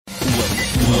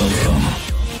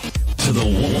to the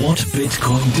What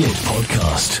Bitcoin Did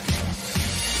podcast.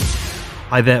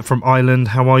 Hi there from Ireland.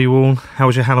 How are you all? How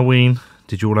was your Halloween?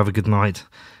 Did you all have a good night?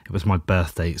 It was my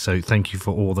birthday, so thank you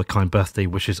for all the kind birthday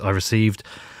wishes I received.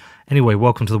 Anyway,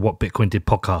 welcome to the What Bitcoin Did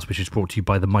podcast, which is brought to you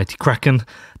by the Mighty Kraken,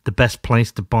 the best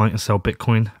place to buy and sell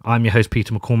Bitcoin. I'm your host,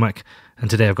 Peter McCormack, and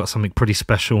today I've got something pretty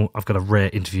special. I've got a rare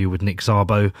interview with Nick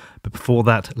Szabo, but before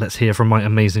that, let's hear from my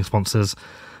amazing sponsors.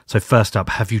 So first up,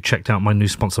 have you checked out my new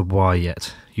sponsor, Wire,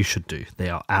 yet? You should do. They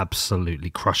are absolutely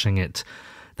crushing it.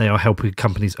 They are helping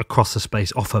companies across the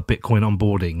space offer Bitcoin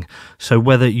onboarding. So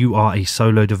whether you are a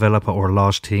solo developer or a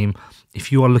large team,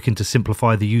 if you are looking to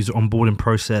simplify the user onboarding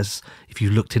process, if you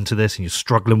looked into this and you're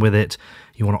struggling with it,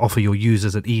 you want to offer your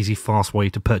users an easy, fast way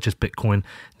to purchase Bitcoin,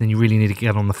 then you really need to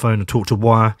get on the phone and talk to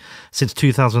Wire. Since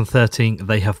 2013,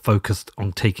 they have focused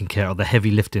on taking care of the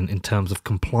heavy lifting in terms of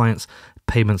compliance,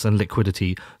 payments and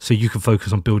liquidity, so you can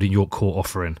focus on building your core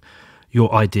offering.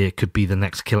 Your idea could be the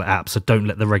next killer app, so don't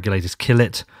let the regulators kill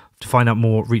it. To find out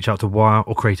more, reach out to Wire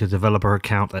or create a developer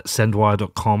account at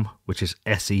sendwire.com, which is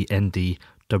sendwire.com.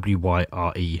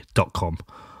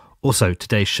 Also,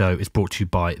 today's show is brought to you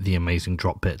by the amazing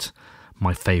Dropbit,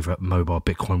 my favorite mobile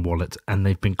Bitcoin wallet, and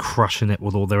they've been crushing it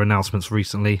with all their announcements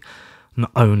recently.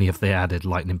 Not only have they added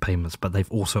Lightning payments, but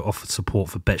they've also offered support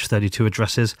for Batch32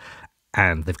 addresses,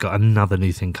 and they've got another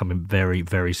new thing coming very,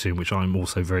 very soon, which I'm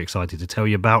also very excited to tell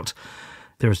you about.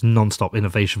 There is non-stop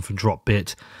innovation from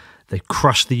Dropbit. They've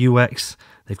crushed the UX.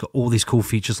 They've got all these cool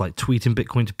features like tweeting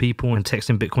Bitcoin to people and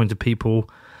texting Bitcoin to people.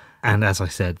 And as I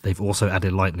said, they've also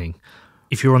added Lightning.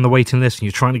 If you're on the waiting list and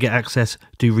you're trying to get access,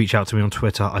 do reach out to me on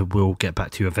Twitter. I will get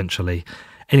back to you eventually.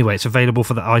 Anyway, it's available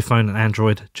for the iPhone and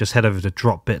Android. Just head over to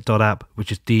dropbit.app,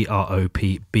 which is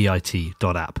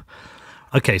dropbit.app.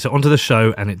 Okay, so onto the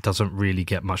show, and it doesn't really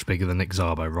get much bigger than Nick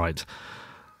Szabo, right?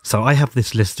 So I have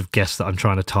this list of guests that I'm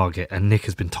trying to target, and Nick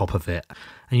has been top of it.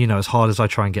 And you know, as hard as I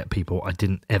try and get people, I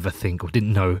didn't ever think or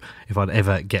didn't know if I'd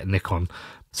ever get Nick on.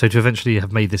 So to eventually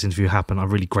have made this interview happen, I'm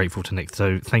really grateful to Nick.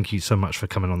 So thank you so much for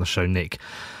coming on the show, Nick.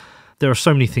 There are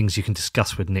so many things you can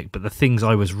discuss with Nick, but the things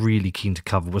I was really keen to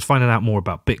cover was finding out more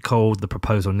about Bitcoin, the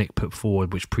proposal Nick put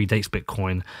forward, which predates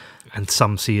Bitcoin, and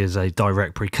some see as a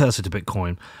direct precursor to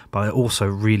Bitcoin. But I also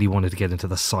really wanted to get into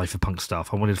the cypherpunk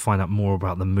stuff. I wanted to find out more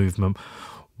about the movement,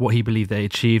 what he believed they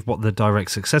achieved, what the direct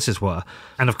successes were.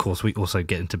 And of course, we also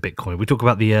get into Bitcoin. We talk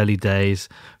about the early days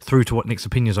through to what Nick's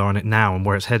opinions are on it now and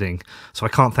where it's heading. So I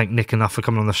can't thank Nick enough for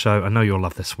coming on the show. I know you'll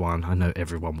love this one. I know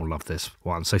everyone will love this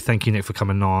one. So thank you, Nick, for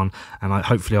coming on. And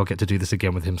hopefully I'll get to do this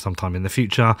again with him sometime in the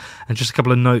future. And just a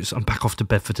couple of notes. I'm back off to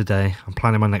bed for today. I'm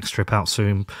planning my next trip out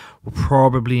soon. We'll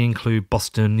probably include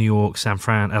Boston, New York, San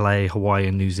Fran, LA, Hawaii,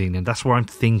 and New Zealand. That's where I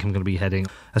think I'm going to be heading.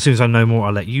 As soon as I know more,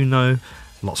 I'll let you know.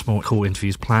 Lots more cool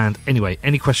interviews planned. Anyway,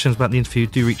 any questions about the interview,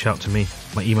 do reach out to me.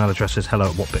 My email address is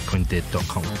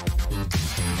hello@whatbitcoindid.com.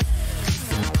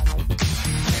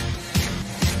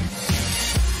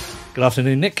 Good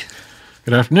afternoon, Nick.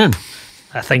 Good afternoon.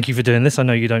 Thank you for doing this. I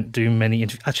know you don't do many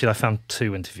interviews. Actually, I found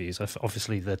two interviews.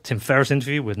 Obviously, the Tim Ferriss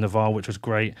interview with Naval, which was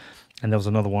great, and there was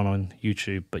another one on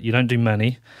YouTube, but you don't do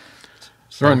many.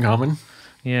 They're uncommon.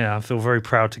 Yeah, I feel very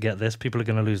proud to get this. People are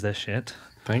going to lose their shit.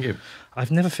 Thank you. I've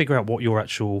never figured out what your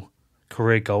actual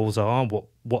career goals are,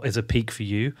 what is a peak for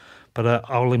you, but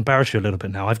I'll embarrass you a little bit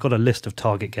now. I've got a list of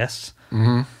target guests,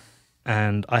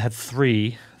 and I had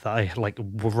three that I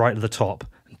were right at the top,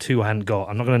 and two I hadn't got.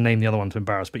 I'm not going to name the other one to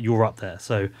embarrass, but you're up there.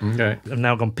 So okay. I've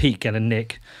now gone peak and a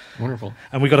Nick. Wonderful.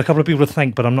 And we've got a couple of people to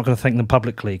thank, but I'm not going to thank them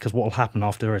publicly, because what will happen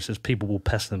after this is people will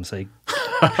pest them, say,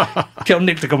 tell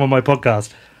Nick to come on my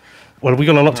podcast. Well, we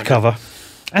got a lot to cover.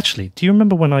 Actually, do you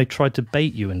remember when I tried to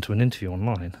bait you into an interview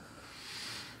online?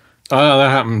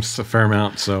 That happens a fair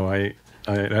amount, so I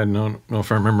don't know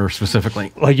if I remember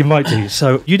specifically. Well, you might do.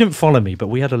 So you didn't follow me, but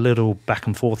we had a little back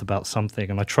and forth about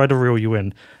something, and I tried to reel you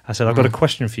in. I said, I've got a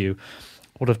question for you.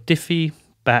 What have Diffie,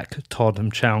 Back, Todd,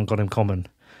 and Chaum got in common?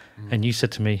 And you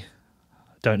said to me,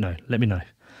 don't know. Let me know.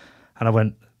 And I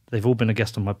went, they've all been a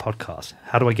guest on my podcast.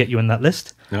 How do I get you in that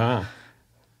list?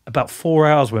 About 4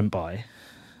 hours went by.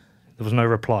 There was no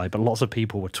reply, but lots of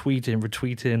people were tweeting,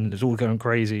 retweeting. It was all going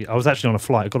crazy. I was actually on a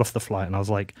flight. I got off the flight, and I was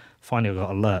like, finally I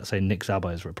got an alert saying Nick Szabo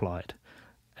has replied.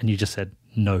 And you just said,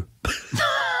 no.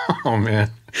 Oh, man.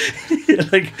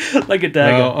 like a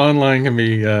dagger. Well, online can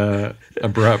be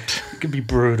abrupt. It can be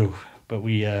brutal, but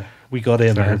we got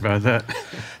in. Sorry about that.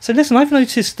 So listen, I've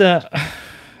noticed over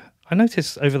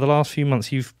the last few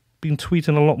months you've been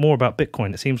tweeting a lot more about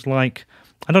Bitcoin. It seems like,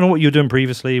 I don't know what you were doing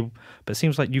previously, but it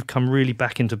seems like you've come really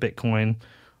back into Bitcoin,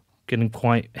 getting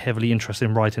quite heavily interested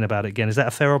in writing about it again. Is that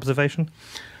a fair observation?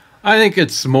 I think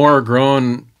it's more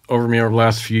grown over me over the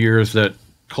last few years that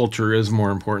culture is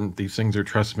more important. These things are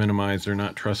trust minimized, they're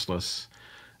not trustless.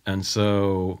 And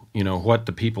so, what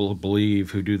the people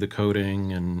believe who do the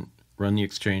coding and run the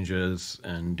exchanges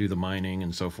and do the mining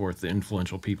and so forth, the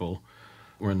influential people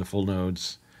who run the full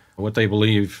nodes, what they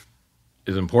believe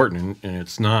is important, and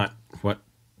it's not what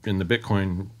in the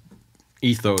Bitcoin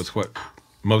ethos, what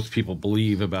most people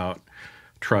believe about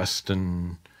trust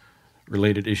and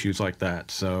related issues like that.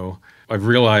 So I've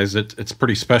realized that it's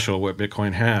pretty special what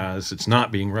Bitcoin has. It's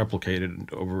not being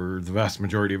replicated over the vast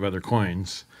majority of other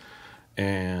coins.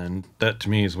 And that to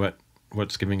me is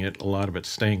what's giving it a lot of its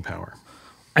staying power.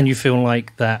 And you feel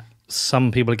like that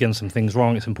some people are getting some things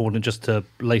wrong. It's important just to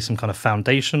lay some kind of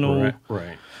foundational.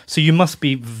 Right. So you must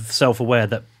be self-aware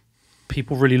that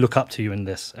people really look up to you in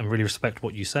this and really respect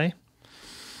what you say.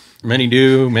 Many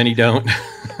do, many don't.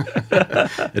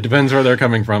 It depends where they're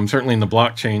coming from. Certainly in the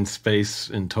blockchain space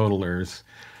in total,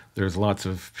 there's lots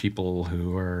of people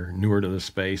who are newer to the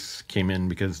space, came in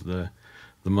because of the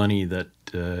money that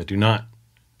do not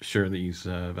share these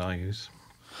values.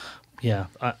 Yeah,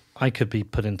 I could be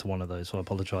put into one of those, so I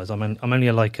apologize. I'm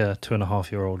only like a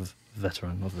 2.5-year-old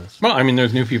veteran of this. Well, I mean,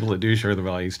 there's new people that do share the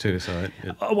values too, so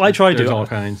I try to. There's all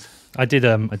kinds. I did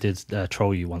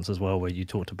troll you once as well, where you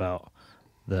talked about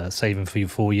the saving for you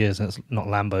 4 years and it's not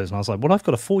Lambos, and I was like, well, I've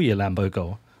got a 4-year Lambo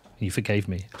goal. And you forgave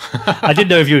me. I didn't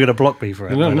know if you were going to block me for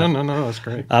it. No, that's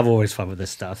great. I'm always fun with this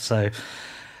stuff. So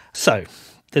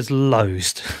there's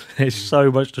loads. There's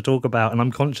so much to talk about, and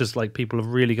I'm conscious like people are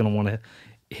really going to want to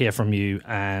hear from you,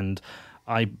 and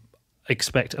I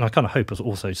expect, and I kind of hope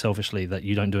also selfishly, that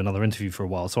you don't do another interview for a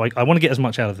while. So I want to get as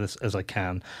much out of this as I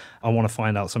can. I want to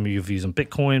find out some of your views on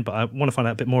Bitcoin, but I want to find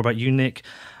out a bit more about you, Nick.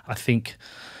 I think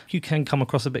you can come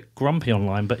across a bit grumpy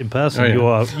online, but in person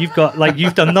you've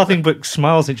done nothing but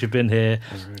smile since you've been here.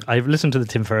 I've listened to the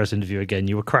Tim Ferriss interview again.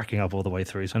 You were cracking up all the way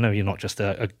through, so I know you're not just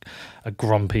a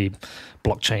grumpy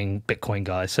blockchain Bitcoin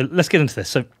guy. So let's get into this.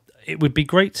 So it would be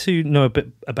great to know a bit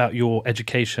about your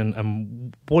education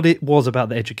and what it was about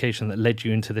the education that led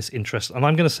you into this interest. And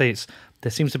I'm going to say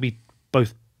there seems to be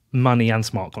both money and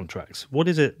smart contracts. What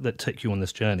is it that took you on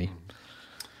this journey?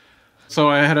 So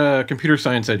I had a computer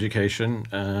science education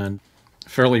and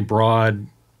fairly broad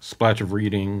splash of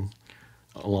reading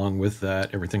along with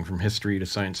that, everything from history to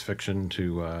science fiction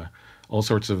to all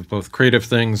sorts of both creative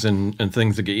things and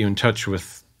things that get you in touch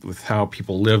with how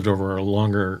people lived over a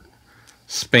longer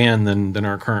span than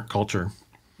our current culture.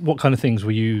 What kind of things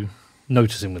were you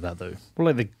noticing with that, though? What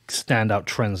are like the standout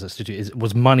trends that stood you?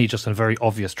 Was money just a very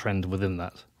obvious trend within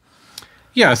that?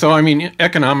 Yeah, so I mean,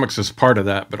 economics is part of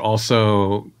that, but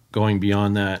also going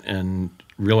beyond that and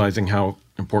realizing how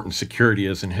important security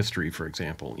is in history, for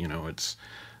example.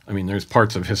 There's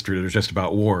parts of history that are just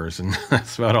about wars, and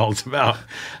that's about all it's about.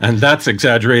 And that's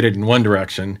exaggerated in one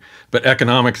direction, but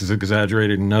economics is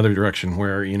exaggerated in another direction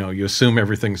where, you assume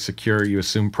everything's secure, you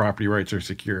assume property rights are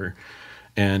secure,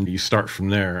 and you start from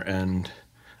there. And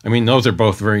those are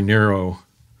both very narrow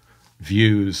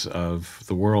views of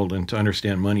the world, and to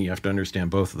understand money, you have to understand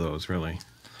both of those, really.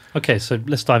 Okay, so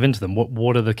let's dive into them.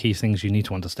 What are the key things you need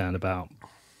to understand about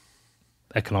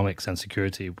economics and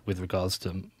security with regards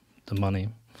to money?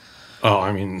 Oh,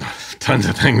 tons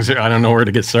of things. I don't know where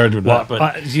to get started with that.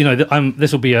 But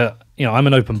this will be I'm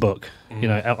an open book.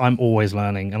 I'm always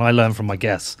learning, and I learn from my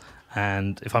guests.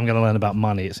 And if I'm going to learn about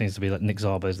money, it seems to be that Nick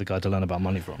Szabo is the guy to learn about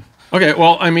money from. Okay,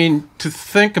 well, to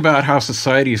think about how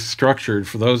society is structured,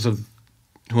 for those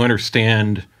who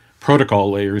understand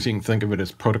protocol layers, you can think of it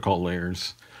as protocol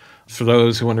layers. For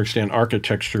those who understand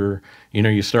architecture,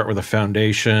 you start with a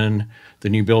foundation,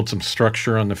 then you build some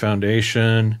structure on the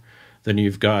foundation, then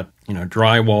you've got,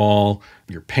 drywall,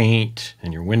 your paint,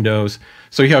 and your windows.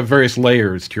 So you have various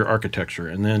layers to your architecture.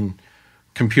 And then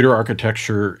computer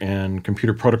architecture and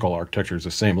computer protocol architecture is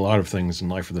the same. A lot of things in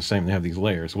life are the same. They have these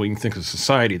layers. Well, you can think of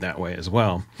society that way as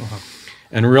well. Uh-huh.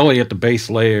 And really at the base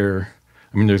layer,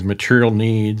 there's material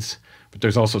needs, but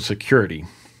there's also security.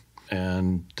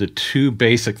 And the two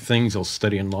basic things you'll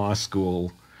study in law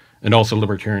school, and also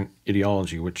libertarian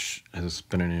ideology, which has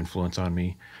been an influence on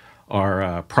me,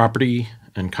 are property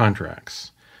and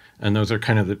contracts. And those are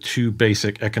kind of the two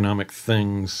basic economic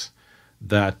things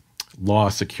that law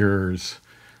secures,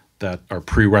 that are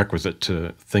prerequisite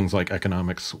to things like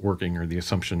economics working, or the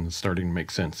assumptions starting to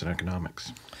make sense in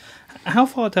economics. How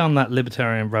far down that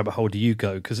libertarian rabbit hole do you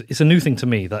go? Because it's a new thing to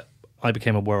me that I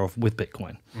became aware of with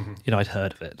Bitcoin. Mm-hmm. I'd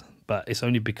heard of it, but it's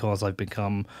only because I've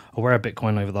become aware of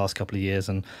Bitcoin over the last couple of years,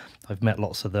 and I've met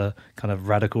lots of the kind of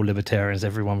radical libertarians,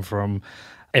 everyone from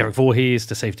Eric Voorhees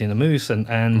to Safety and the Moose, and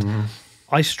mm-hmm.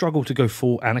 I struggle to go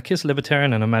full anarchist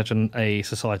libertarian and imagine a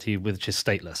society which is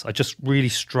stateless. I just really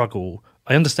struggle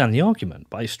I understand the argument,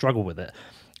 but I struggle with it.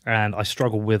 And I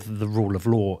struggle with the rule of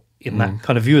law in that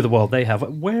kind of view of the world they have.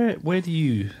 Where do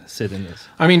you sit in this?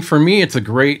 I mean, for me, it's a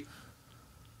great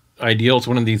ideal. It's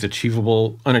one of these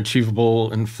achievable,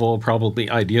 unachievable, and full probably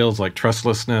ideals like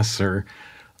trustlessness or,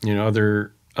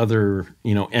 other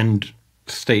end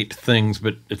state things.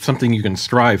 But it's something you can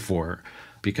strive for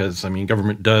because, I mean,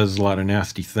 government does a lot of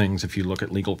nasty things. If you look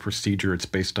at legal procedure, it's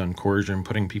based on coercion,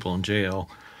 putting people in jail,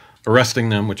 arresting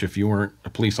them, which if you weren't a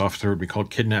police officer would be called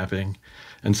kidnapping,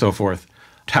 and so forth.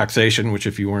 Taxation, which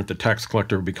if you weren't the tax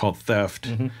collector would be called theft.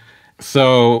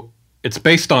 So it's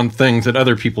based on things that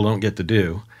other people don't get to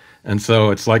do. And so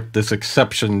it's like this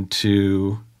exception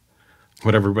to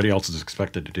what everybody else is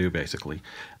expected to do, basically.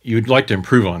 You'd like to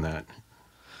improve on that.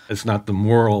 It's not the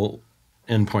moral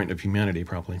endpoint of humanity,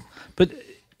 probably. But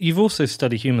you've also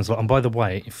studied humans. And by the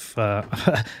way, if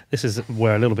this is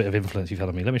where a little bit of influence you've had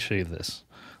on me. Let me show you this.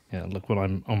 Yeah, look what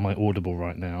I'm on my Audible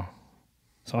right now.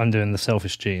 So I'm doing The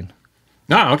Selfish Gene.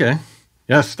 Ah, okay.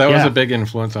 Yes, that was a big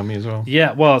influence on me as well.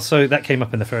 Yeah, well, so that came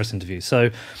up in the first interview.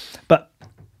 But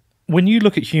when you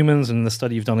look at humans and the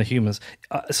study you've done of humans,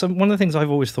 so one of the things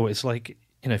I've always thought is like,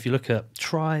 if you look at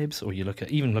tribes or you look at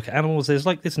animals, there's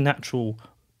like this natural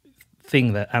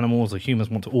thing that animals or humans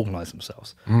want to organize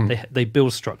themselves. They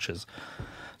build structures.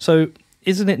 So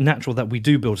isn't it natural that we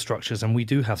do build structures and we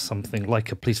do have something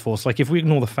like a police force? Like if we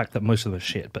ignore the fact that most of them are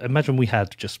shit, but imagine we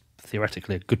had just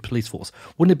theoretically a good police force.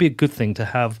 Wouldn't it be a good thing to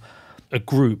have a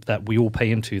group that we all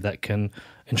pay into that can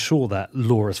ensure that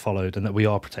law is followed and that we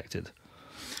are protected?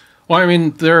 Well, I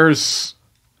mean, that's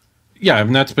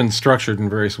been structured in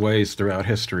various ways throughout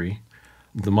history.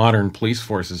 The modern police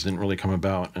forces didn't really come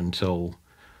about until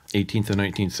 18th and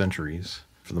 19th centuries,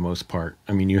 for the most part.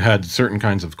 I mean, you had certain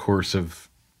kinds of coercive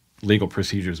legal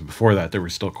procedures before that. They were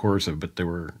still coercive, but they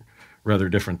were rather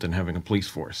different than having a police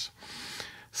force.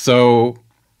 So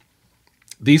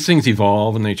these things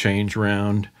evolve and they change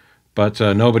around, but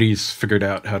nobody's figured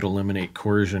out how to eliminate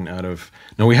coercion out of...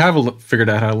 No, we have figured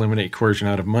out how to eliminate coercion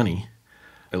out of money,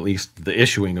 at least the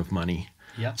issuing of money.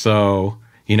 Yeah. So,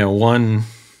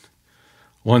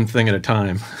 one thing at a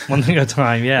time. One thing at a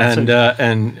time, yeah.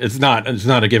 And it's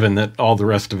not a given that all the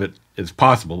rest of it is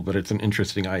possible, but it's an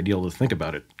interesting ideal to think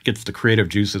about. It gets the creative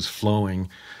juices flowing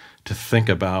to think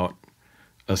about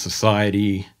a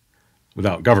society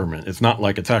without government. It's not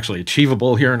like it's actually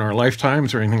achievable here in our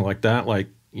lifetimes or anything like that, like,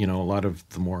 a lot of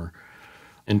the more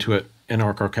into it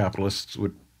anarcho-capitalists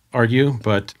would argue,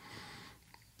 but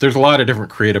there's a lot of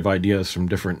different creative ideas from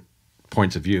different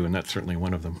points of view, and that's certainly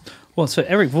one of them. Well, so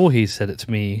Eric Voorhees said it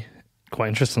to me quite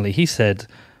interestingly. He said,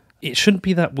 it shouldn't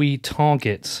be that we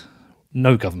target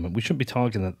no government. We shouldn't be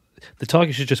targeting that. The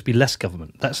target should just be less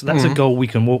government. That's a goal we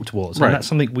can walk towards, and that's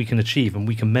something we can achieve and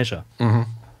we can measure.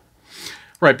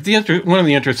 Right, but one of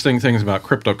the interesting things about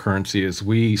cryptocurrency is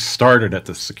we started at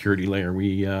the security layer.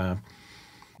 We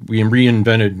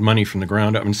reinvented money from the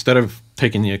ground up. Instead of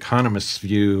taking the economist's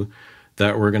view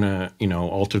that we're going to,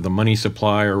 alter the money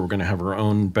supply or we're going to have our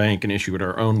own bank and issue it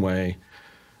our own way,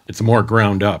 it's more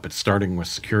ground up. It's starting with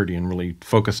security and really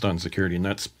focused on security, and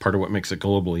that's part of what makes it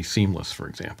globally seamless, for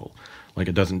example. Like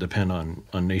it doesn't depend on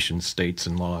nation states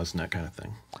and laws and that kind of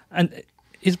thing. And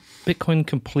is Bitcoin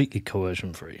completely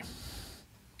coercion-free?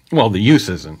 Well, the use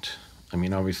isn't. I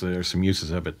mean, obviously there's some uses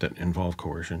of it that involve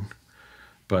coercion,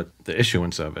 but the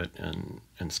issuance of it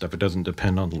and stuff, it doesn't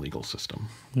depend on the legal system.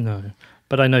 No.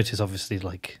 But I notice, obviously,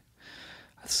 like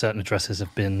certain addresses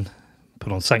have been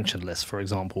put on sanctioned lists, for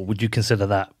example. Would you consider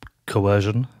that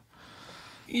coercion?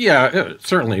 Yeah,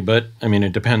 certainly. But, I mean,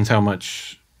 it depends how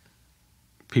much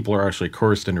people are actually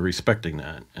coerced into respecting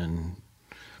that. And,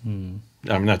 I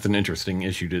mean, that's an interesting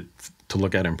issue to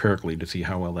look at empirically to see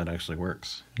how well that actually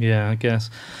works. Yeah, I guess.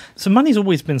 So money's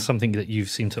always been something that you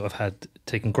seem to have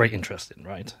taken great interest in,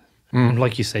 right? And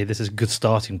like you say, this is a good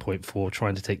starting point for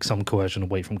trying to take some coercion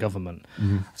away from government.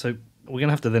 So we're going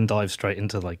to have to then dive straight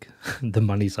into like the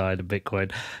money side of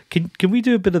Bitcoin. Can we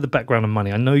do a bit of the background of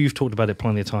money? I know you've talked about it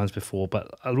plenty of times before,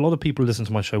 but a lot of people who listen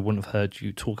to my show wouldn't have heard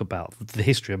you talk about the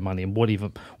history of money and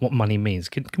what money means.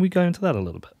 Can we go into that a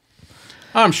little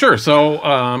bit? Sure. So,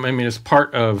 I mean, as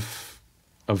part of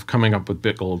coming up with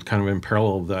BitGold, kind of in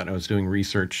parallel with that, I was doing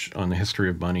research on the history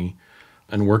of money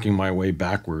and working my way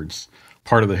backwards.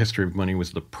 Part of the history of money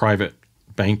was the private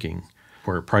banking,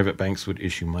 where private banks would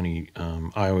issue money,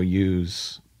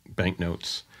 IOUs,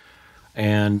 banknotes.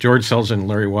 And George Selgin and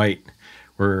Larry White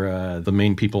were the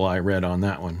main people I read on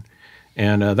that one.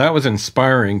 And that was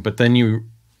inspiring, but then you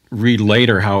read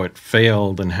later how it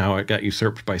failed and how it got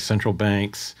usurped by central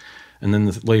banks. And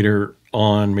then later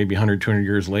on, maybe 100, 200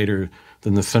 years later,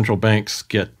 then the central banks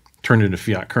get turned into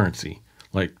fiat currency,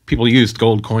 Like people used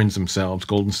gold coins themselves,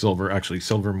 gold and silver, actually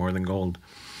silver more than gold.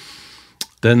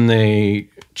 Then they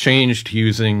changed to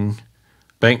using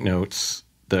banknotes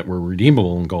that were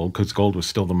redeemable in gold because gold was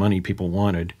still the money people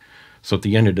wanted. So at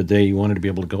the end of the day, you wanted to be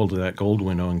able to go to that gold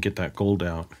window and get that gold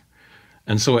out.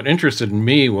 And so what interested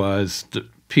me was the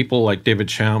people like David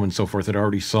Chaum and so forth had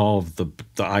already solved the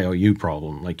IOU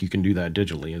problem. Like you can do that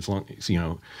digitally as long as,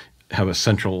 have a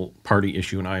central party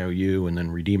issue an IOU and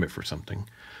then redeem it for something.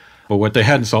 But what they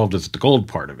hadn't solved is the gold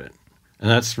part of it. And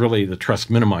that's really the trust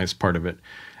minimized part of it.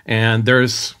 And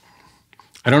there's,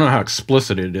 I don't know how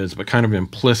explicit it is, but kind of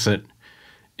implicit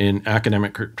in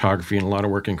academic cryptography and a lot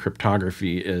of work in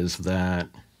cryptography is that,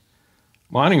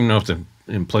 well, I don't even know if it's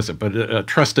implicit, but a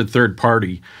trusted third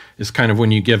party is kind of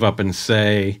when you give up and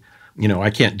say, I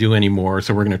can't do anymore,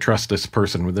 so we're going to trust this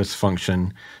person with this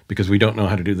function because we don't know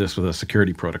how to do this with a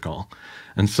security protocol.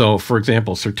 And so, for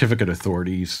example, certificate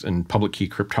authorities and public key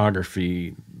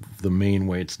cryptography, the main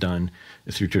way it's done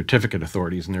is through certificate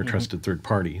authorities and their trusted third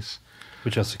parties.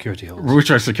 Which are security holes.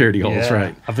 Which are security holes,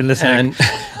 right. I've been listening.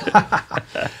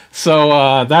 And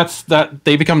so that's that.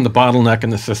 They become the bottleneck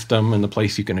in the system and the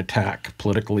place you can attack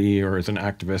politically or as an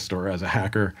activist or as a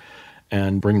hacker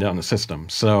and bring down the system.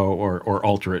 So, or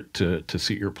alter it to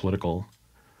suit your political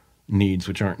needs,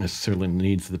 which aren't necessarily the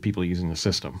needs of the people using the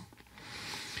system.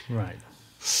 Right.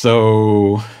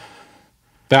 So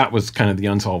that was kind of the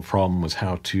unsolved problem, was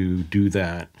how to do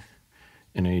that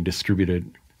in a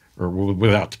distributed or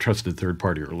without the trusted third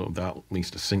party, or without at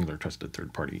least a singular trusted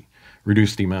third party.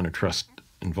 Reduce the amount of trust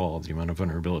involved, the amount of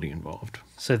vulnerability involved.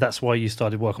 So that's why you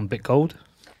started work on BitGold?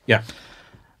 Yeah.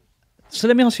 So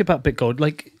let me ask you about BitGold.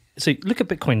 So look at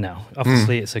Bitcoin now.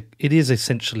 Obviously, it is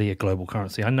essentially a global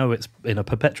currency. I know it's in a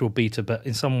perpetual beta, but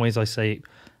in some ways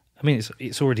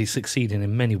it's already succeeding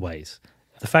in many ways.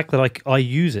 The fact that I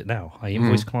use it now, I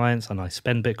invoice clients and I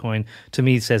spend Bitcoin, to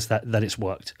me says that it's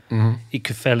worked. It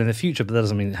could fail in the future, but that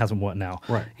doesn't mean it hasn't worked now.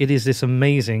 Right. It is this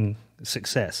amazing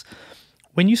success.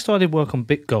 When you started work on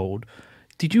BitGold,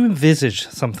 did you envisage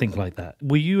something like that?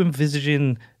 Were you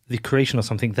envisaging the creation of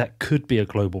something that could be a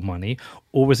global money,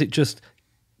 or was it just,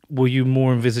 were you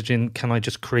more envisaging, can I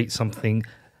just create something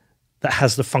that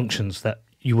has the functions that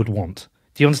you would want?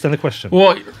 Do you understand the question?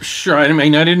 Well, sure. I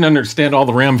mean, I didn't understand all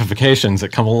the ramifications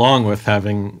that come along with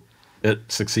having it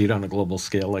succeed on a global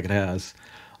scale like it has.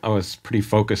 I was pretty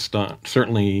focused on,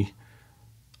 certainly,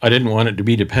 I didn't want it to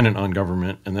be dependent on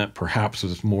government, and that perhaps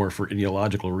was more for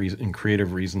ideological and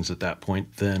creative reasons at that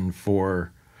point than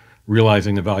for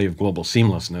realizing the value of global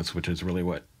seamlessness, which is really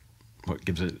what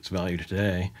gives it its value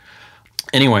today.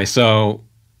 Anyway, so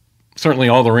certainly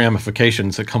all the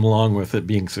ramifications that come along with it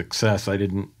being success,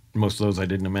 most of those I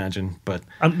didn't imagine, but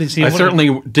I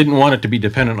certainly didn't want it to be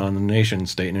dependent on the nation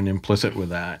state, and implicit with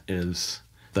that is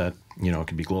that, it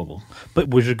could be global. But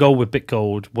was your goal with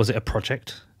BitGold, was it a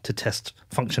project to test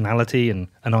functionality and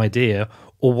an idea,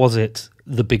 or was it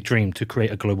the big dream to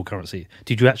create a global currency?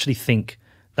 Did you actually think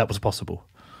that was possible?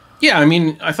 Yeah, I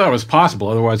mean, I thought it was possible,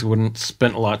 otherwise I wouldn't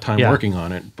spent a lot of time working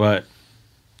on it, but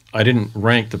I didn't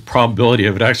rank the probability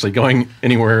of it actually going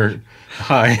anywhere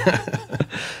high.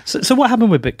 So what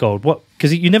happened with BitGold?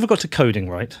 Because you never got to coding,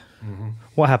 right?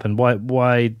 What happened? Why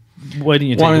didn't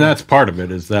you take it? That's part of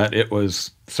it, is that it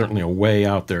was certainly a way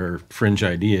out there fringe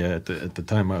idea at the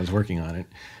time I was working on it.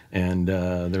 And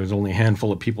there was only a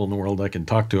handful of people in the world I could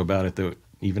talk to about it that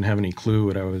even have any clue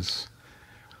what I was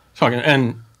talking.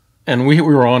 And we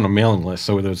were on a mailing list.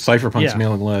 So there was Cypherpunks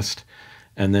mailing list,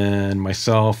 and then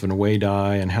myself and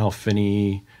Waydai and Hal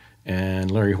Finney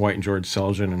and Larry White and George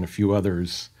Selgin and a few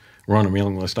others were on a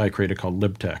mailing list I created called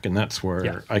LibTech, and that's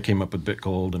where I came up with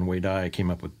BitGold, and Waydai came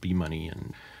up with B-Money,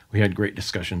 and we had great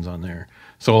discussions on there.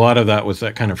 So a lot of that was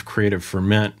that kind of creative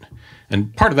ferment,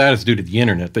 and part of that is due to the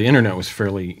internet. The internet was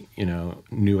fairly,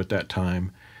 new at that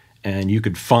time, and you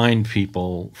could find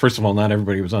people. First of all, not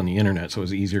everybody was on the internet, so it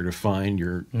was easier to find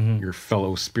your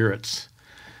fellow spirits,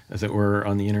 as it were,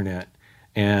 on the internet.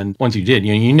 And once you did,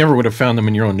 you never would have found them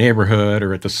in your own neighborhood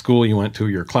or at the school you went to,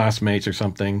 your classmates or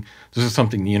something. This is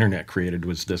something the internet created,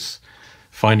 was this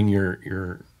finding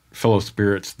your fellow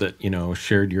spirits that,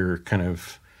 shared your kind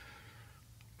of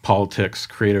politics,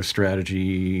 creative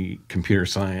strategy, computer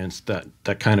science,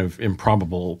 that kind of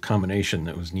improbable combination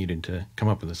that was needed to come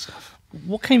up with this stuff.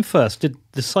 What came first? Did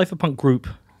the Cypherpunk group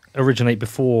originate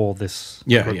before this?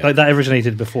 Yeah. Like that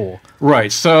originated before?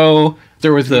 Right. So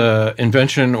there was the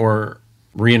invention or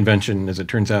reinvention, as it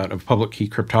turns out, of public key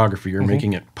cryptography, or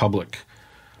making it public,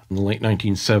 in the late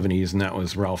 1970s, and that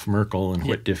was Ralph Merkle and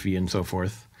Whit Diffie and so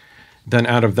forth. Then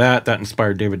out of that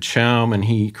inspired David Chaum, and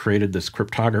he created this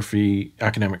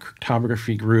academic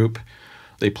cryptography group.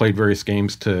 They played various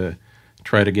games to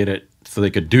try to get it so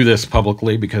they could do this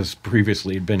publicly, because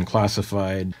previously it'd been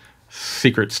classified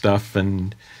secret stuff,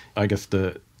 and I guess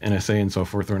the NSA and so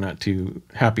forth were not too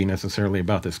happy necessarily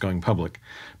about this going public.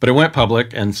 But it went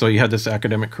public, and so you had this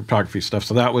academic cryptography stuff.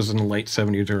 So that was in the late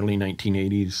 70s, early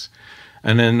 1980s.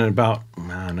 And then about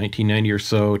 1990 or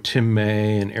so, Tim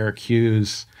May and Eric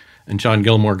Hughes and John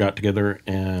Gilmore got together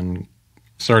and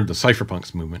started the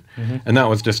Cypherpunks movement. And that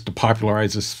was just to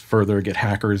popularize this further, get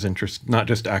hackers interested, not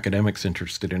just academics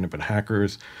interested in it, but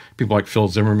hackers. People like Phil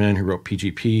Zimmerman, who wrote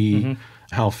PGP.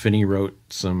 Hal Finney wrote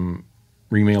some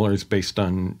remailers based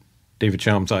on David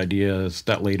Chaum's ideas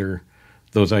that later,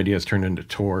 those ideas turned into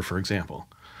Tor, for example,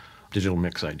 digital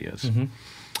mix ideas.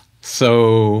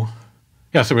 So,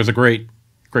 yeah, so it was a great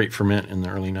ferment in the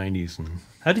early 90s. And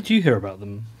how did you hear about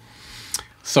them?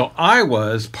 so I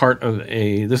was part of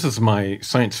this is my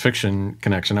science fiction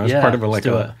connection. I was part of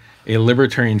a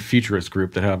libertarian futurist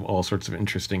group that have all sorts of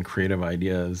interesting creative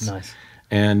ideas. Nice.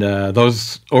 And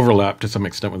those overlapped to some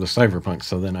extent with the cypherpunks.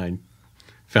 So then I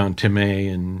found Tim May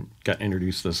and got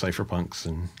introduced to the cypherpunks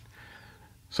and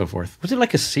so forth. Was it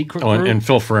like a secret group? group? And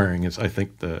Phil Frering is, I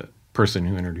think, the person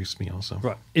who introduced me also.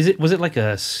 Right. Was it like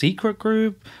a secret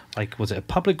group? Like, was it a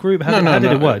public group? How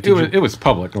did it work? It was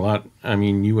public a lot. I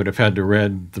mean, you would have had to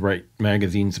read the right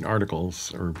magazines and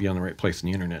articles or be on the right place in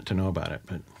the internet to know about it.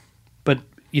 But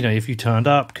you know, if you turned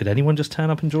up, could anyone just turn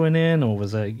up and join in, or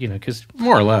was it, you know, because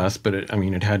more or less? But it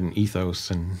had an ethos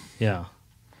and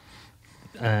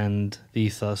and the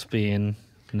ethos being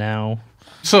now.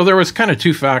 So there was kind of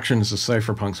two factions of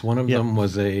cypherpunks. One of them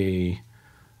was the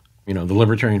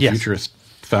libertarian futurist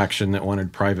faction that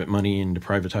wanted private money and to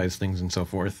privatize things and so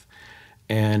forth.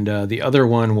 And the other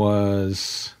one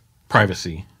was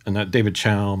privacy, and that David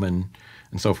Chaum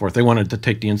and so forth. They wanted to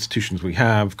take the institutions we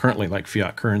have currently, like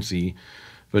fiat currency,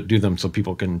 but do them so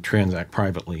people can transact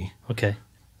privately. Okay.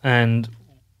 And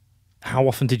how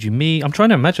often did you meet? I'm trying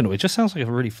to imagine it. It just sounds like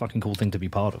a really fucking cool thing to be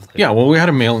part of. Yeah, well, we had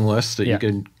a mailing list that you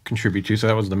could contribute to, so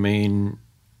that was the main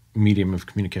medium of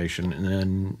communication. And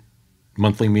then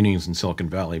monthly meetings in Silicon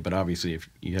Valley, but obviously if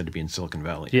you had to be in Silicon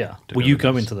Valley. Yeah. Will you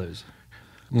go into those?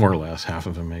 More or less, half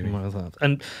of them maybe. More or less.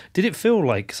 And did it feel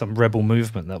like some rebel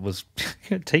movement that was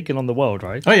taking on the world,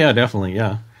 right? Oh, yeah, definitely,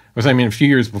 yeah. Because, I mean, a few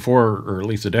years before, or at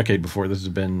least a decade before, this has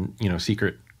been,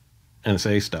 secret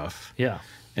NSA stuff. Yeah.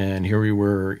 And here we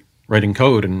were writing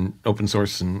code and open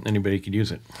source, and anybody could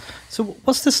use it. So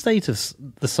what's the state of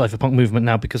the cypherpunk movement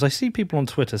now? Because I see people on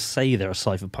Twitter say they're a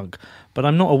cypherpunk, but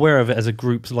I'm not aware of it as a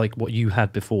group like what you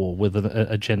had before with an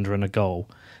agenda and a goal.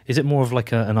 Is it more of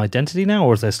like an identity now,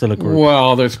 or is there still a group?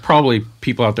 Well, there's probably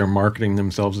people out there marketing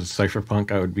themselves as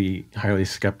cypherpunk. I would be highly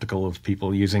skeptical of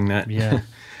people using that. Yeah.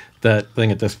 that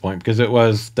thing at this point, because it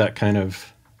was that kind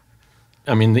of,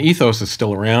 I mean, the ethos is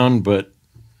still around, but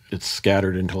it's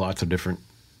scattered into lots of different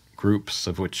groups,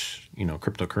 of which,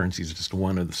 cryptocurrency is just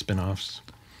one of the spin-offs.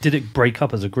 Did it break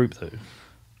up as a group, though?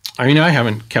 I mean, I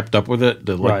haven't kept up with it.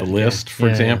 The list, for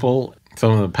example,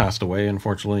 some of them passed away,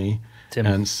 unfortunately. Tim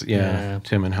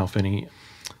and Hal Finney.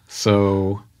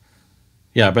 So,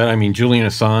 yeah, but I mean, Julian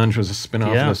Assange was a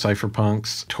spin-off of the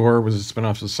Cypherpunks. Tor was a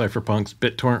spin-off of the Cypherpunks.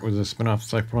 BitTorrent was a spin-off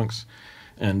of the Cypherpunks.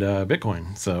 And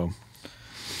Bitcoin. So,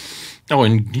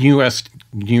 and US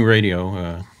New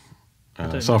Radio,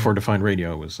 software-defined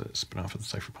radio was a spin-off of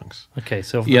the Cypherpunks. Okay,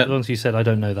 so once you said, I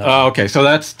don't know that. Okay, so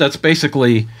that's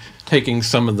basically taking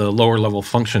some of the lower-level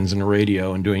functions in a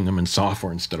radio and doing them in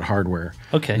software instead of hardware.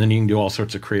 Okay. And then you can do all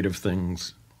sorts of creative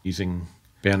things using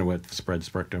bandwidth, spread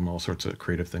spectrum, all sorts of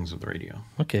creative things with the radio.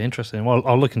 Okay, interesting. Well,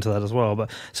 I'll look into that as well. But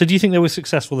so do you think they were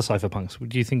successful, the cypherpunks?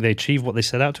 Do you think they achieved what they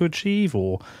set out to achieve,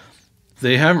 or?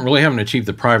 They haven't achieved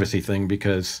the privacy thing,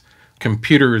 because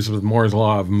computers with Moore's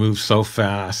Law have moved so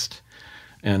fast,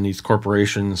 and these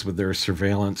corporations with their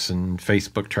surveillance and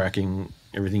Facebook tracking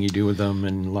everything you do with them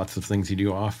and lots of things you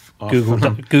do off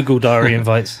Google Diary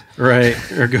invites. Right.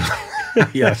 Or Google.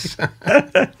 Yes.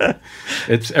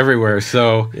 It's everywhere.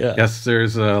 So, yes,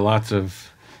 there's lots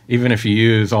of, even if you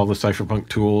use all the cypherpunk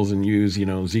tools and use,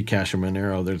 Zcash and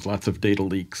Monero, there's lots of data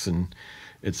leaks, and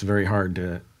it's very hard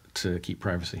to keep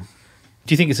privacy.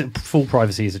 Do you think full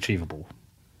privacy is achievable?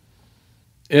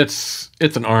 It's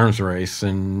an arms race,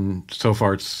 and so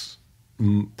far it's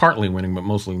partly winning, but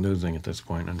mostly losing at this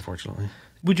point, unfortunately.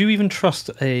 Would you even trust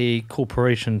a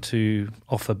corporation to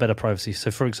offer better privacy?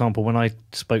 So, for example, when I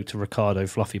spoke to Ricardo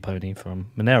Fluffy Pony from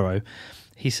Monero,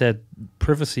 he said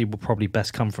privacy will probably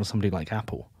best come from somebody like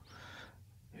Apple,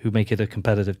 who make it a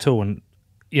competitive tool. And,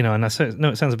 and it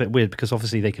sounds a bit weird, because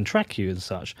obviously they can track you and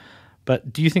such.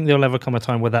 But do you think there'll ever come a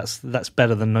time where that's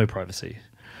better than no privacy?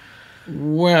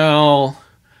 Well,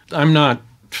 I'm not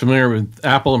familiar with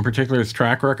Apple in particular's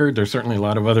track record. There's certainly a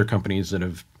lot of other companies that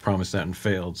have promised that and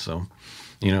failed. So,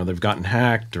 they've gotten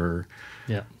hacked or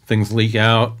things leak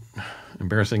out,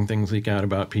 embarrassing things leak out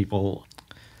about people.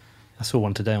 I saw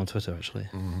one today on Twitter, actually.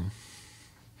 Mm-hmm.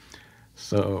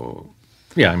 So,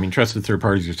 yeah, trusted third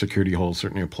parties or security holes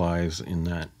certainly applies in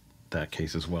that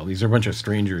case as well. These are a bunch of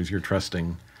strangers you're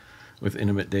trusting with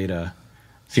intimate data.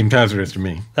 Seems hazardous to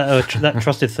me. That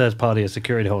trusted third party as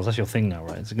security holes, that's your thing now,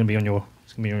 right? It's going to be on your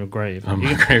grave. On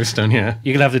my gravestone, yeah.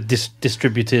 You're going to have the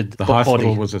distributed The body.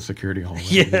 hospital was a security hole.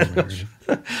 Yeah.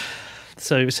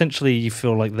 So essentially you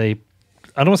feel like I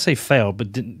don't want to say failed,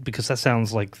 but because that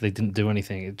sounds like they didn't do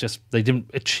anything. They didn't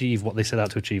achieve what they set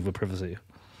out to achieve with privacy.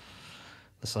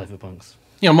 The cypherpunks.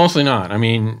 Yeah, mostly not.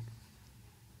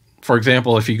 For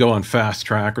example, if you go on Fast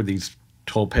Track or these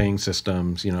toll-paying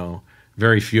systems,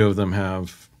 very few of them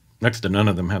have, next to none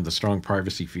of them have the strong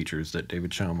privacy features that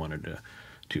David Chaum wanted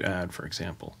to add, for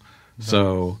example. Mm-hmm.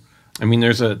 So,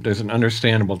 there's an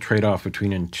understandable trade-off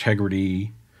between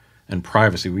integrity and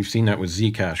privacy. We've seen that with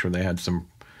Zcash, where they had some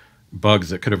bugs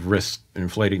that could have risked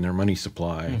inflating their money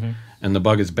supply. Mm-hmm. And the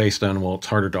bug is based on, it's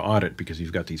harder to audit because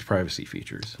you've got these privacy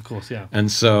features. Of course, yeah.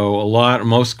 And so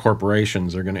most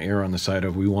corporations are going to err on the side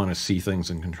of we want to see things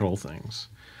and control things.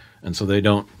 And so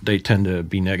they tend to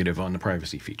be negative on the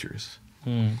privacy features.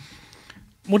 Mm.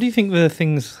 What do you think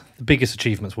the biggest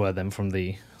achievements were then from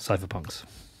the cypherpunks?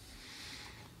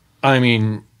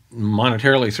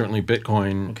 Monetarily, certainly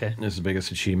Bitcoin is the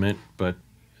biggest achievement, but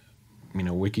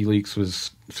WikiLeaks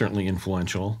was certainly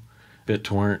influential.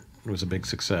 BitTorrent was a big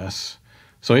success.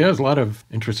 So yeah, there's a lot of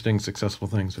interesting, successful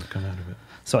things that have come out of it.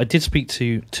 So I did speak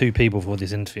to two people for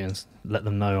this interview and let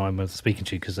them know I'm speaking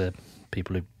to you because they're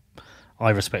people who I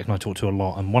respect and I talk to a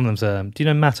lot. And one of them's, do you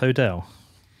know Matt Odell?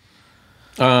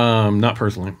 Not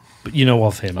personally. But you know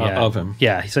of him, yeah. Of him.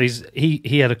 Yeah, so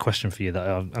he had a question for you that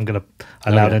I'm going to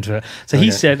allow into it. So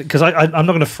he said, because I'm not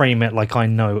going to frame it like I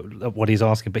know what he's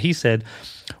asking, but he said,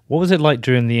 what was it like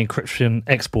during the encryption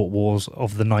export wars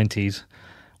of the 90s?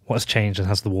 What has changed and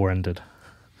has the war ended?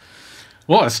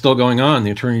 Well, it's still going on.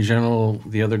 The Attorney General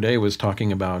the other day was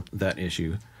talking about that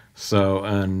issue. So,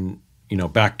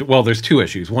 there's two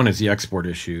issues. One is the export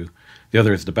issue. The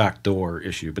other is the backdoor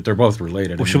issue, but they're both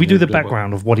related. Well, should we do the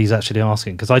background of what he's actually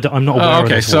asking? Because I'm not aware of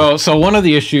this. So one of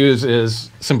the issues is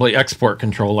simply export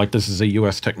control. Like, this is a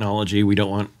U.S. technology. We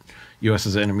don't want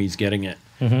U.S.'s enemies getting it.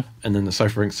 Mm-hmm. And then the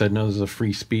cypherpunk said, no, this is a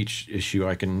free speech issue.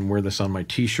 I can wear this on my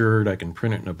T-shirt. I can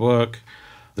print it in a book.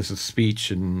 This is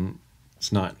speech, and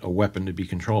it's not a weapon to be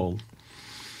controlled.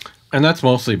 And that's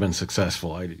mostly been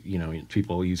successful.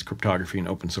 People use cryptography and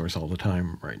open source all the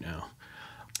time right now.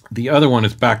 The other one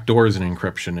is backdoors and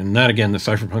encryption. And that, again, the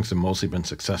cypherpunks have mostly been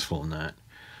successful in that.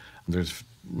 There's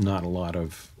not a lot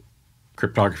of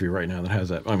cryptography right now that has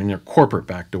that. They're corporate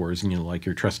backdoors, and like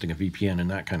you're trusting a VPN and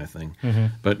that kind of thing. Mm-hmm.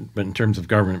 But in terms of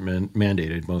government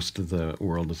mandated, most of the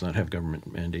world does not have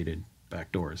government mandated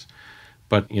backdoors.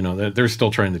 But, they're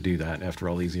still trying to do that after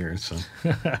all these years. So.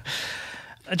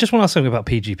 I just want to ask something about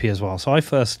PGP as well. So I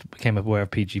first became aware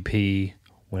of PGP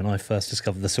when I first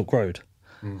discovered the Silk Road.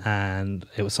 And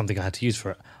it was something I had to use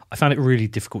for it. I found it really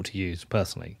difficult to use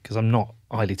personally because I'm not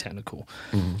highly technical.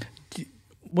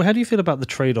 How do you feel about the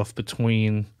trade-off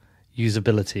between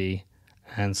usability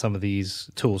and some of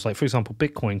these tools? Like, for example,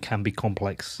 Bitcoin can be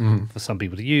complex for some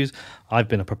people to use. I've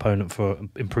been a proponent for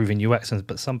improving UX,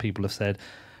 but some people have said,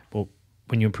 well,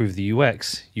 when you improve the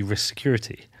UX, you risk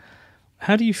security.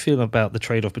 How do you feel about the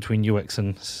trade-off between UX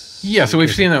and security? Yeah, so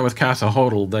we've seen that with Casa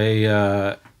Hodl. They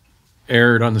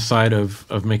erred on the side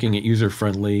of making it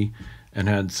user-friendly and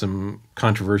had some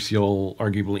controversial,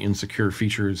 arguably insecure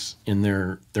features in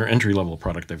their entry-level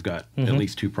product. They've got at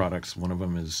least two products. One of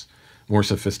them is more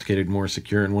sophisticated, more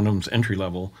secure, and one of them's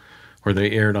entry-level, where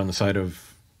they erred on the side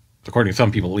of, according to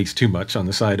some people, at least too much, on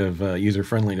the side of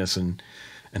user-friendliness and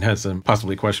has some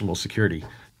possibly questionable security.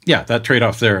 Yeah, that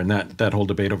trade-off there, and that whole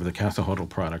debate over the Casa Hodl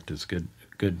product is a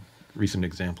good recent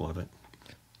example of it.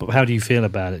 But how do you feel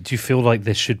about it? Do you feel like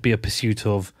there should be a pursuit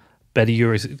of better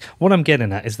UX? What I'm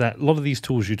getting at is that a lot of these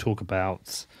tools you talk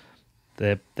about,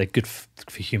 they're good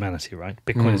for humanity, right?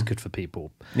 Bitcoin is good for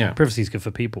people. Yeah. Privacy is good for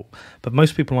people. But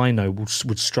most people I know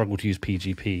would struggle to use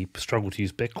PGP, struggle to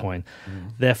use Bitcoin.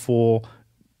 Therefore,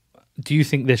 do you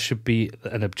think there should be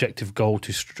an objective goal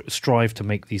to strive to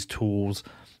make these tools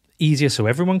easier so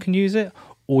everyone can use it?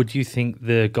 Or do you think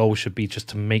the goal should be just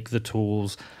to make the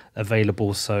tools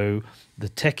available so the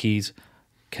techies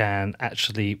can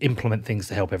actually implement things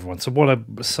to help everyone?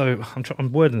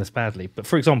 I'm wording this badly, but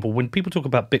for example, when people talk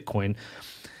about Bitcoin,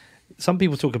 some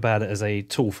people talk about it as a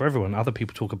tool for everyone. Other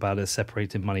people talk about it as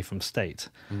separating money from state.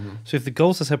 So if the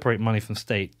goal is to separate money from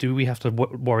state, do we have to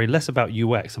worry less about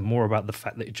UX and more about the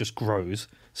fact that it just grows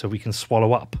so we can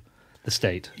swallow up the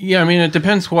state? Yeah, I mean, it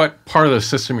depends what part of the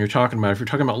system you're talking about. If you're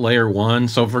talking about layer one,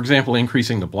 so for example,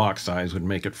 increasing the block size would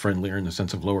make it friendlier in the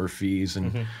sense of lower fees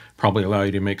and probably allow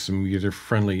you to make some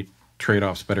user-friendly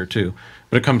trade-offs better too.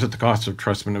 But it comes at the cost of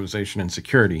trust minimization and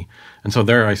security. And so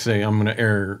there I say I'm going to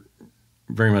err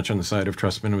very much on the side of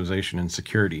trust minimization and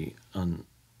security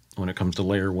when it comes to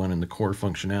layer one and the core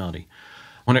functionality.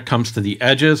 When it comes to the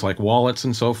edges, like wallets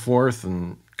and so forth,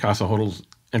 and Casa Hodl's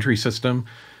entry system,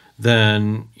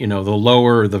 then the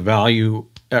lower the value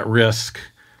at risk,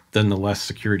 then the less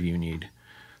security you need.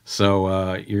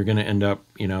 So you're going to end up,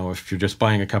 if you're just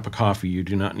buying a cup of coffee, you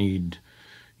do not need,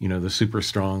 the super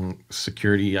strong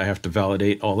security. I have to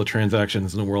validate all the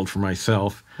transactions in the world for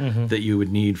myself that you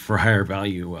would need for higher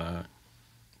value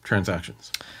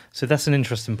transactions. So that's an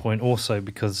interesting point also,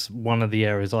 because one of the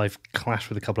areas I've clashed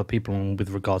with a couple of people on with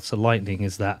regards to Lightning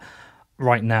is that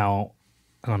right now,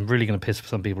 and I'm really going to piss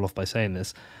some people off by saying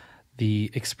this, the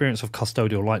experience of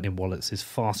custodial Lightning wallets is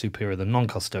far superior than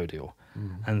non-custodial.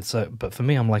 And so, but for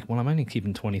me, I'm like, well, I'm only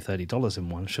keeping $20, $30 in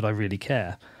one. Should I really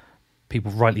care?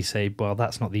 People rightly say, well,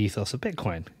 that's not the ethos of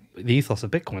Bitcoin. The ethos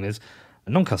of Bitcoin is a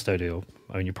non-custodial,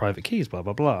 own your private keys, blah,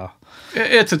 blah, blah.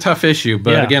 It's a tough issue,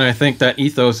 but again, I think that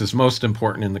ethos is most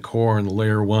important in the core and the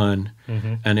layer one.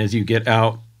 And as you get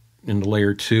out into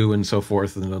layer two and so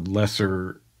forth, and the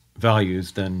lesser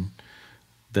values, then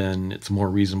it's more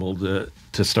reasonable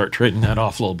to start trading that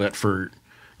off a little bit for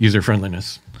user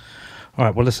friendliness. All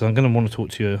right, well, listen, I'm going to want to talk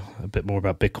to you a bit more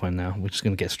about Bitcoin now. We're just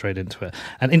going to get straight into it.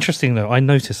 And interesting, though, I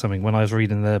noticed something when I was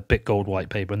reading the BitGold white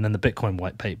paper and then the Bitcoin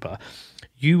white paper.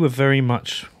 You were very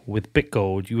much, with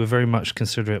BitGold, you were very much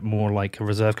consider it more like a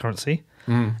reserve currency.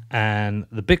 And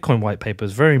the Bitcoin white paper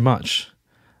is very much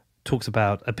talks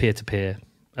about a peer-to-peer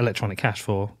electronic cash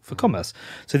for commerce.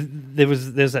 So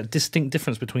there's that distinct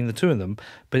difference between the two of them,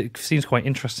 but it seems quite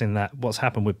interesting that what's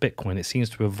happened with Bitcoin, it seems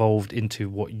to have evolved into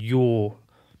what your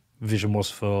vision was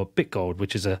for BitGold,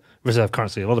 which is a reserve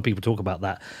currency. A lot of people talk about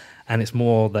that, and it's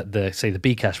more that the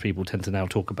Bcash people tend to now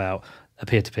talk about a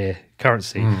peer-to-peer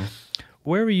currency.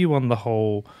 Where are you on the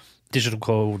whole digital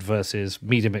gold versus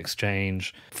medium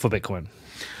exchange for Bitcoin?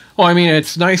 Well, I mean,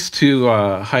 it's nice to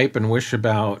hype and wish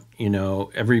about,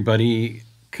 everybody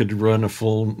could run a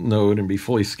full node and be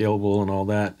fully scalable and all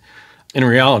that. In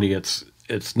reality,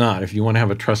 it's not. If you want to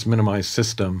have a trust minimized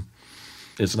system,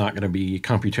 it's not going to be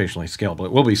computationally scalable.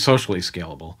 It will be socially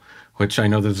scalable, which I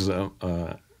know this is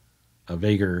a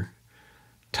vaguer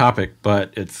topic,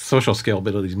 but it's social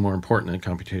scalability is more important than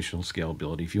computational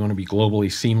scalability. If you want to be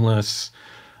globally seamless,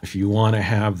 if you want to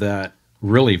have that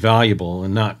really valuable,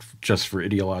 and not just for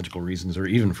ideological reasons or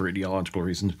even for ideological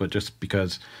reasons, but just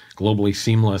because globally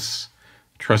seamless,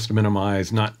 trust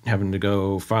minimized, not having to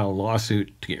go file a lawsuit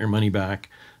to get your money back,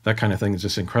 that kind of thing is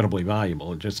just incredibly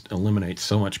valuable. It just eliminates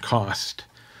so much cost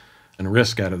and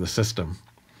risk out of the system.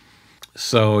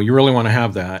 So you really want to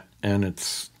have that, and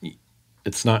it's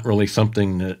not really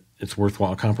something that it's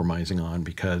worthwhile compromising on,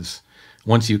 because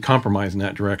once you compromise in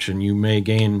that direction, you may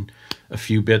gain a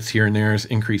few bits here and there,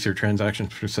 increase your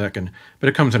transactions per second, but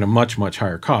it comes at a much, much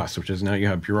higher cost, which is now you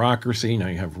have bureaucracy, now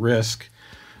you have risk,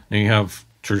 now you have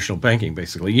traditional banking,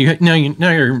 basically. Now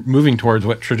you're moving towards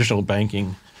what traditional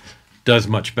banking does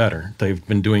much better. They've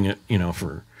been doing it,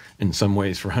 in some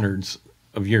ways for hundreds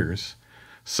of years.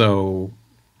 So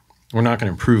we're not going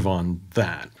to improve on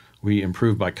that. We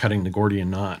improve by cutting the Gordian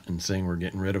knot and saying we're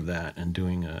getting rid of that and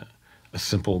doing a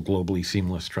simple, globally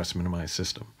seamless, trust minimized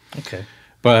system. Okay.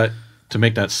 But to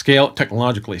make that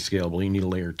technologically scalable, you need a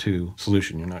layer 2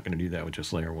 solution. You're not going to do that with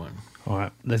just layer 1. All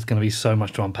right. There's going to be so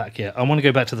much to unpack here. I want to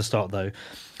go back to the start, though.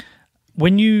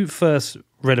 When you first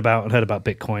read about and heard about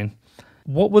Bitcoin,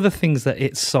 what were the things that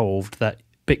it solved that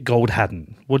BitGold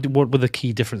hadn't? What were the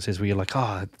key differences where you're like,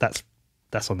 that's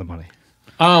on the money?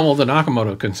 Well, the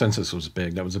Nakamoto consensus was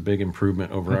big. That was a big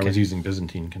improvement over, I was using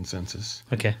Byzantine consensus.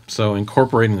 Okay. So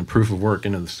incorporating the proof of work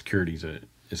into the securities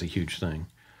is a huge thing.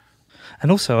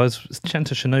 And also, I was chatting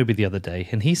to Shinobi the other day,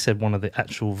 and he said one of the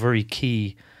actual very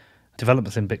key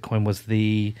developments in Bitcoin was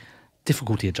the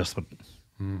difficulty adjustment.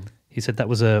 He said that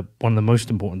was one of the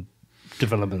most important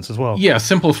developments as well. Yeah,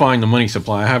 simplifying the money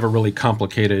supply. I have a really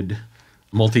complicated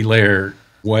multi-layer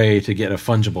way to get a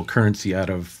fungible currency out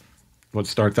of what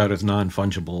starts out as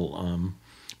non-fungible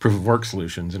proof of work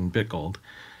solutions in BitGold.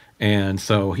 And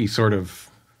so he sort of,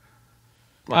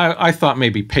 I thought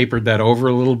maybe papered that over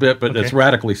a little bit, but it's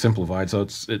radically simplified. So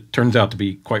it turns out to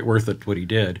be quite worth it what he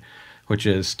did, which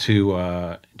is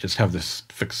to just have this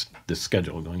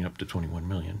schedule going up to 21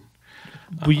 million.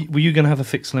 Were you going to have a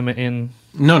fixed limit in?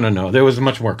 No. That was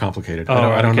much more complicated.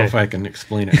 I don't know if I can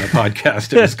explain it in a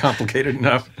podcast. It was complicated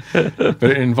enough, but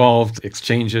it involved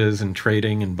exchanges and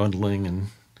trading and bundling and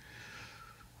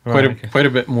quite a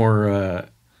bit more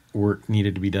work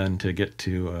needed to be done to get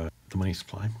to the money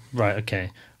supply. Right.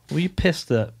 Okay. Were you pissed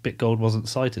that BitGold wasn't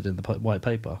cited in the white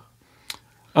paper?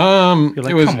 Like,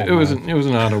 it was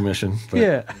an auto mission,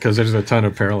 but, because there's a ton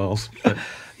of parallels. But.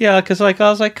 Yeah, because I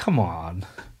was like, come on,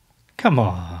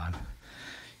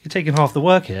 you're taking half the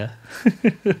work here.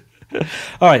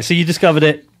 All right, so you discovered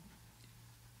it.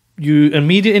 You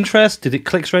immediate interest? Did it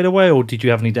click straight away, or did you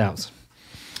have any doubts?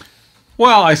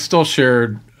 Well, I still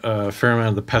shared a fair amount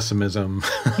of the pessimism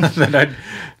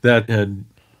that had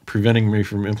preventing me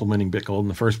from implementing BitGold in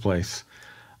the first place.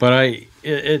 But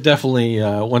it definitely,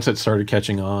 once it started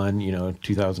catching on,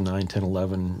 2009, 10,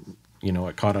 11,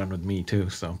 it caught on with me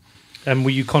too. So. And were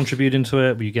you contributing to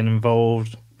it? Were you getting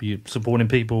involved? Were you supporting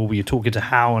people? Were you talking to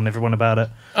Hal and everyone about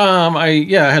it? I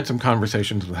had some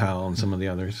conversations with Hal and some of the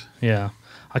others. Yeah.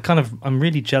 I'm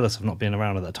really jealous of not being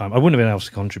around at that time. I wouldn't have been able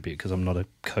to contribute because I'm not a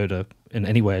coder in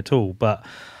any way at all. But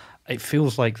it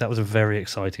feels like that was a very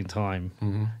exciting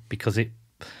time because it,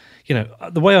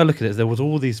 the way I look at it is there was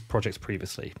all these projects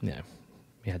previously. We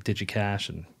had DigiCash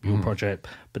and your project,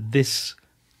 but this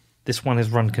one has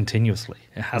run continuously.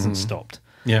 It hasn't stopped.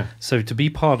 Yeah. So to be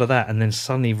part of that and then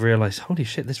suddenly realize, holy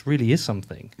shit, this really is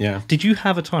something. Yeah. Did you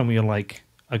have a time where you're like,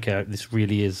 okay, this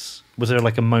really is... Was there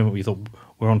like a moment where you thought,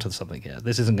 we're onto something here?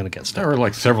 This isn't going to get stuck. There were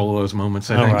like several of those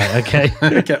moments, I think. Right,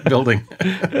 okay. It kept building.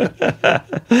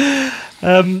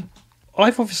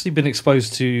 I've obviously been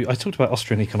exposed to... I talked about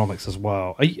Austrian economics as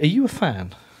well. Are you a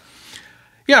fan?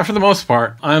 Yeah, for the most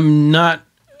part. I'm not...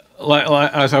 Like,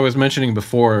 as I was mentioning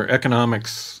before,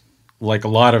 economics... Like a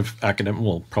lot of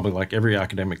probably like every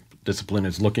academic discipline,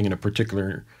 is looking at a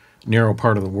particular narrow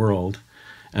part of the world.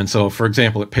 And so, for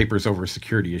example, it papers over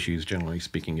security issues, generally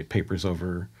speaking. It papers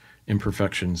over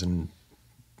imperfections, and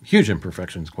huge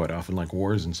imperfections quite often, like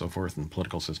wars and so forth in the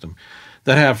political system,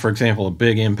 that have, for example, a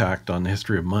big impact on the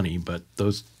history of money, but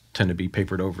those tend to be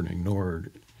papered over and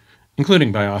ignored,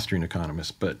 including by Austrian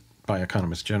economists, but by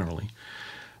economists generally.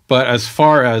 But as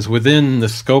far as within the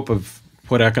scope of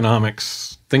what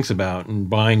economics thinks about and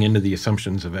buying into the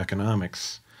assumptions of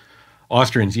economics,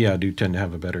 Austrians, do tend to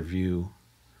have a better view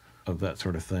of that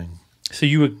sort of thing. So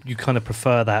you kind of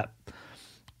prefer that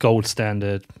gold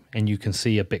standard, and you can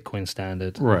see a Bitcoin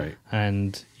standard, right?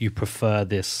 And you prefer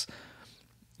this,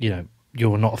 you're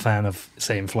not a fan of,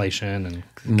 say, inflation and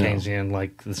Keynesian,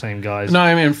 like the same guys. No,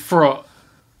 I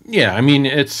mean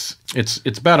it's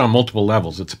bad on multiple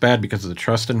levels. It's bad because of the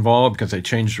trust involved, because they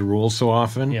change the rules so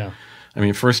often. Yeah. I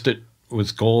mean, first it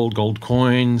was gold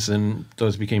coins, and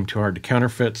those became too hard to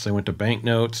counterfeit, so they went to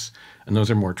banknotes, and those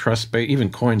are more trust-based. Even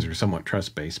coins are somewhat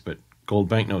trust-based, but gold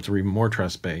banknotes are even more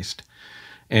trust-based.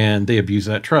 And they abused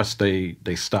that trust. They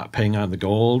stopped paying on the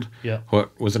gold. Yeah.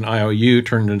 What was an IOU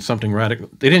turned into something radical.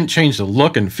 They didn't change the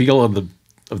look and feel of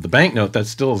the banknote. That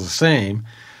still is the same.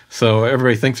 So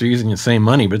everybody thinks they're using the same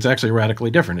money, but it's actually radically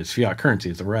different. It's fiat currency.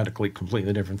 It's a radically,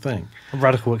 completely different thing. A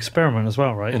radical experiment as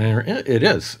well, right? And it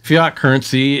is. Fiat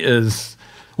currency is,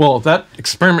 that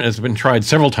experiment has been tried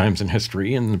several times in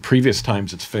history, and the previous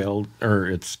times it's failed, or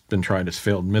it's been tried, it's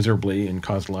failed miserably and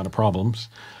caused a lot of problems.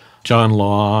 John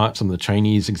Law, some of the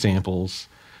Chinese examples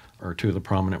are two of the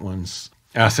prominent ones.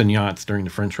 Assignats during the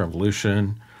French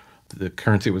Revolution. The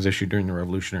currency was issued during the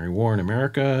Revolutionary War in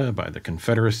America by the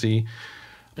Confederacy.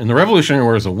 And the Revolutionary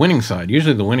War is a winning side.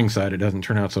 Usually the winning side, it doesn't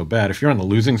turn out so bad. If you're on the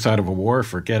losing side of a war,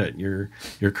 forget it. Your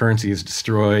currency is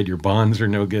destroyed. Your bonds are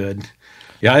no good.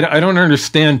 Yeah, I don't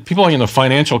understand. People in the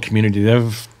financial community,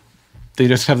 they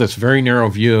just have this very narrow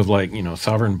view of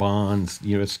sovereign bonds,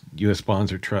 U.S.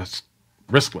 bonds are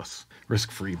riskless,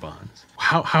 risk-free bonds.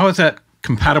 How is that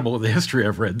compatible with the history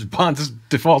I've read? Bonds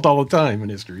default all the time in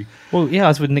history. Well, yeah, I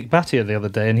was with Nick Battier the other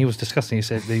day, and he was discussing, he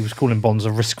said that he was calling bonds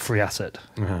a risk-free asset.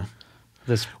 Uh-huh.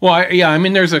 There's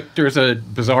a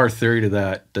bizarre theory to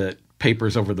that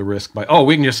papers over the risk by,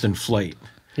 we can just inflate.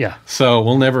 Yeah. So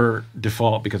we'll never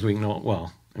default because we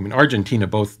know, Argentina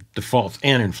both defaults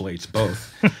and inflates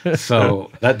both.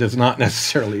 So that does not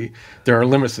necessarily, there are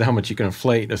limits to how much you can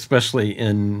inflate, especially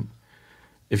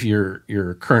if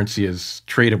your currency is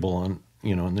tradable on,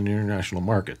 in the international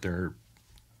market.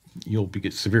 You'll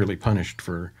get severely punished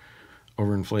for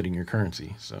overinflating your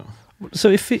currency. So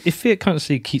if fiat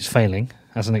currency keeps failing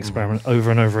as an experiment over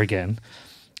and over again,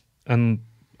 and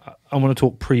I want to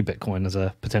talk pre-Bitcoin as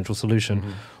a potential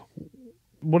solution,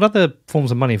 what other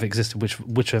forms of money have existed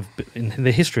which have in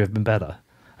the history have been better?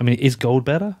 I mean, is gold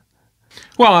better?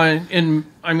 Well,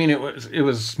 it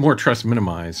was more trust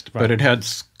minimized, right. But it had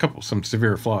some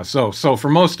severe flaws. So for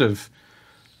most of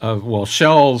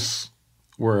shells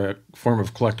were a form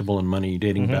of collectible and money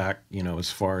dating back, as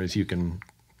far as you can,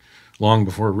 long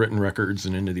before written records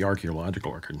and into the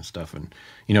archaeological record and stuff. And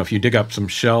if you dig up some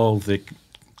shells, they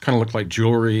kind of look like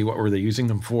jewelry. What were they using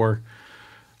them for?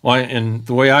 Well, and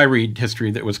the way I read history,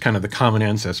 that was kind of the common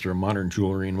ancestor of modern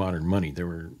jewelry and modern money. There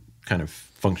were kind of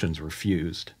functions were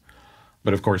fused.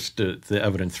 But of course, the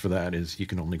evidence for that is you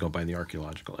can only go by the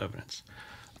archaeological evidence.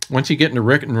 Once you get into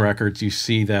written records, you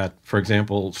see that, for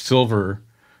example, silver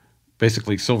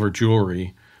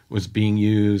jewelry was being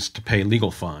used to pay legal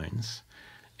fines.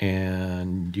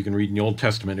 And you can read in the Old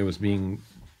Testament, it was being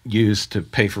used to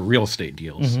pay for real estate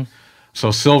deals.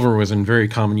 So silver was in very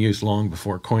common use long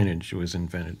before coinage was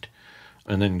invented.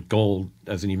 And then gold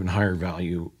as an even higher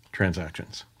value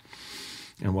transactions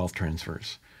and wealth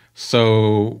transfers.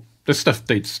 So this stuff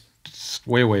dates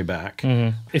way, way back.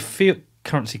 If fiat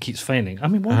currency keeps failing, I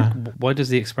mean, why does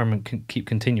the experiment keep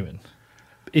continuing?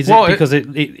 Is it because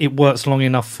it works long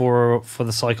enough for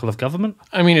the cycle of government?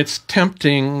 I mean, it's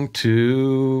tempting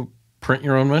to print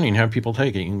your own money and have people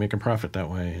take it. You can make a profit that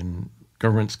way, and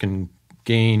governments can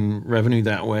gain revenue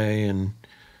that way and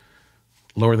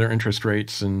lower their interest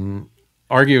rates. And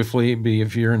arguably,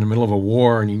 if you're in the middle of a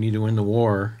war and you need to win the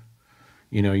war,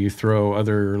 you throw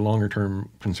other longer-term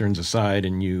concerns aside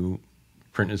and you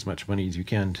print as much money as you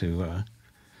can to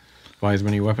buy as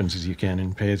many weapons as you can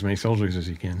and pay as many soldiers as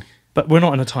you can. But we're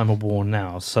not in a time of war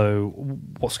now, so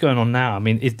what's going on now? I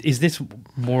mean, is this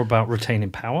more about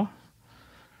retaining power? Do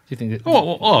you think that...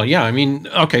 Oh, yeah. I mean,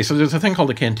 okay, so there's a thing called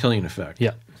the Cantillon effect.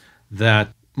 Yeah.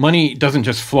 That money doesn't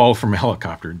just flow from a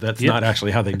helicopter. That's not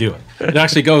actually how they do it. It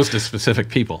actually goes to specific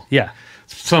people. Yeah.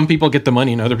 Some people get the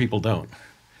money and other people don't.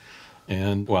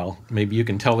 And, well, maybe you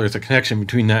can tell there's a connection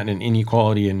between that and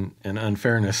inequality and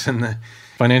unfairness in the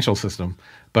financial system.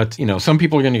 But, some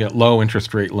people are going to get low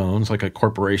interest rate loans, like a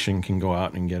corporation can go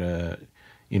out and get a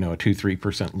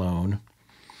 2-3% loan.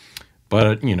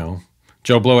 But,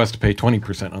 Joe Blow has to pay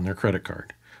 20% on their credit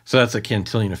card. So that's a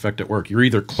Cantillon effect at work. You're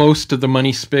either close to the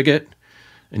money spigot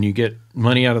and you get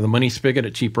money out of the money spigot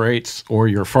at cheap rates, or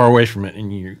you're far away from it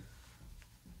and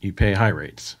you pay high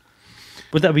rates.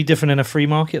 Would that be different in a free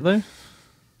market, though?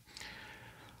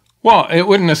 Well, it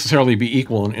wouldn't necessarily be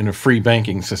equal in a free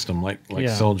banking system like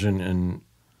Selgin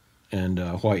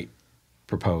and White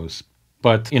propose.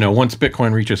 But, once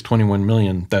Bitcoin reaches 21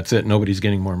 million, that's it. Nobody's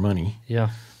getting more money. Yeah.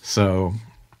 So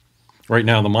right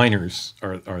now the miners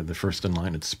are the first in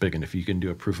line at the spigot. If you can do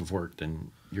a proof of work,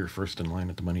 then you're first in line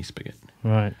at the money spigot.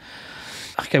 Right.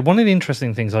 Okay, one of the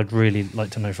interesting things I'd really like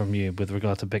to know from you with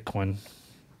regard to Bitcoin,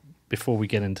 before we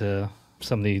get into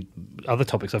some of the other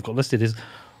topics I've got listed, is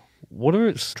what are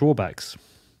its drawbacks?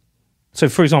 So,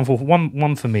 for example,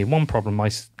 one problem I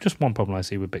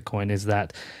see with Bitcoin is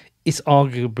that it's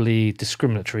arguably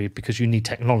discriminatory because you need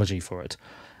technology for it.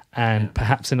 And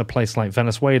perhaps in a place like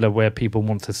Venezuela, where people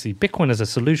want to see Bitcoin as a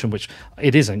solution, which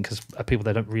it isn't, because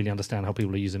they don't really understand how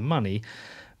people are using money.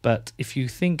 But if you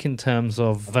think in terms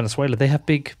of Venezuela, they have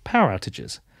big power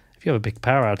outages. If you have a big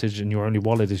power outage and your only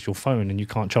wallet is your phone and you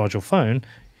can't charge your phone,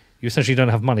 you essentially don't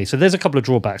have money. So there's a couple of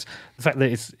drawbacks. The fact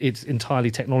that it's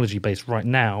entirely technology-based right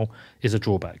now is a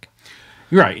drawback.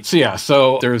 Right.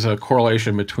 So there's a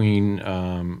correlation between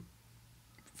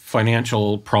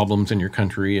financial problems in your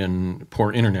country and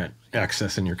poor internet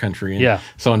access in your country. And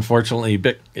so unfortunately,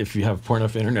 if you have poor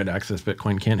enough internet access,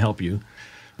 Bitcoin can't help you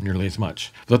nearly as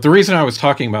much. But the reason I was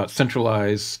talking about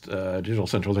centralized digital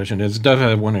centralization is it does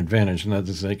have one advantage, and that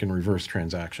is they can reverse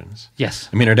transactions. Yes.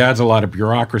 I mean, it adds a lot of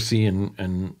bureaucracy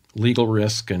and legal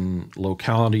risk and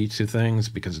locality to things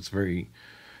because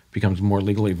becomes more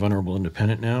legally vulnerable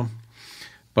independent now.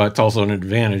 But it's also an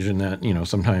advantage in that,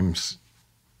 sometimes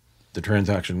the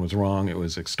transaction was wrong, it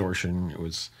was extortion, it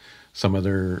was some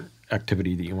other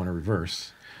activity that you want to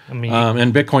reverse. I mean,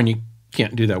 and Bitcoin, you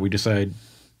can't do that. We decide,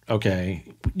 okay.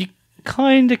 You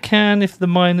kind of can if the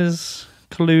miners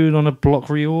collude on a block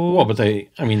reorg. Well, but they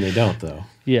don't, though.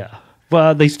 Yeah.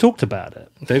 Well, they've talked about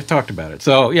it. They've talked about it.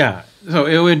 So, yeah. So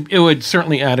it would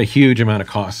certainly add a huge amount of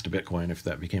cost to Bitcoin if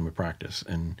that became a practice.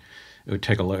 And it would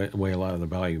take away a lot of the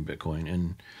value of Bitcoin.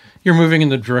 And you're moving in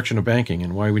the direction of banking.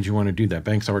 And why would you want to do that?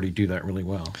 Banks already do that really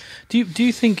well. Do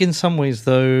you think in some ways,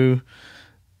 though,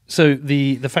 so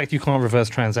the fact you can't reverse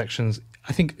transactions,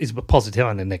 I think, is a positive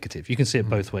and a negative. You can see it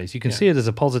both ways. You can see it as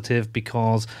a positive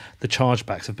because the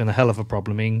chargebacks have been a hell of a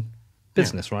problem in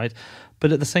business, right?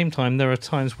 But at the same time, there are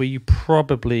times where you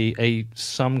probably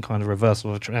some kind of reversal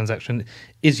of a transaction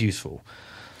is useful.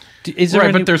 Is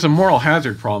there but there's a moral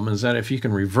hazard problem, is that if you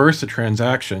can reverse a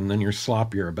transaction, then you're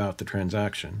sloppier about the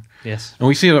transaction. Yes. And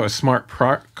we see that with smart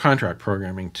contract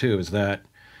programming too, is that,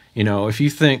 if you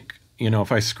think,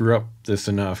 if I screw up this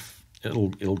enough,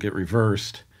 it'll get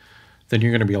reversed, then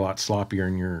you're going to be a lot sloppier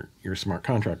in your smart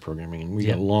contract programming. And we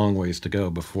got a long ways to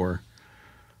go before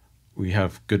we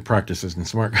have good practices in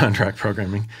smart contract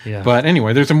programming. Yeah. But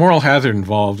anyway, there's a moral hazard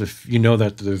involved if you know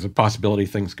that there's a possibility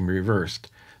things can be reversed.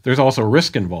 There's also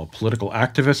risk involved. Political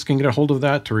activists can get a hold of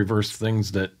that to reverse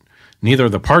things that neither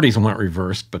of the parties want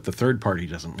reversed, but the third party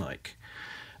doesn't like.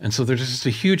 And so there's just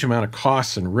a huge amount of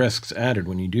costs and risks added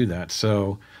when you do that.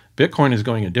 So Bitcoin is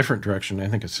going a different direction. I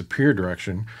think a superior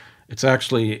direction. It's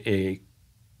actually a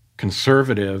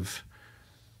conservative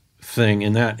thing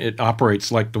in that it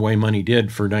operates like the way money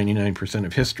did for 99%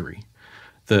 of history.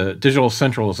 The digital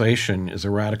centralization is a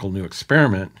radical new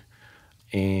experiment.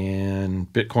 And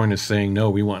Bitcoin is saying, no,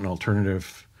 we want an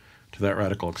alternative to that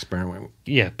radical experiment.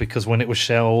 Yeah, because when it was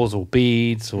shells or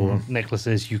beads or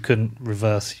necklaces, you couldn't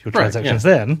reverse your transactions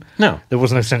then. No. There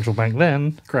was no central bank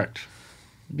then. Correct.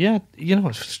 Yeah,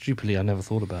 stupidly, I never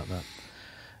thought about that.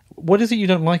 What is it you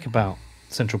don't like about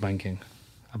central banking?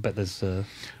 I bet there's...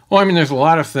 there's a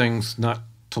lot of things not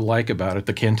to like about it.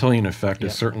 The Cantillon effect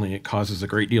is certainly, it causes a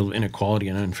great deal of inequality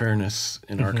and unfairness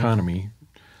in our economy,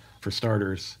 for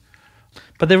starters.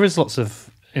 But there is lots of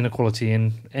inequality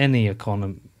in any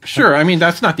economy. Sure.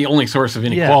 That's not the only source of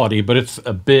inequality, but it's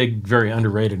a big, very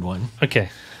underrated one. Okay.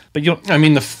 But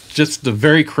just the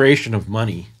very creation of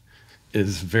money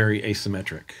is very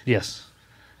asymmetric. Yes.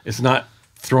 It's not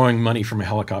throwing money from a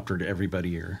helicopter to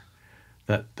everybody or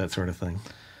that sort of thing.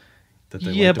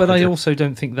 But I also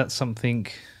don't think that's something...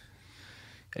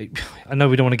 I know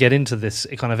we don't want to get into this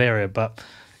kind of area, but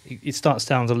it starts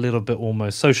down a little bit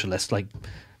almost socialist, like...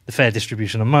 the fair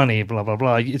distribution of money, blah, blah,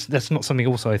 blah. That's not something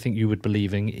also I think you would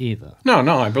believe in either. No,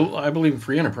 I believe in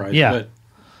free enterprise. Yeah.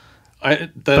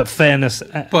 But fairness...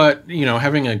 But,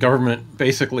 having a government,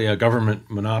 basically a government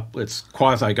monopoly, it's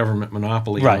quasi-government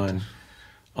monopoly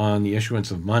on the issuance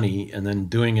of money, and then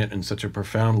doing it in such a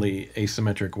profoundly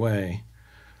asymmetric way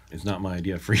is not my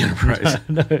idea of free enterprise.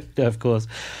 No, of course.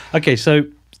 Okay,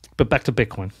 but back to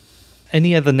Bitcoin.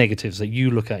 Any other negatives that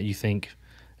you look at, you think...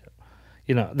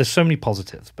 there's so many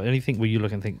positives, but anything where you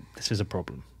look and think, this is a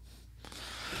problem?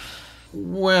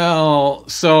 Well,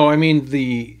 so,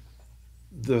 the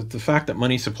fact that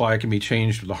money supply can be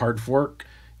changed with a hard fork,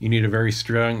 you need a very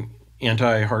strong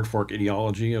anti-hard fork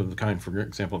ideology of the kind, for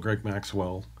example, Greg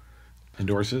Maxwell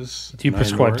endorses. Do you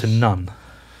prescribe to none?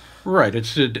 Right. It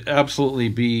should absolutely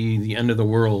be the end of the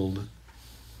world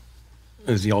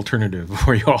as the alternative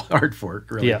before you all hard fork,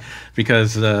 really. Yeah.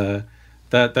 Because...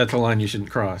 That's a line you shouldn't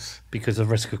cross. Because of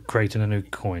risk of creating a new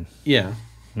coin. Yeah.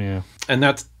 Yeah. And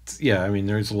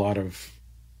there's a lot of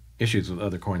issues with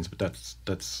other coins, but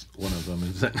that's one of them,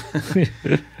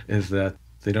 is that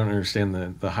they don't understand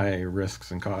the high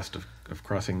risks and cost of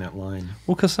crossing that line.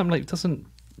 Well, because something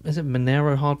is it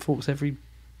Monero hard forks every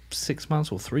 6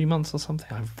 months or 3 months or something?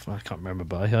 I can't remember,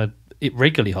 but I heard it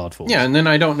regularly hard forks. Yeah, and then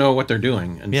I don't know what they're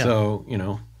doing. And so,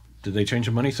 did they change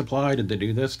the money supply? Did they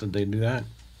do this? Did they do that?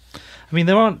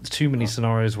 There aren't too many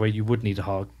scenarios where you would need a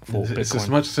hard fork Bitcoin. It's just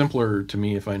much simpler to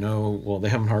me if I know, they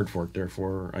haven't hard forked,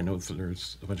 therefore I know that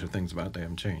there's a bunch of things about it they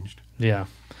haven't changed. Yeah.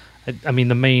 The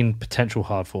main potential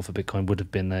hard fork for Bitcoin would have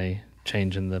been a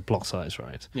change in the block size,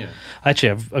 right? Yeah.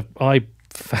 Actually, I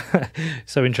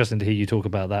so interesting to hear you talk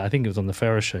about that. I think it was on the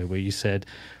Ferris show where you said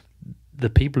the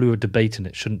people who are debating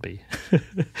it shouldn't be.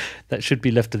 That should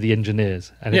be left to the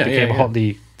engineers. And it became a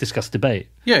hotly discussed debate.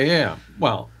 Yeah.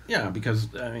 Well... yeah, because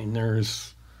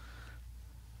it's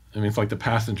like the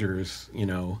passengers,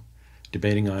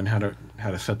 debating on how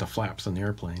to set the flaps on the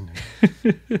airplane.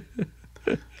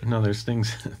 There's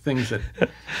things that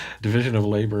division of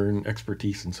labor and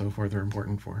expertise and so forth are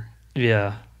important for.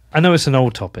 Yeah, I know it's an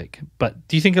old topic, but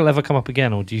do you think it'll ever come up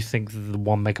again, or do you think the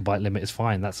 1 megabyte limit is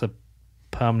fine? That's a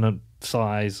permanent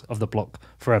size of the block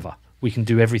forever. We can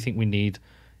do everything we need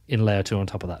in layer 2 on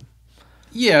top of that.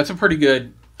 Yeah, it's a pretty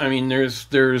good.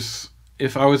 There's.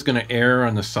 If I was going to err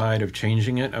on the side of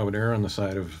changing it, I would err on the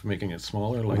side of making it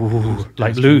smaller, like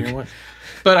Luke.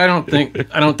 But I don't think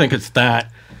it's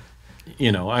that.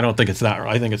 I don't think it's that.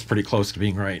 I think it's pretty close to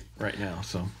being right now.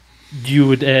 So you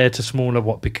would err to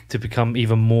smaller, to become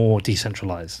even more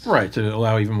decentralized, right? To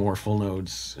allow even more full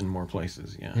nodes in more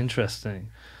places. Yeah, interesting.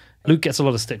 Luke gets a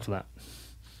lot of stick for that.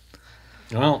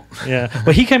 Well, yeah.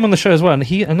 Well, he came on the show as well,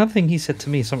 and another thing he said to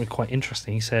me, something quite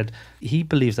interesting. He said he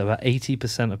believes that about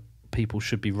 80% of people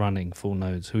should be running full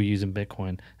nodes who are using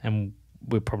Bitcoin, and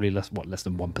we're probably less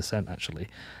than 1% actually.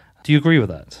 Do you agree with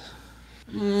that?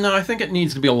 No, I think it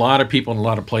needs to be a lot of people in a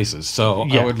lot of places. So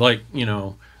I would like,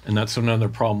 and that's another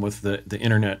problem with the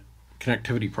internet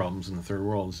connectivity problems in the third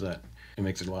world, is that it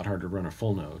makes it a lot harder to run a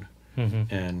full node.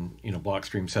 And,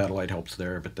 Blockstream satellite helps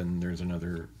there, but then there's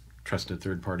another trusted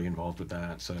third party involved with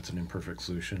that. So it's an imperfect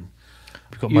solution.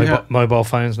 We've got mobile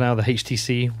phones now, the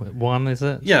HTC one, is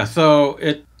it? Yeah, so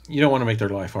you don't want to make their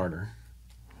life harder.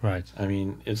 Right. I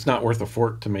mean, it's not worth a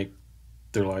fork to make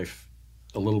their life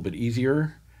a little bit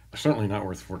easier. Certainly not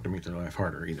worth a fork to make their life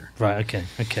harder either. Right,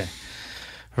 okay.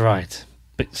 Right.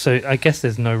 But so I guess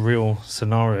there's no real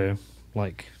scenario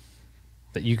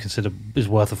that you consider is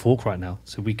worth a fork right now.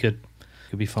 So we could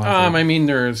be fine. I mean,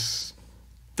 there's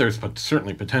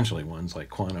certainly potentially ones like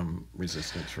quantum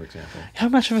resistance, for example. How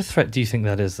much of a threat do you think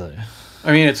that is, though?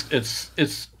 I mean,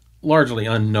 it's largely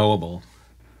unknowable.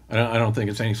 I don't think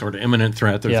it's any sort of imminent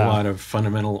threat. There's a lot of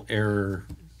fundamental error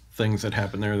things that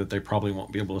happen there that they probably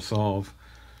won't be able to solve.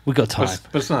 We got time,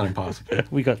 but it's not impossible.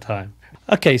 We got time.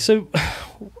 Okay, so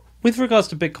with regards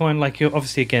to Bitcoin, you're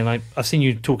obviously, again, I've seen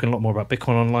you talking a lot more about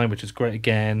Bitcoin online, which is great.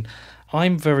 Again,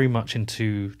 I'm very much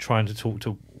into trying to talk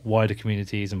to wider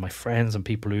communities and my friends and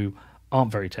people who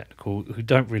aren't very technical, who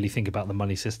don't really think about the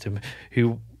money system,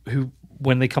 who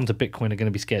when they come to Bitcoin are going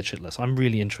to be scared shitless. I'm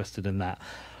really interested in that.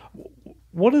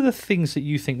 What are the things that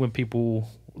you think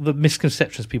the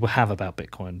misconceptions people have about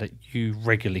Bitcoin that you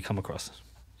regularly come across?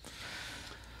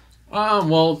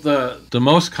 Well, the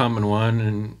most common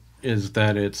one is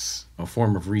that it's a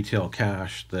form of retail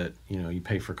cash that you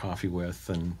pay for coffee with,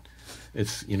 and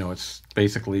it's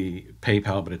basically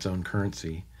PayPal but its own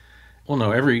currency. Well,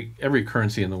 no, every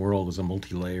currency in the world is a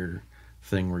multi-layer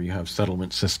thing where you have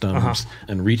settlement systems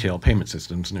and retail payment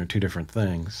systems, and they're two different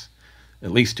things,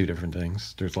 at least two different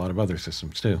things. There's a lot of other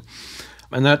systems too,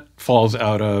 and that falls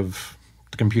out of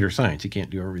the computer science. You can't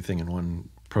do everything in one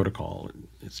protocol.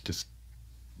 It's just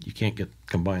you can't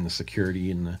combine the security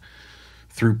and the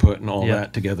throughput and all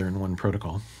that together in one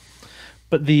protocol.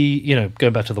 But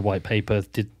going back to the white paper,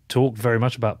 did talk very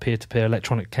much about peer-to-peer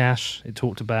electronic cash. It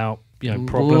talked about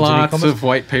problems. Lots of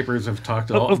white papers have talked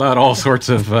about all sorts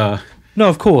of no,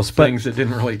 of course, things that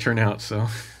didn't really turn out. So,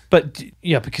 but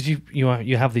because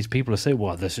you have these people who say,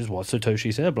 well, this is what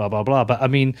Satoshi said, blah blah blah. But I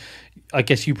mean, I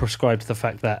guess you prescribe to the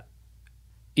fact that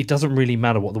it doesn't really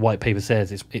matter what the white paper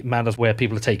says. It matters where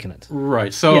people are taking it.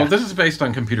 Right. So this is based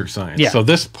on computer science. Yeah. So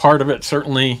this part of it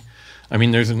certainly, I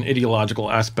mean, there's an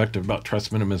ideological aspect about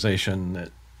trust minimization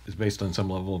that is based on some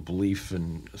level of belief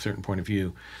and a certain point of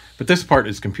view. But this part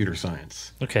is computer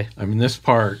science. Okay. I mean, this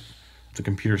part, the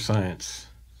computer science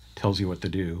tells you what to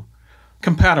do,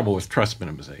 compatible with trust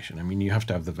minimization. I mean, you have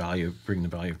to have bring the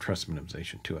value of trust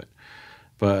minimization to it.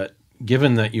 But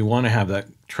given that you want to have that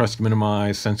trust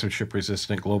minimized, censorship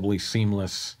resistant, globally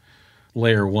seamless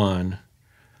layer one,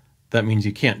 that means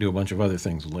you can't do a bunch of other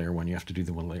things with layer one. You have to do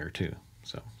them with layer two.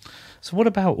 So what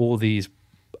about all these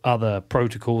other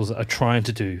protocols that are trying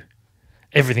to do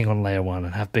everything on layer one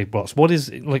and have big blocks? What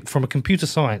is, from a computer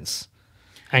science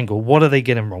angle, what are they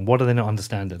getting wrong? What are they not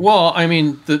understanding? Well, I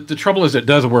mean, the trouble is it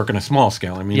does work on a small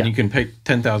scale. I mean, you can pay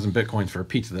 10,000 Bitcoins for a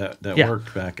pizza that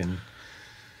worked back in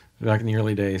the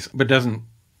early days, but it doesn't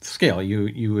scale.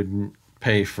 You wouldn't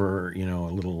pay for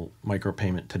a little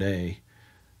micropayment today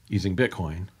using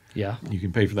Bitcoin. Yeah, you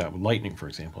can pay for that with Lightning, for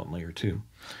example, in layer two.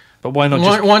 But why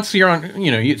not? Once you're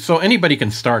on, so anybody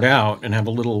can start out and have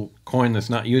a little coin that's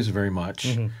not used very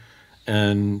much,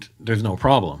 and there's no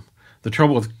problem. The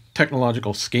trouble with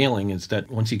technological scaling is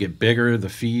that once you get bigger, the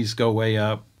fees go way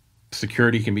up.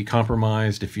 Security can be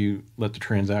compromised if you let the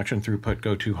transaction throughput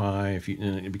go too high.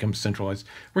 It becomes centralized.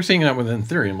 We're seeing that with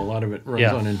Ethereum. A lot of it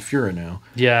runs on Infura now.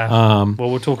 Yeah. Well,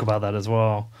 we'll talk about that as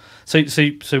well. So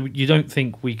you don't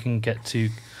think we can get to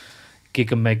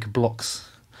gigameg blocks?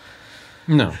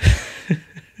 No.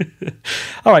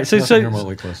 All right. So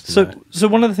that.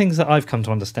 one of the things that I've come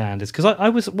to understand is, because I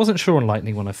wasn't sure on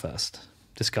Lightning when I first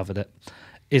discovered it,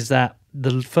 is that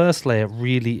the first layer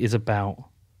really is about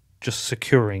just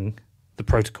securing the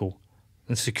protocol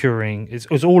and securing.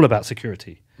 It's all about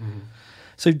security. Mm-hmm.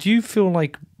 So do you feel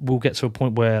like we'll get to a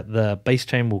point where the base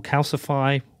chain will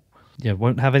calcify?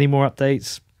 Won't have any more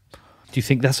updates? Do you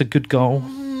think that's a good goal?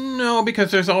 No,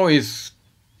 because there's always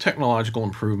technological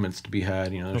improvements to be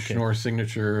had. There's Schnorr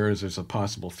signatures. There's a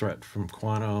possible threat from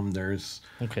quantum. There's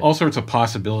all sorts of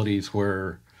possibilities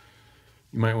where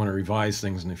you might want to revise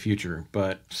things in the future.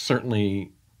 But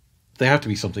certainly, they have to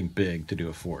be something big to do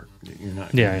a fork. You're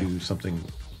not going to do something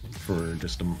for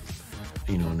just an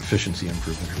efficiency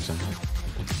improvement or something.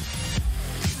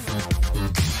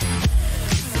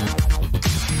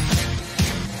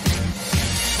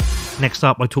 Next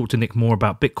up, I talked to Nick more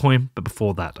about Bitcoin, but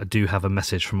before that, I do have a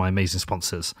message from my amazing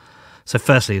sponsors. So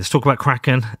firstly, let's talk about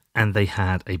Kraken, and they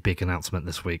had a big announcement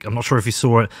this week. I'm not sure if you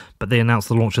saw it, but they announced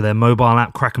the launch of their mobile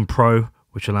app, Kraken Pro,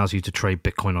 which allows you to trade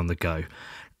Bitcoin on the go.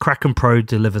 Kraken Pro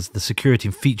delivers the security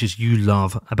and features you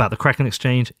love about the Kraken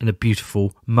exchange in a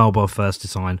beautiful mobile-first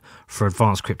design for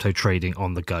advanced crypto trading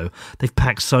on the go. They've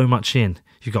packed so much in.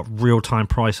 You've got real-time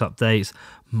price updates,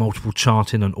 multiple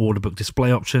charting and order book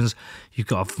display options. You've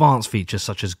got advanced features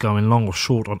such as going long or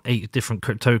short on 8 different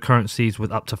cryptocurrencies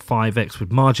with up to 5x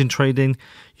with margin trading.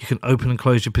 You can open and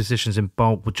close your positions in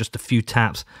bulk with just a few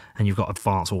taps, and you've got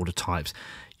advanced order types.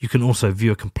 You can also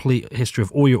view a complete history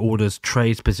of all your orders,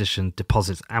 trades, positions,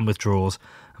 deposits, and withdrawals.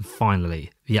 And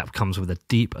finally, the app comes with a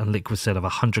deep and liquid set of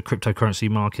 100 cryptocurrency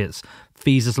markets,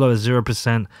 fees as low as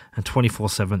 0%, and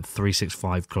 24/7,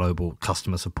 365 global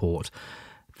customer support.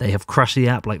 They have crushed the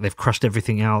app like they've crushed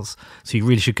everything else, so you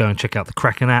really should go and check out the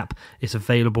Kraken app. It's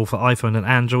available for iPhone and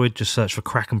Android. Just search for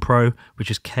Kraken Pro,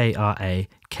 which is KrakenPro.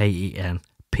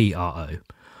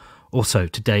 Also,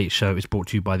 today's show is brought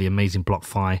to you by the amazing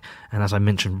BlockFi, and as I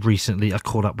mentioned recently, I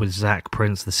caught up with Zach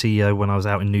Prince, the CEO, when I was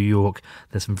out in New York.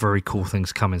 There's some very cool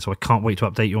things coming, so I can't wait to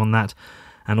update you on that.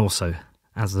 And also,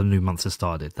 as the new month has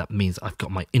started, that means I've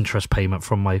got my interest payment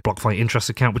from my BlockFi interest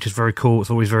account, which is very cool. It's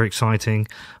always very exciting.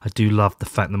 I do love the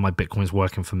fact that my Bitcoin's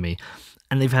working for me.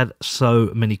 And they've had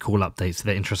so many cool updates to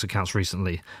their interest accounts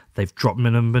recently. They've dropped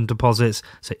minimum deposits,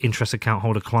 so interest account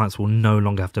holder clients will no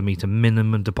longer have to meet a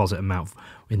minimum deposit amount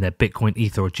in their Bitcoin,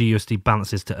 Ether, or GUSD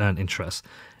balances to earn interest.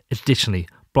 Additionally,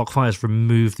 BlockFi has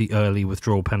removed the early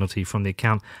withdrawal penalty from the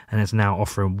account and is now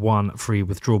offering 1 free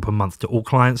withdrawal per month to all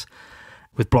clients.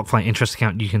 With BlockFi interest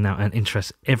account, you can now earn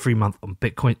interest every month on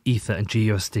Bitcoin, Ether, and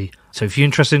GUSD. So if you're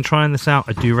interested in trying this out,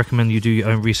 I do recommend you do your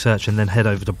own research and then head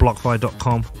over to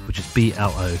blockfi.com, which is BLOCKFI.com.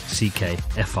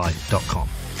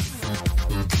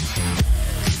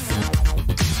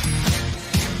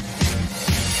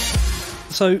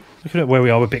 So looking at where we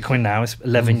are with Bitcoin now, it's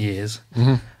 11 years.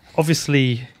 Mm-hmm.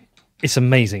 Obviously, it's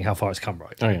amazing how far it's come,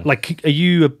 right? Oh, yeah. Like, are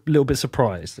you a little bit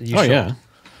surprised? Are you shocked? Yeah.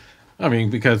 I mean,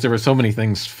 because there were so many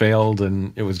things failed,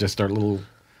 and it was just our little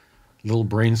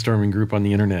brainstorming group on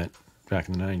the internet back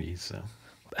in the 90s. So,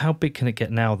 how big can it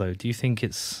get now, though? Do you think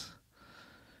it's?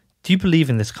 Do you believe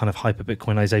in this kind of hyper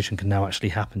Bitcoinization can now actually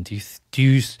happen? Do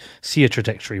you see a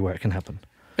trajectory where it can happen?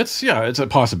 It's a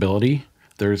possibility.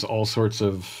 There's all sorts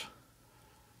of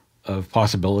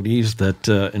possibilities that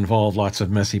involve lots of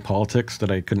messy politics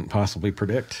that I couldn't possibly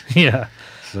predict. Yeah.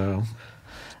 So.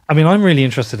 I mean, I'm really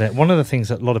interested in it. One of the things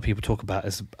that a lot of people talk about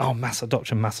is, mass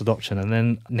adoption. And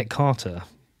then Nick Carter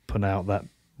put out that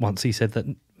once he said that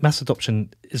mass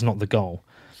adoption is not the goal.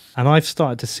 And I've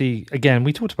started to see, again,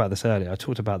 we talked about this earlier. I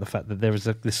talked about the fact that there is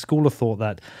this school of thought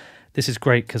that this is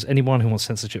great because anyone who wants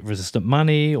censorship-resistant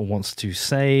money or wants to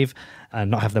save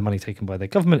and not have their money taken by their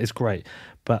government is great.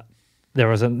 But there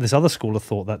is this other school of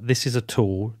thought that this is a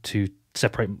tool to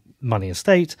separate money and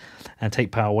state and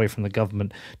take power away from the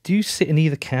government. Do you sit in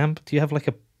either camp? Do you have like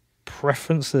a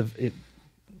preference of it?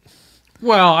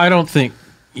 Well, I don't think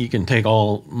you can take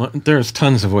there's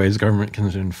tons of ways government can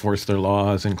enforce their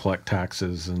laws and collect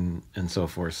taxes and so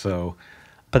forth. So,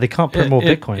 but they can't put more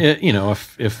Bitcoin.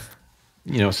 If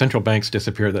central banks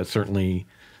disappear, that certainly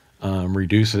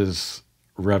reduces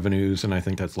revenues, and I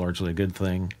think that's largely a good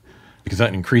thing because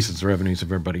that increases the revenues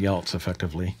of everybody else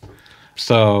effectively.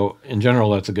 So in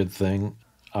general, that's a good thing.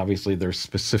 Obviously, there's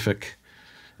specific.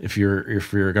 If you're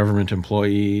a government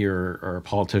employee or a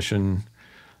politician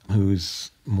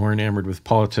who's more enamored with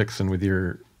politics and with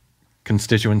your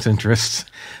constituents' interests,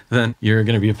 then you're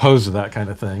going to be opposed to that kind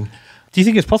of thing. Do you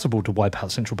think it's possible to wipe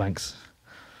out central banks?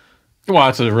 Well,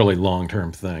 it's a really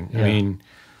long-term thing. Yeah. I mean,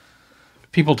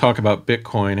 people talk about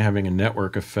Bitcoin having a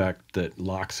network effect that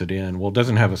locks it in. Well, it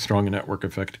doesn't have a strong network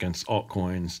effect against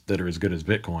altcoins that are as good as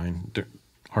Bitcoin.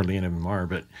 Hardly any of them are,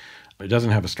 but it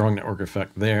doesn't have a strong network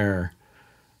effect there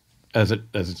as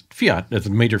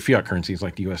major fiat currencies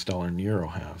like the US dollar and euro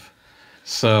have.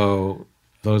 So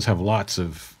those have lots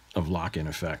of lock-in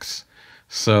effects.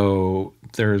 So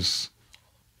there's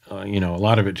a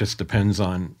lot of it just depends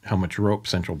on how much rope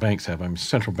central banks have. I mean,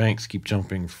 central banks keep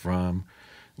jumping from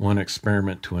one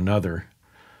experiment to another.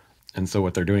 And so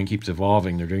what they're doing keeps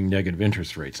evolving. They're doing negative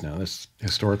interest rates now. That's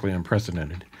historically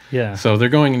unprecedented. Yeah. So they're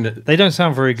going into... They don't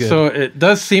sound very good. So it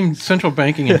does seem central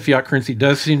banking and fiat currency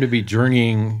does seem to be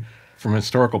journeying from a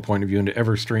historical point of view into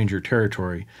ever stranger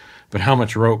territory. But how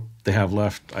much rope they have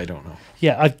left, I don't know.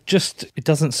 Yeah, it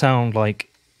doesn't sound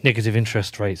like negative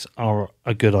interest rates are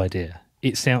a good idea.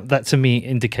 That to me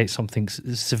indicates something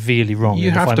severely wrong.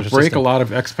 You have to break a lot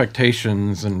of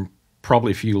expectations and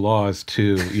probably a few laws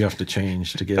too you have to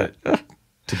change to get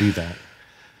to do that.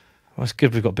 Well, it's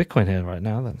good we've got Bitcoin here right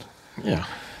now then.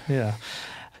 Yeah.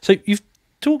 So you've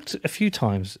talked a few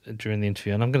times during the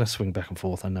interview, and I'm going to swing back and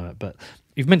forth, I know it, but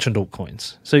you've mentioned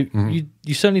altcoins. So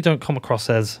you certainly don't come across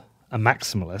as a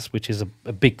maximalist, which is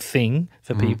a big thing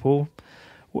for people.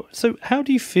 So how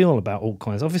do you feel about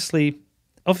altcoins? Obviously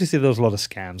there's a lot of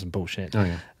scams and bullshit. Oh,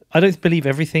 yeah. I don't believe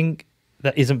everything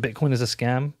that isn't Bitcoin is a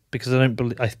scam, because I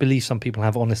believe some people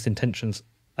have honest intentions.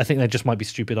 I think they just might be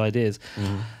stupid ideas.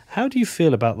 How do you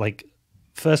feel about, like,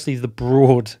 firstly, the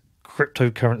broad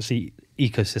cryptocurrency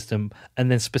ecosystem,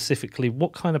 and then specifically,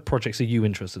 what kind of projects are you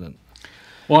interested in?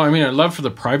 Well, I mean, I'd love for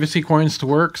the privacy coins to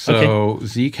work. So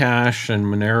Zcash and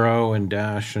Monero and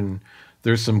Dash, and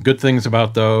there's some good things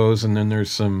about those, and then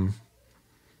there's some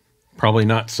probably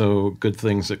not so good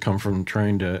things that come from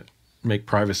trying to make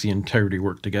privacy and integrity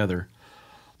work together.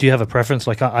 Do you have a preference?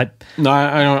 Like No,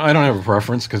 I don't have a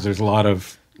preference, because there's a lot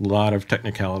of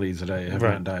technicalities that I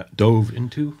haven't dove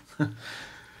into.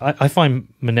 I find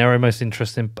Monero most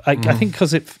interesting. I think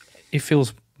because it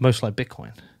feels most like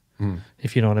Bitcoin,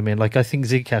 if you know what I mean. Like, I think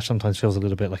Zcash sometimes feels a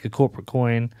little bit like a corporate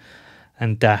coin,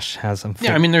 and Dash has some.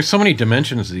 Yeah, I mean, there's so many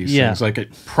dimensions to these things. Like,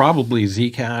 probably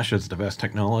Zcash is the best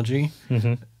technology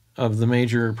of the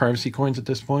major privacy coins at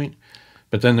this point.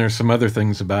 But then there's some other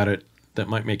things about it that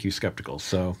might make you skeptical.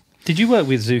 So, did you work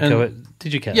with Zuko at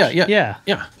DigiCash?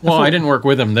 Yeah. Well, I didn't work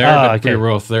with them there, but we were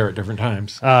both there at different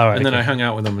times. And then I hung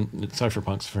out with them at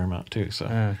Cypherpunks a fair amount too. So,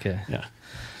 yeah.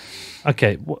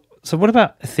 Okay. So, what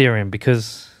about Ethereum?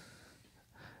 Because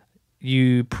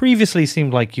you previously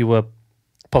seemed like you were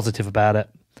positive about it,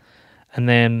 and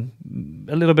then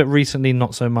a little bit recently,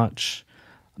 not so much.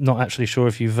 Not actually sure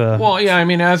if you've. Well, yeah. I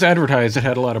mean, as advertised, it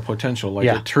had a lot of potential. Like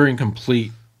a Turing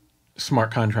complete smart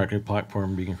contracting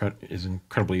platform is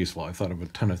incredibly useful. I thought of a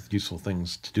ton of useful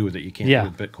things to do with it you can't do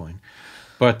with Bitcoin.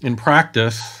 But in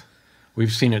practice,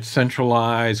 we've seen it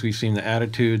centralized. We've seen the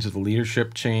attitudes of the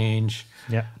leadership change.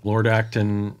 Yeah. Lord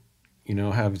Acton,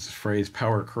 have this phrase,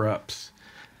 power corrupts.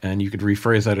 And you could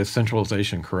rephrase that as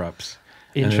centralization corrupts.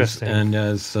 Interesting. And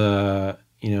as a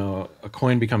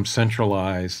coin becomes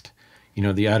centralized,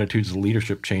 the attitudes of the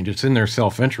leadership change. It's in their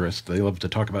self-interest. They love to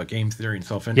talk about game theory and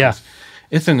self-interest. Yeah.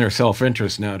 It's in their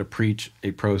self-interest now to preach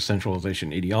a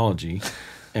pro-centralization ideology,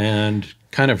 and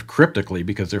kind of cryptically,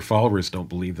 because their followers don't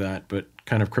believe that, but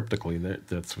kind of cryptically,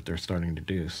 that's what they're starting to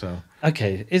do. So,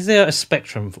 okay, is there a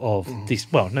spectrum of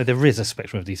well, no, there is a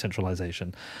spectrum of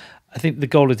decentralization. I think the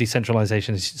goal of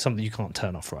decentralization is something you can't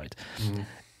turn off, right?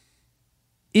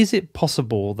 Is it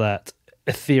possible that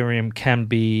Ethereum can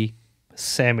be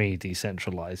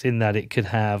semi-decentralized, in that it could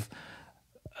have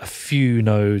a few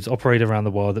nodes operate around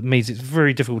the world that means it's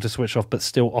very difficult to switch off but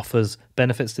still offers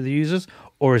benefits to the users?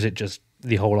 Or is it just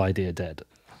the whole idea dead?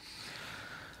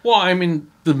 Well, I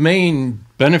mean, the main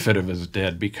benefit of it is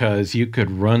dead, because you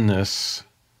could run this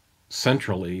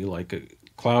centrally like a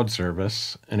cloud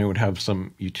service, and it would have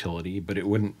some utility, but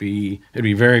it'd be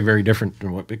very, very different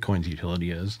than what Bitcoin's utility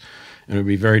is. And it would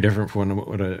be very different from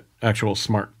what an actual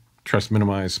smart trust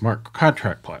minimized smart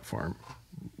contract platform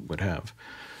would have.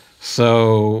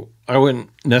 So I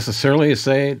wouldn't necessarily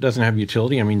say it doesn't have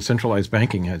utility. I mean, centralized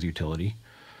banking has utility,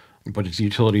 but its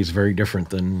utility is very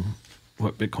different than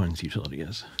what Bitcoin's utility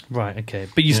is. Right, okay.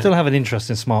 But you still have an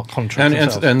interest in smart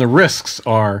contracts. And the risks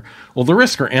are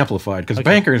amplified, because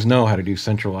bankers know how to do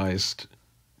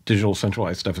digital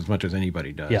centralized stuff as much as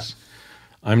anybody does. Yeah.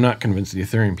 I'm not convinced the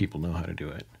Ethereum people know how to do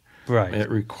it. Right.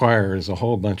 It requires a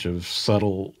whole bunch of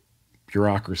subtle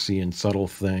bureaucracy and subtle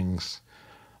things.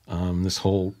 This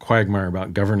whole quagmire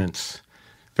about governance.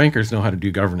 Bankers know how to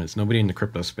do governance. Nobody in the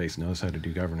crypto space knows how to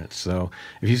do governance. So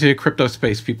if you see a crypto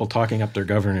space people talking up their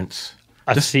governance,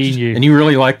 and you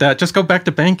really like that, just go back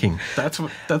to banking. That's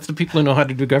the people who know how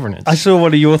to do governance. I saw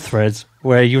one of your threads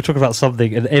where you were talking about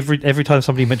something, and every time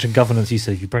somebody mentioned governance, you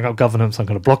said, "You bring up governance, I'm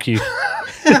going to block you."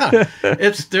 Yeah,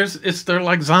 they're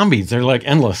like zombies. They're like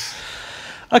endless.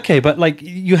 Okay, but like,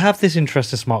 you have this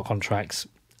interest in smart contracts.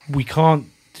 We can't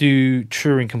do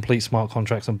Turing complete smart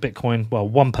contracts on Bitcoin. Well,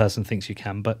 one person thinks you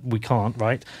can, but we can't,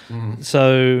 right?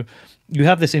 So you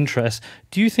have this interest.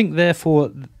 Do you think,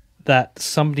 therefore, that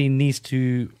somebody needs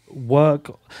to work?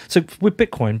 So with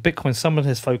Bitcoin, someone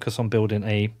has focused on building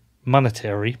a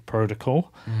monetary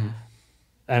protocol,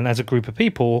 and as a group of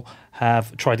people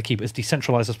have tried to keep it as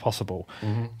decentralized as possible.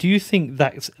 Do you think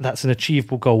that's an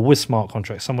achievable goal with smart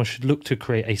contracts? Someone should look to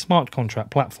create a smart contract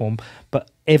platform, but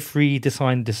every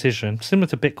design decision, similar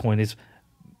to Bitcoin, is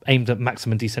aimed at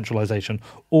maximum decentralization?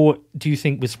 Or do you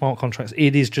think with smart contracts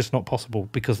it is just not possible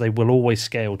because they will always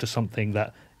scale to something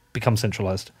that becomes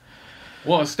centralized?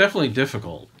 Well, it's definitely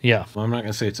difficult. Yeah. I'm not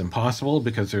going to say it's impossible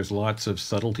because there's lots of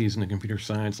subtleties in the computer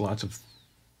science, lots of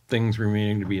things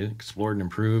remaining to be explored and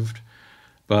improved.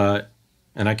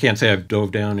 And I can't say I've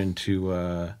dove down into,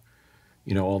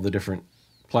 all the different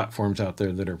platforms out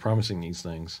there that are promising these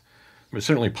things. It's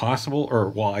certainly possible,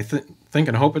 I think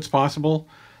and hope it's possible,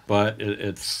 but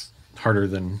it's harder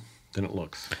than it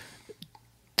looks.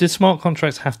 Do smart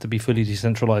contracts have to be fully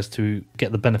decentralized to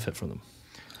get the benefit from them?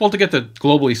 Well, to get the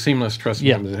globally seamless trust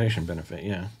minimization benefit,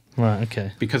 yeah. Right,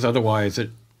 okay. Because otherwise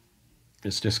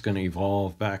it's just going to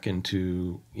evolve back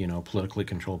into, politically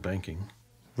controlled banking.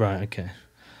 Right, okay.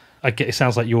 It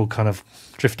sounds like you're kind of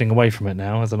drifting away from it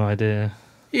now as an idea.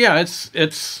 Yeah,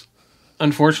 it's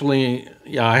unfortunately,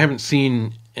 I haven't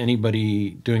seen anybody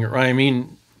doing it right. I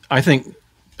mean, I think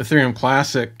Ethereum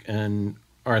Classic and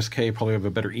RSK probably have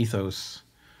a better ethos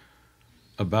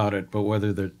about it, but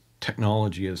whether the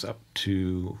technology is up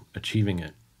to achieving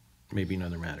it may be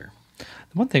another matter. The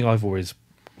one thing I've always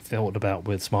thought about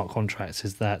with smart contracts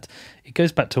is that it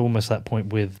goes back to almost that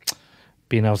point with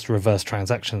being able to reverse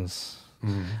transactions.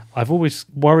 I've always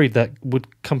worried that would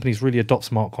companies really adopt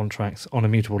smart contracts on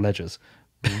immutable ledgers?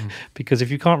 Because if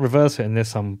you can't reverse it and there's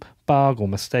some bug or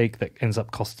mistake that ends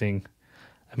up costing,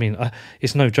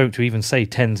 it's no joke to even say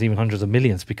tens, even hundreds of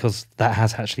millions, because that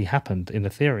has actually happened in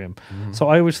Ethereum. So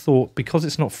I always thought, because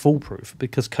it's not foolproof,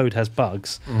 because code has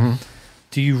bugs,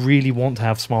 do you really want to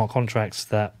have smart contracts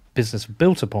that business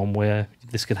built upon where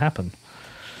this could happen?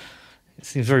 It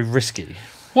seems very risky.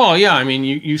 Well, yeah, I mean,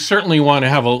 you certainly want to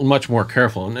have a much more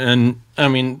careful. And I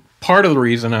mean, part of the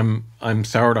reason I'm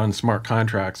soured on smart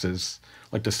contracts is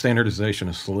like the standardization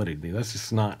of solidity. That's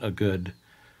just not a good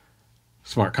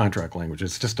smart contract language.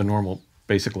 It's just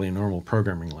basically a normal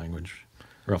programming language,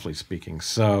 roughly speaking.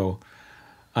 So,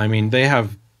 I mean, they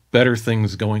have better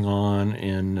things going on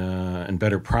and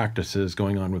better practices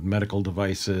going on with medical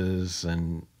devices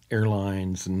and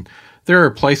airlines. And there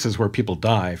are places where people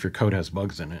die if your code has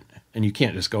bugs in it. And you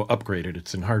can't just go upgrade it.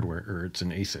 It's in hardware or it's in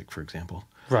ASIC, for example.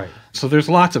 Right. So there's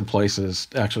lots of places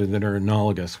actually that are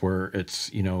analogous where it's,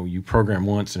 you program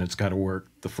once and it's got to work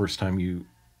the first time you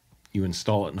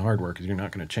install it in hardware because you're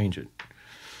not going to change it,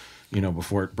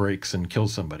 before it breaks and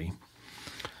kills somebody.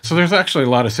 So there's actually a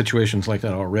lot of situations like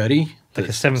that already. Like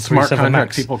a 737 smart contract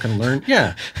Max. People can learn.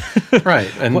 Yeah,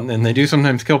 right. And they do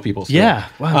sometimes kill people still. Yeah.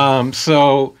 Wow.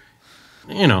 So,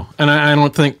 and I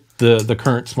don't think the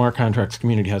current smart contracts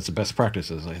community has the best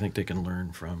practices. I think they can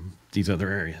learn from these other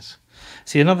areas.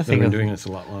 See, another thing... They've been doing this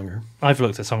a lot longer. I've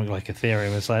looked at something like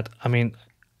Ethereum. Is that,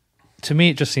 to me,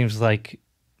 it just seems like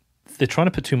they're trying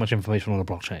to put too much information on a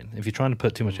blockchain. If you're trying to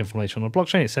put too much information on a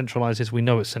blockchain, it centralizes. We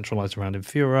know it's centralized around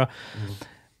Infura.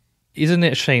 Isn't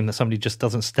it a shame that somebody just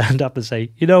doesn't stand up and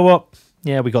say, you know what?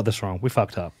 Yeah, we got this wrong. We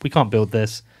fucked up. We can't build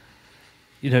this.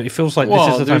 It feels like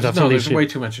this is the time to have some there's leadership. way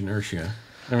too much inertia.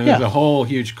 There's a whole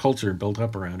huge culture built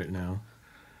up around it now.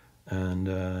 And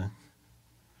a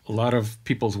lot of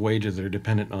people's wages are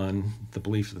dependent on the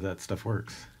belief that stuff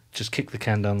works. Just kick the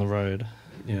can down the road.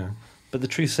 Yeah. But the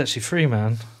truth sets you free,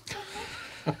 man.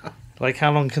 Like,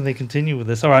 how long can they continue with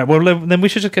this? All right, well, then we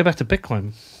should just go back to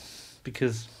Bitcoin.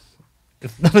 Because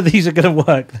if none of these are going to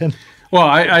work, then... Well,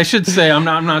 I should say, I'm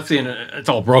not saying it's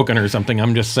all broken or something.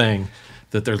 I'm just saying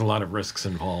that there's a lot of risks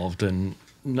involved, and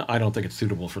I don't think it's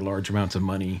suitable for large amounts of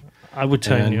money. I would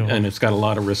tell you. And it's got a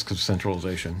lot of risks of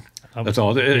centralization. That's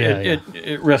all.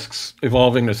 It risks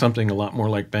evolving to something a lot more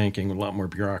like banking, with a lot more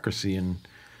bureaucracy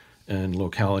and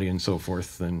locality and so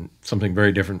forth, than something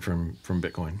very different from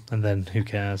Bitcoin. And then who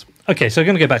cares? Okay, so we're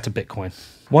going to go back to Bitcoin.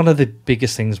 One of the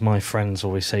biggest things my friends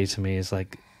always say to me is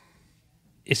like,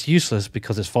 it's useless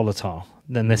because it's volatile.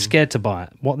 Then they're scared to buy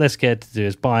it. What they're scared to do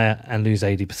is buy it and lose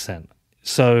 80%.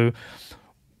 So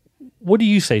what do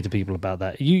you say to people about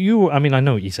that? I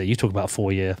know what you say. You talk about a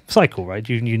 4-year cycle, right?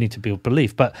 You need to build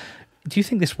belief. But do you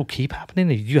think this will keep happening?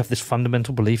 Do you have this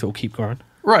fundamental belief it will keep growing?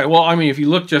 Right. Well, if you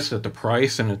look just at the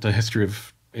price and at the history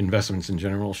of investments in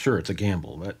general, sure, it's a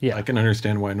gamble. But I can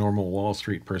understand why a normal Wall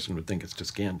Street person would think it's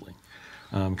just gambling,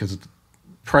 because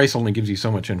price only gives you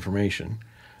so much information.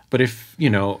 But if,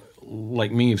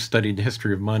 like me, you've studied the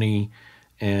history of money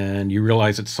and you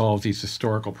realize it solves these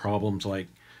historical problems, like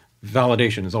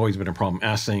validation has always been a problem.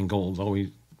 Assaying gold,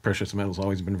 precious metals,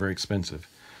 always been very expensive.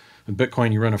 With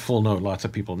Bitcoin, you run a full node. Lots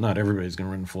of people, not everybody's going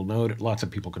to run a full node. Lots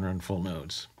of people can run full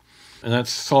nodes. And that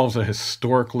solves a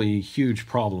historically huge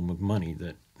problem with money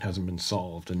that hasn't been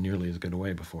solved in nearly as good a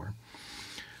way before.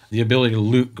 The ability to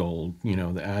loot gold,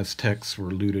 the Aztecs were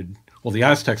looted. Well, the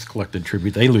Aztecs collected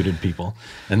tribute. They looted people,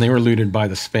 and they were looted by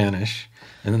the Spanish.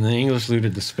 And then the English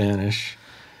looted the Spanish.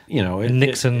 And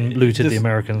Nixon looted the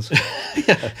Americans.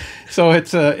 Yeah. So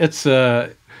it's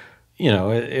not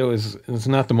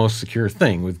the most secure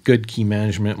thing with good key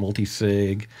management,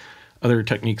 multi-sig, other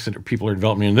techniques that people are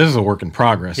developing. And this is a work in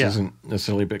progress. It isn't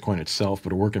necessarily Bitcoin itself,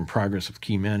 but a work in progress of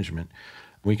key management.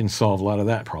 We can solve a lot of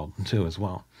that problem too as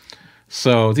well.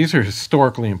 So these are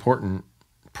historically important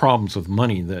problems with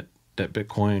money that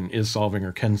Bitcoin is solving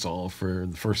or can solve for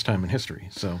the first time in history.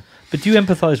 So, but do you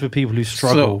empathize with people who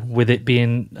struggle with it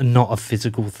being not a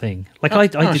physical thing? Like I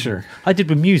did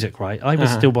with music, right? I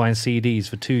was still buying CDs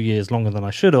for 2 years longer than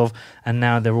I should have, and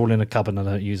now they're all in a cupboard and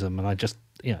I don't use them, and I just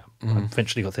I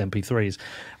eventually got the MP3s.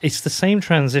 It's the same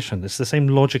transition. It's the same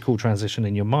logical transition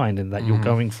in your mind, in that you're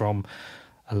going from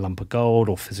a lump of gold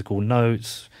or physical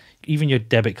notes. Even your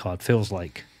debit card feels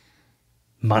like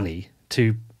money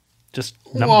to just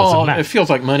numbers and math. It feels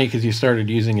like money because you started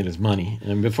using it as money,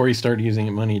 and before you started using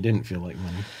it money, it didn't feel like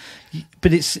money.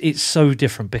 But it's so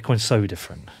different. Bitcoin's so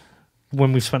different.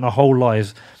 When we've spent our whole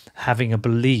lives having a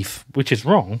belief, which is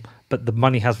wrong, but the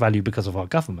money has value because of our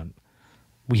government.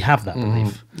 We have that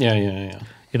belief. Yeah.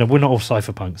 We're not all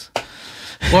cypherpunks.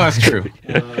 Well, that's true.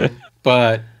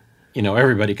 But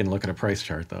everybody can look at a price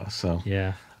chart, though. So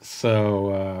yeah.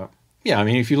 So I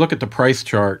mean, if you look at the price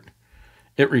chart,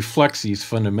 it reflects these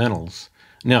fundamentals.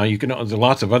 Now, there's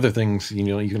lots of other things,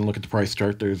 you can look at the price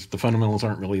chart. The fundamentals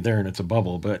aren't really there and it's a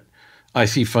bubble, but I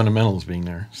see fundamentals being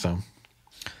there. So,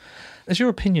 has your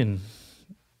opinion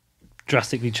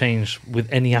drastically changed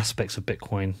with any aspects of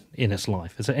Bitcoin in its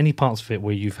life? Is there any parts of it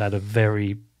where you've had a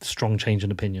very strong change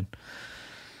in opinion?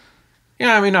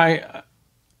 Yeah, I mean, I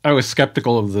was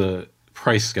skeptical of the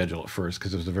price schedule at first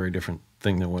because it was a very different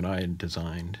thing than what I had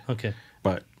designed. Okay.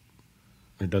 But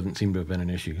it doesn't seem to have been an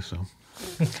issue, so.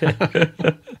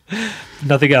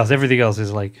 Nothing else. Everything else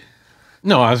is like.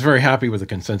 No, I was very happy with the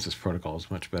consensus protocol.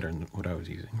 It's much better than what I was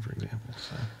using, for example.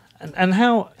 So. And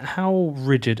how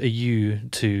rigid are you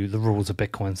to the rules of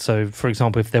Bitcoin? So, for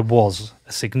example, if there was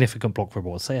a significant block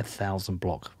reward, say 1,000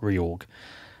 block reorg,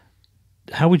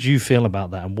 how would you feel about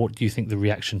that, and what do you think the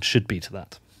reaction should be to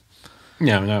that?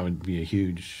 Yeah, I mean, that would be a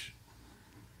huge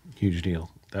deal.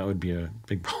 That would be a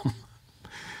big problem.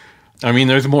 I mean,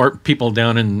 there's more people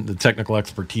down in the technical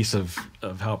expertise of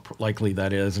how likely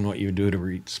that is and what you would do to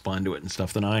respond to it and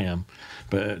stuff than I am.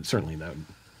 But certainly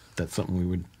that's something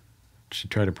we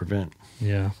should try to prevent.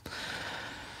 Yeah.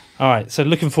 All right. So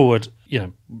looking forward,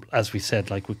 as we said,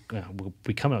 like we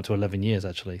come up to 11 years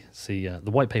actually. See,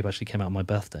 the white paper actually came out on my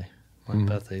birthday.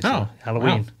 So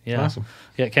Halloween. Wow. Yeah. Awesome.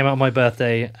 Yeah, it came out on my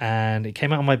birthday, and it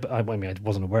came out on I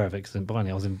wasn't aware of it because I didn't buy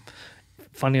any.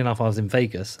 Funny enough, I was in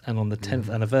Vegas, and on the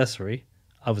 10th anniversary,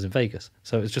 I was in Vegas.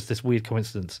 So it was just this weird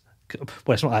coincidence.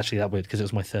 Well, it's not actually that weird because it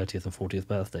was my 30th and 40th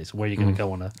birthday. So where are you going to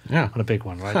go on a big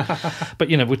one, right? But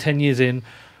we're 10 years in.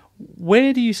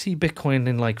 Where do you see Bitcoin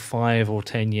in like 5 or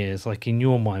 10 years? Like in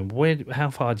your mind, how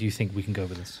far do you think we can go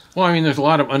with this? Well, I mean, there's a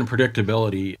lot of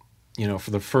unpredictability.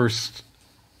 For the first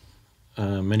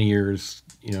many years,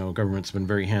 government's been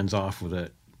very hands off with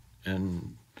it,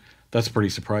 and that's pretty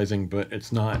surprising. But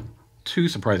it's not too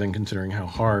surprising considering how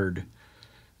hard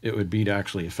it would be to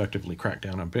actually effectively crack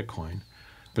down on Bitcoin.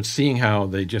 But seeing how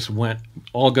they just went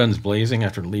all guns blazing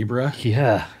after Libra.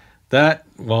 Yeah. That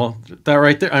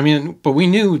right there. I mean, but we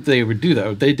knew they would do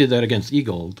that. They did that against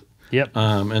eGold. Yep.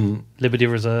 And Liberty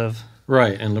Reserve.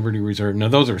 Right, and Liberty Reserve. Now,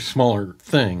 those are smaller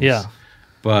things. Yeah.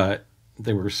 But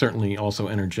they were certainly also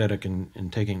energetic in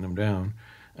taking them down.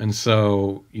 And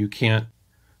so you can't,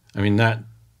 I mean,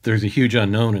 there's a huge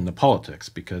unknown in the politics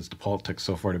because the politics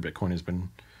so far to Bitcoin has been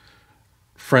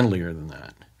friendlier than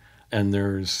that. And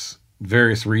there's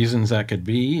various reasons that could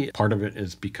be. Part of it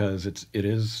is because it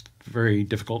is very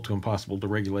difficult to impossible to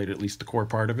regulate at least the core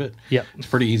part of it. Yep. It's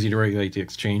pretty easy to regulate the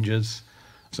exchanges,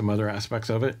 some other aspects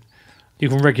of it. You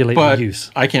can regulate the use.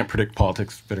 I can't predict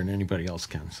politics better than anybody else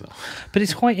can. So, but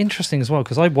it's quite interesting as well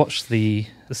because I watched the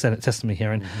Senate testimony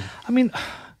here, and I mean,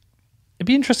 it'd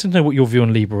be interesting to know what your view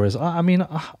on Libra is. I mean,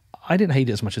 I didn't hate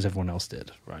it as much as everyone else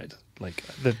did, right? Like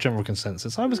the general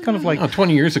consensus. I was kind of like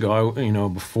 20 years ago.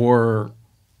 Before.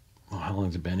 Well, how long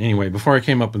has it been? Anyway, before I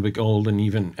came up with Big Old, and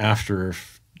even after,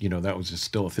 that was just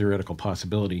still a theoretical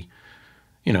possibility.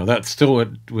 That still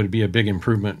would be a big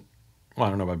improvement. Well, I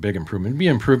don't know about big improvement. It'd be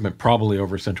an improvement probably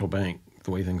over central bank,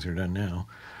 the way things are done now.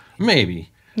 Maybe.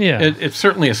 Yeah. It's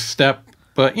certainly a step,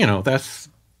 but, that's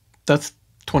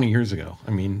 20 years ago.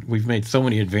 I mean, we've made so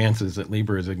many advances that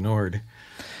Libra is ignored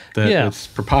that it's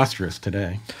preposterous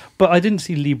today. But I didn't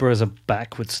see Libra as a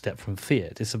backward step from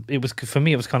fiat. For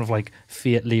me, it was kind of like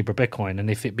fiat, Libra, Bitcoin. And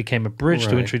if it became a bridge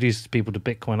to introduce people to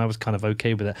Bitcoin, I was kind of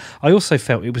okay with it. I also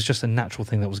felt it was just a natural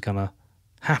thing that was going to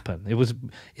happen.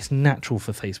 It's natural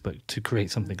for Facebook to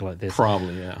create something like this.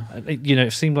 Probably, yeah.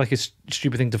 It seemed like a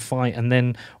stupid thing to fight. And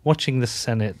then watching the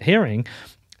Senate hearing,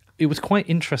 it was quite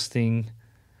interesting.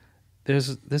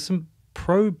 There's some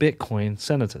pro-Bitcoin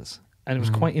senators, and it was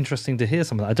quite interesting to hear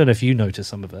some of that. I don't know if you noticed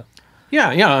some of it. Yeah.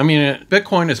 I mean,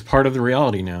 Bitcoin is part of the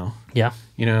reality now. Yeah.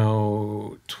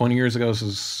 20 years ago, this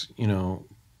was,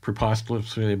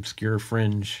 preposterously obscure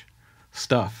fringe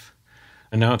stuff.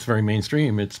 And now it's very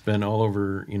mainstream. It's been all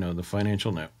over, the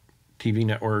financial TV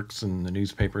networks and the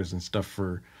newspapers and stuff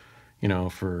for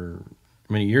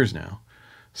many years now.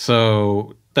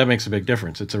 So that makes a big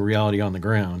difference. It's a reality on the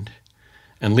ground.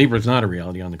 And Libra's not a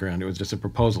reality on the ground. It was just a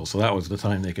proposal. So that was the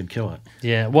time they could kill it.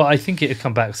 Yeah. Well, I think it would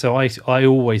come back. So I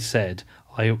always said,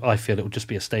 I feel it would just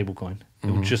be a stable coin. It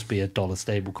would just be a dollar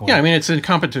stable coin. Yeah, I mean, it's in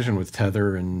competition with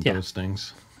Tether and those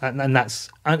things. And that's,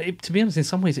 to be honest, in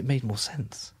some ways it made more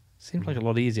sense. It seemed like a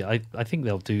lot easier. I think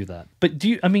they'll do that. But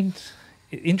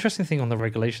interesting thing on the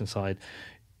regulation side,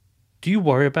 do you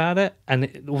worry about it?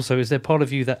 And also, is there part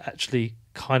of you that actually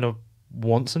kind of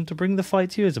wants them to bring the fight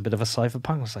to you as a bit of a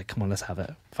cypherpunk? It's like, come on, let's have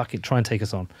it. Fuck it, try and take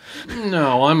us on.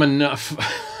 No, I'm enough.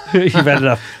 You've had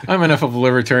enough. I'm enough of a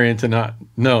libertarian to not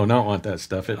want that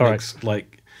stuff. It looks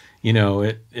like,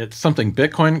 it's something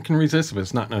Bitcoin can resist, but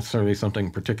it's not necessarily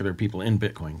something particular people in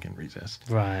Bitcoin can resist.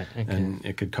 Right. Okay. And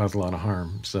it could cause a lot of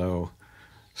harm. So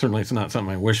certainly it's not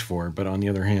something I wish for. But on the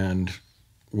other hand,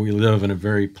 we live in a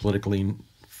very politically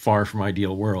far from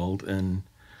ideal world. And,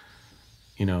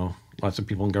 lots of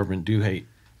people in government do hate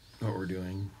what we're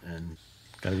doing, and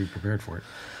got to be prepared for it.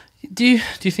 Do you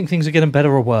think things are getting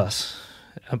better or worse?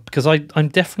 Because I'm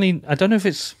definitely, I don't know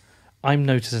if I'm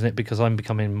noticing it because I'm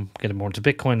getting more into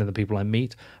Bitcoin and the people I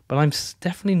meet, but I'm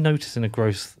definitely noticing a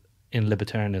growth in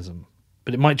libertarianism.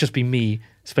 But it might just be me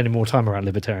spending more time around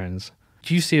libertarians.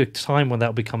 Do you see a time when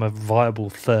that'll become a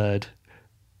viable third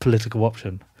political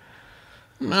option?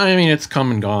 I mean, it's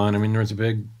come and gone. I mean, there's a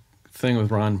big thing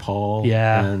with Ron Paul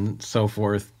and so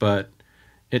forth, but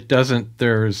it doesn't,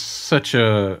 there's such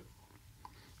a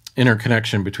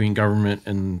interconnection between government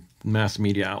and mass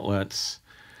media outlets,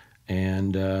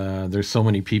 and there's so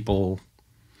many people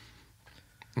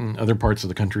in other parts of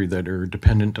the country that are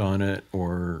dependent on it,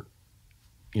 or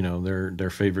their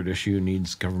favorite issue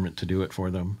needs government to do it for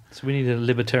them. So we need a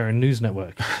libertarian news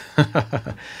network.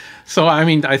 So I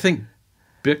mean, I think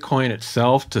Bitcoin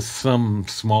itself, to some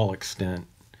small extent,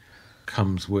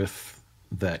 comes with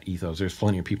that ethos. There's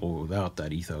plenty of people without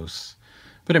that ethos,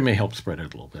 but it may help spread it a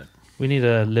little bit. We need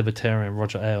a libertarian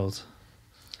Roger Ailes.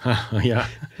 Yeah.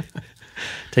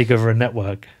 Take over a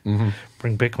network,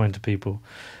 bring Bitcoin to people.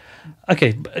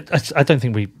 Okay, I don't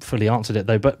think we fully answered it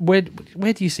though, but where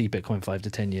do you see Bitcoin 5 to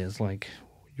 10 years? Like,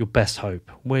 your best hope?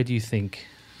 Where do you think?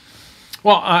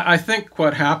 Well, I think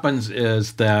what happens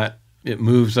is that it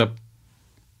moves up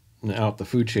out the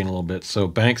food chain a little bit. So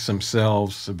banks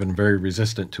themselves have been very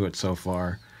resistant to it so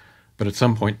far, but at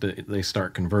some point they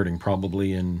start converting,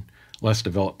 probably in less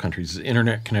developed countries.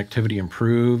 Internet connectivity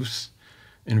improves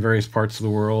in various parts of the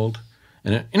world,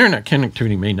 and internet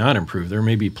connectivity may not improve. There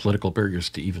may be political barriers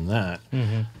to even that,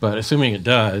 but assuming it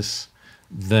does,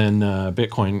 then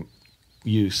Bitcoin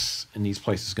use in these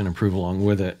places is going to improve along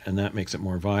with it, and that makes it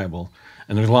more viable.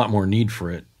 And there's a lot more need for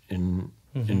it in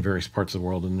various parts of the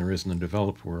world than there is in the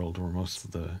developed world, where most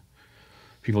of the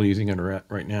people using it are at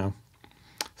right now.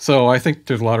 So I think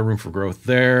there's a lot of room for growth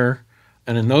there.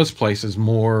 And in those places,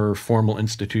 more formal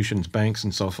institutions, banks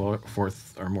and so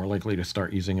forth, are more likely to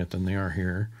start using it than they are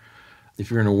here. If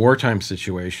you're in a wartime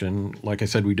situation, like I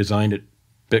said, we designed it,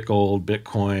 BitGold,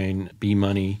 Bitcoin,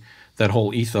 B-Money, that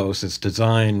whole ethos is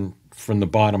designed from the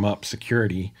bottom up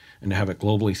security and to have it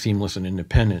globally seamless and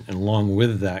independent. And along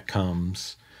with that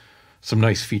comes some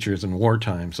nice features in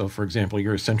wartime. So, for example,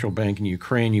 you're a central bank in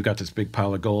Ukraine, you've got this big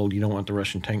pile of gold, you don't want the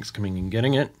Russian tanks coming and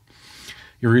getting it.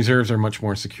 Your reserves are much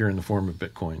more secure in the form of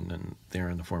Bitcoin than they are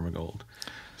in the form of gold.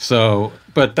 So,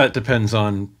 but that depends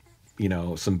on,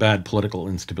 some bad political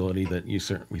instability that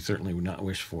we certainly would not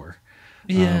wish for.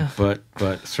 Yeah.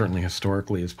 But certainly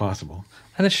historically is possible.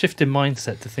 And a shift in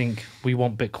mindset to think we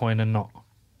want Bitcoin and not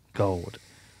gold.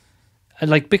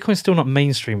 And like, Bitcoin's still not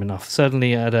mainstream enough,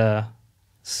 certainly at a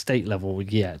state level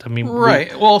yet. I mean,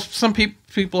 right. Well, some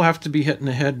people have to be hit in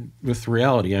the head with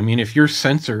reality. I mean, if you're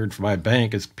censored by a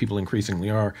bank, as people increasingly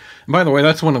are, and by the way,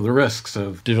 that's one of the risks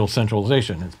of digital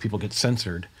centralization, is people get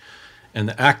censored. And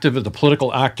the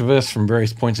political activists from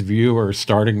various points of view are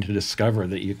starting to discover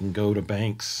that you can go to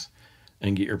banks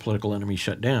and get your political enemy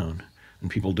shut down. And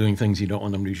people doing things you don't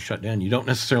want them to be shut down. You don't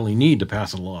necessarily need to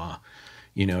pass a law.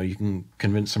 You can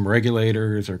convince some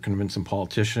regulators or convince some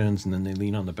politicians, and then they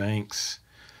lean on the banks.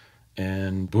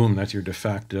 and boom, that's your de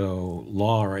facto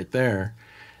law right there.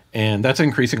 And that's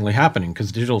increasingly happening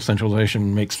because digital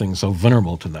centralization makes things so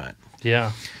vulnerable to that.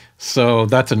 Yeah. So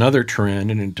that's another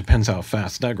trend, and it depends how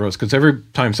fast that grows. Because every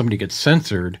time somebody gets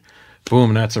censored,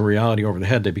 boom, that's a reality over the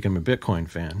head. They become a Bitcoin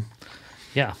fan.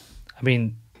 Yeah. I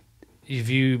mean, have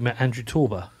you met Andrew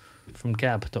Torber from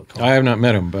Gab.com? I have not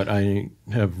met him, but I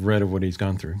have read of what he's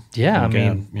gone through. Yeah, I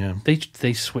Gab, mean,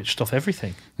 they switched off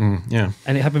everything. Yeah.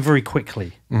 And it happened very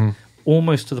quickly,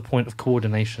 almost to the point of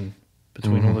coordination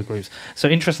between all the groups. So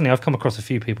interestingly, I've come across a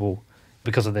few people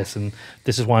because of this, and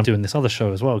this is why I'm doing this other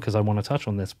show as well, because I want to touch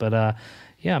on this. But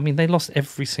yeah, I mean, they lost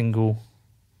every single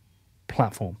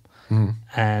platform,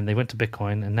 and they went to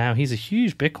Bitcoin, and now he's a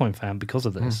huge Bitcoin fan because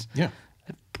of this. Yeah.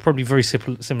 Probably very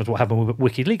similar to what happened with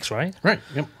WikiLeaks, right? Right.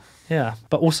 Yep. Yeah.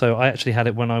 But also, I actually had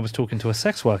it when I was talking to a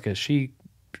sex worker. She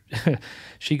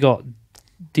got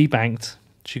debanked.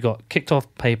 She got kicked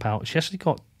off PayPal. She actually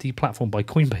got deplatformed by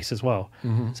Coinbase as well.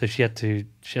 So she had to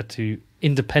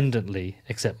independently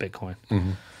accept Bitcoin.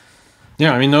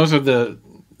 Yeah, I mean, those are the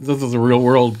real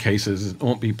world cases. It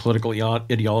won't be political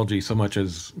ideology so much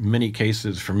as many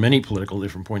cases from many political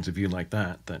different points of view like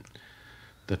that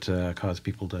cause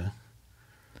people to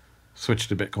switch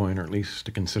to Bitcoin, or at least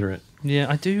to consider it. Yeah,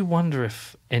 I do wonder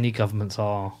if any governments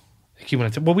are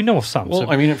accumulative. Well, we know of some.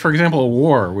 Well, I mean, for example, a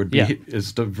war would be Yeah.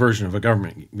 is the version of a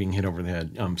government being hit over the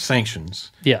head.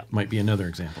 Sanctions might be another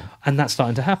example. And that's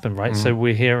starting to happen, right? So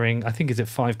we're hearing, I think, is it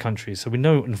 5 countries? So we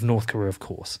know of North Korea, of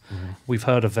course. We've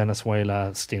heard of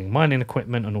Venezuela stealing mining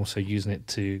equipment and also using it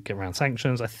to get around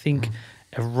sanctions. I think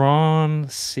Iran,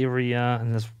 Syria,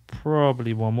 and there's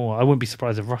probably one more. I wouldn't be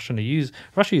surprised if Russia use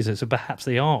it. So perhaps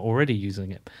they are already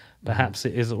using it. Perhaps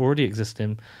it is already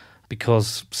existing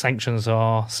because sanctions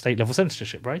are state-level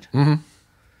censorship, right?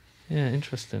 Yeah,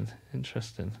 interesting. And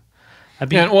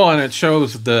it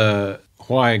shows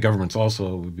why governments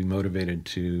also would be motivated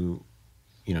to,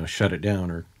 shut it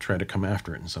down or try to come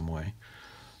after it in some way.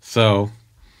 So,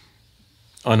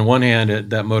 on one hand,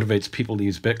 that motivates people to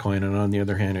use Bitcoin, and on the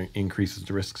other hand, it increases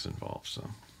the risks involved. So,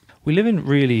 we live in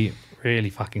really, really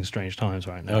fucking strange times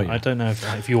right now. Oh, yeah. I don't know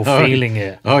if you're feeling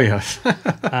it. Oh yes.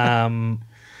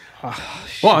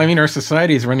 Well, I mean, our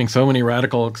society is running so many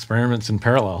radical experiments in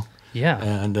parallel. Yeah.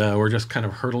 And we're just kind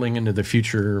of hurtling into the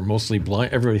future, mostly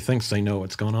blind. Everybody thinks they know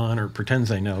what's going on or pretends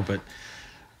they know, but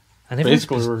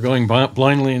basically we're going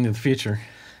blindly into the future.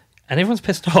 And everyone's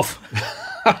pissed off.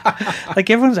 Like,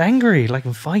 everyone's angry, like,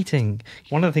 and fighting.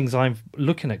 One of the things I'm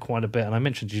looking at quite a bit, and I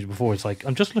mentioned to you before, it's like,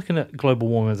 I'm just looking at global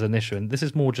warming as an issue, and this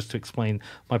is more just to explain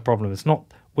my problem. It's not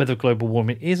whether global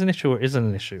warming is an issue or isn't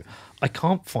an issue. I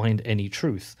can't find any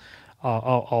truth.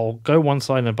 I'll go one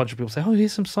side and a bunch of people say, oh,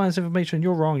 here's some science information,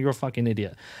 you're wrong, you're a fucking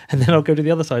idiot. And then I'll go to the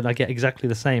other side and I get exactly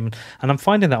the same. And I'm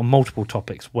finding that on multiple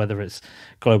topics, whether it's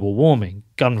global warming,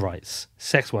 gun rights,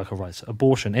 sex worker rights,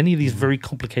 abortion, any of these very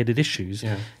complicated issues.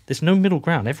 There's no middle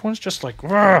ground. Everyone's just like,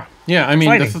 rah, yeah, I mean,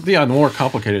 fighting. the more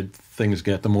complicated things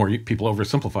get, the more people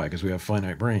oversimplify because we have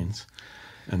finite brains.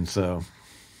 And so...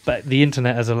 But the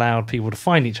internet has allowed people to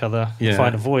find each other,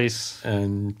 find a voice.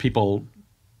 And people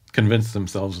convince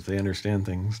themselves that they understand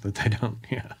things that they don't.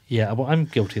 Yeah, well, I'm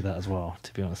guilty of that as well,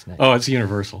 to be honest, Nick. Oh, it's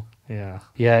universal. Yeah,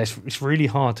 it's really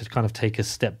hard to kind of take a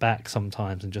step back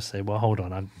sometimes and just say, well, hold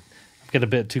on, I'm getting a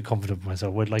bit too confident with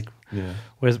myself.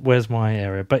 Where's my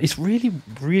area? But it's really,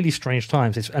 really strange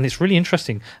times, and it's really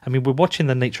interesting. I mean, we're watching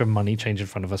the nature of money change in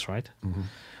front of us, right?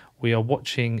 We are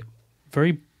watching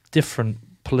very different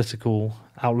political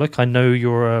outlook. I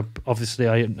know obviously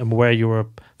I am aware you're a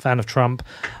fan of Trump.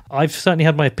 I've certainly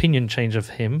had my opinion change of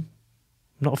him.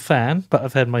 I'm not a fan, but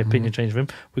I've had my opinion change of him.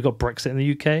 We got Brexit in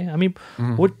the UK. I mean,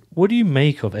 what do you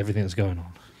make of everything that's going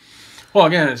on? Well,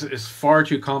 again, it's far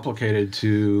too complicated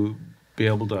to be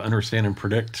able to understand and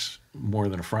predict more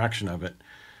than a fraction of it.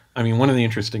 I mean, one of the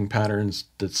interesting patterns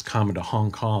that's common to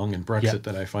Hong Kong and Brexit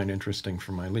that I find interesting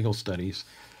from my legal studies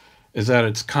is that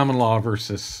it's common law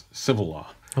versus civil law.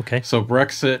 Okay. So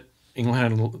Brexit,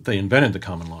 England, they invented the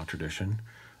common law tradition,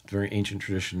 a very ancient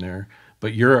tradition there.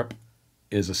 But Europe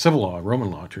is a civil law,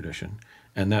 Roman law tradition,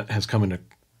 and that has come into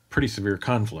pretty severe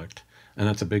conflict. And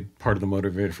that's a big part of the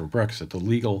motivator for Brexit.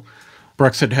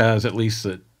 Brexit has at least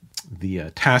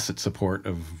the tacit support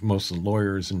of most of the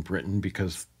lawyers in Britain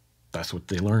because that's what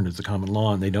they learned is the common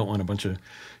law, and they don't want a bunch of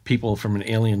people from an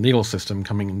alien legal system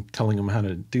coming and telling them how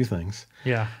to do things.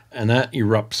 Yeah. And that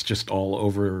erupts just all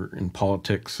over in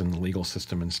politics and the legal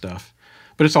system and stuff.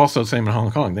 But it's also the same in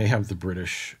Hong Kong. They have the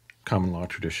British common law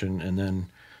tradition, and then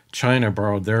China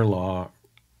borrowed their law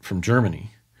from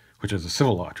Germany, which is a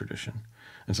civil law tradition.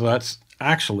 And so that's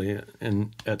actually,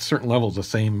 at certain levels, the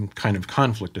same kind of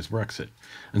conflict as Brexit.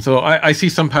 And so I see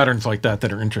some patterns like that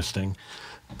are interesting,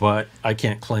 but I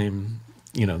can't claim,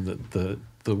 the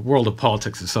world of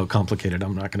politics is so complicated.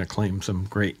 I'm not going to claim some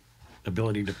great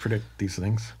ability to predict these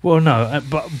things. Well, no,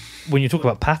 but when you talk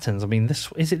about patterns, I mean,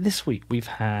 this week we've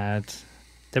had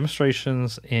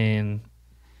demonstrations in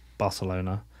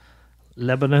Barcelona,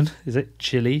 Lebanon, is it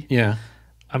Chile? Yeah.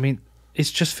 I mean, it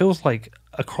just feels like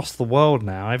across the world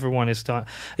now, everyone is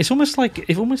starting. It almost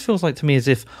feels like to me as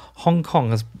if Hong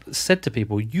Kong has said to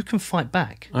people, you can fight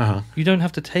back. You don't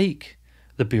have to take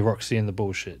the bureaucracy and the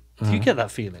bullshit. Do you get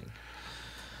that feeling?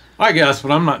 I guess,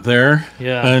 but I'm not there.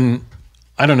 Yeah. And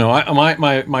I don't know.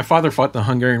 My father fought the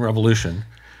Hungarian Revolution,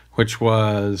 which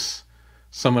was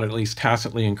somewhat at least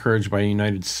tacitly encouraged by the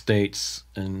United States.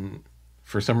 And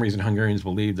for some reason, Hungarians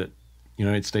believed that the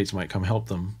United States might come help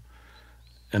them.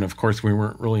 And of course,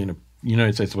 the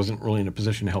United States wasn't really in a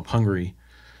position to help Hungary.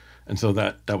 And so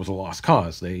that was a lost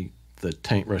cause. The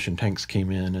Russian tanks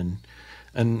came in.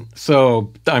 And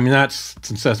so, I mean,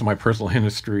 since that's my personal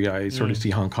history, I sort of see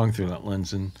Hong Kong through that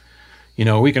lens. And,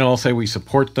 we can all say we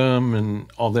support them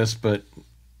and all this, but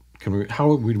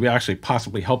how would we actually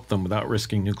possibly help them without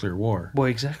risking nuclear war? Well,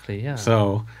 exactly, yeah.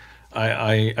 So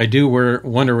I do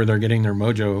wonder where they're getting their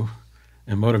mojo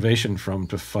and motivation from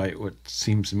to fight what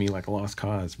seems to me like a lost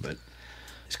cause. But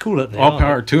it's cool that all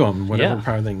power to them, whatever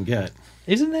power they can get.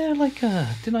 Isn't there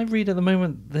didn't I read at the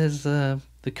moment, there's the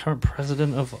current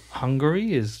president of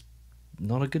Hungary is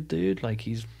not a good dude, like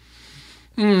he's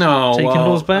taking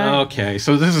laws back? Okay,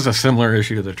 so this is a similar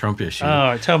issue to the Trump issue. Oh, all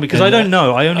right, tell me, because I don't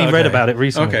know. I only read about it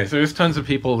recently. Okay, so there's tons of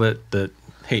people that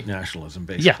hate nationalism,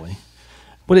 basically. Yeah.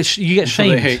 Well, you get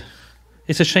shamed. So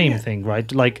it's a shame thing, right?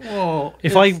 Like,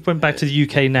 if I went back to the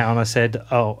UK now and I said,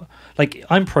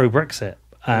 I'm pro-Brexit,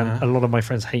 and a lot of my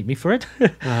friends hate me for it,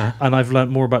 and I've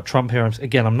learned more about Trump here.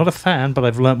 I'm not a fan, but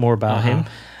I've learned more about him.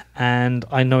 And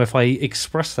I know if I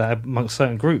express that amongst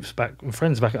certain groups,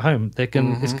 friends back at home, they're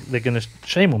going to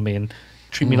shame on me and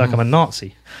treat me like I'm a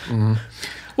Nazi.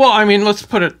 Well, I mean, let's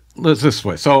put it this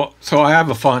way. So I have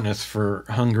a fondness for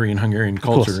Hungary and Hungarian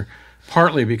culture,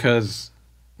 partly because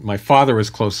my father was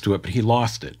close to it, but he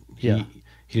lost it. He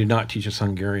did not teach us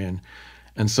Hungarian,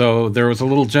 and so there was a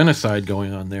little genocide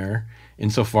going on there.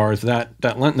 Insofar as that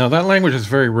language is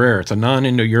very rare. It's a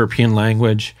non-Indo-European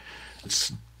language.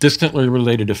 It's distantly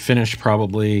related to Finnish,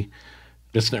 probably,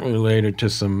 distantly related to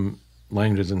some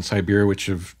languages in Siberia, which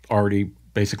have already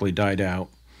basically died out.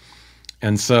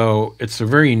 And so it's a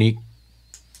very unique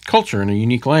culture and a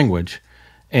unique language.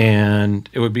 And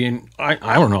it would be, I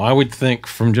don't know, I would think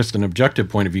from just an objective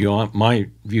point of view, my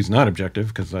view's not objective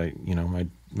because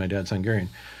my dad's Hungarian,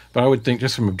 but I would think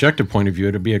just from an objective point of view,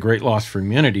 it'd be a great loss for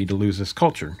humanity to lose this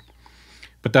culture.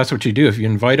 But that's what you do. If you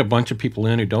invite a bunch of people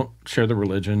in who don't share the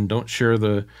religion, don't share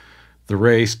the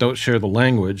race, don't share the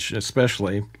language,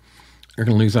 especially, you're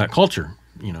going to lose that culture.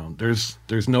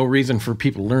 There's no reason for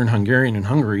people to learn Hungarian in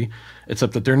Hungary,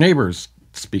 except that their neighbors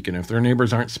speak it. If their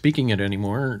neighbors aren't speaking it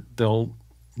anymore, they'll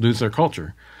lose their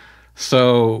culture.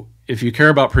 So if you care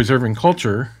about preserving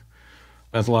culture,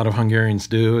 as a lot of Hungarians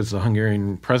do, as the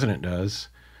Hungarian president does,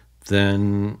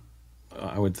 then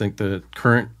I would think the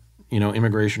current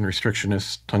immigration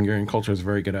restrictionist Hungarian culture is a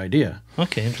very good idea.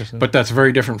 Okay, interesting. But that's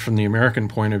very different from the American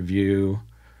point of view,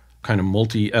 kind of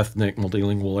multi-ethnic,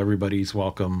 multilingual, everybody's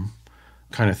welcome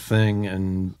kind of thing,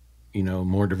 and,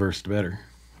 more diverse the better.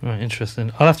 Right,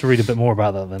 interesting. I'll have to read a bit more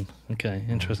about that then. Okay,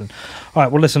 interesting. All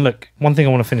right, well, listen, look, one thing I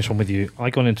want to finish on with you. I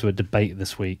got into a debate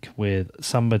this week with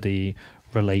somebody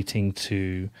relating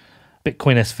to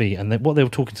Bitcoin SV, and what they were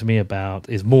talking to me about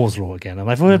is Moore's Law again. And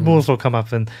I've heard Moore's Law come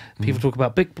up, and people talk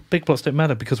about big blocks don't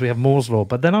matter because we have Moore's Law.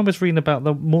 But then I was reading about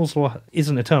the Moore's Law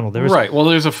isn't eternal. There is right. Well,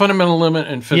 there's a fundamental limit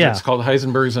in physics called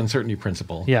Heisenberg's uncertainty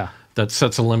principle. Yeah. That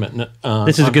sets a limit.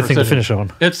 This is a good thing to finish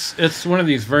on. It's one of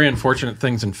these very unfortunate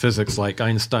things in physics, like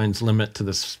Einstein's limit to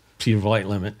the speed of light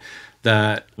limit,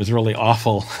 that was really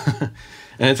awful.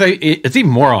 And it's even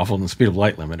more awful than the speed of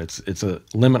light limit. It's a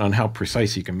limit on how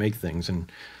precise you can make things.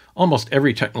 And almost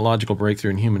every technological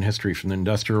breakthrough in human history, from the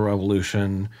Industrial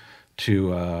Revolution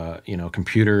to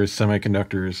computers,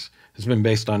 semiconductors, has been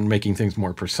based on making things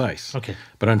more precise. Okay.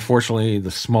 But unfortunately,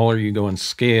 the smaller you go in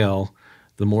scale,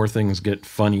 the more things get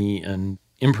funny and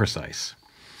imprecise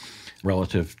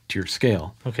relative to your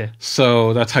scale. Okay.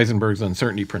 So that's Heisenberg's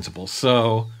uncertainty principle.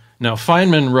 So now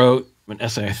Feynman wrote an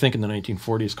essay, I think in the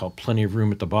 1940s, called Plenty of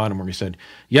Room at the Bottom, where he said,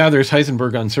 yeah, there's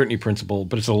Heisenberg uncertainty principle,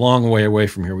 but it's a long way away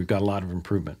from here. We've got a lot of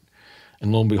improvement.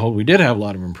 And lo and behold, we did have a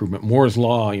lot of improvement. Moore's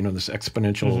law, this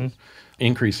exponential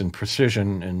increase in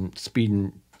precision and speed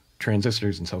in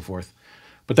transistors and so forth.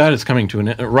 But that is coming to an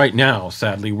end. Right now,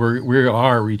 sadly, we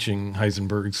are reaching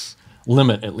Heisenberg's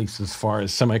limit, at least as far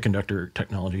as semiconductor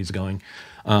technology is going.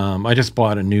 I just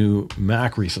bought a new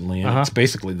Mac recently, and it's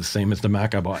basically the same as the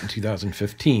Mac I bought in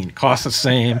 2015. It costs the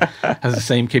same, has the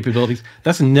same capabilities.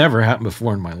 That's never happened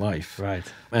before in my life. Right.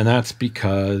 And that's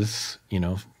because,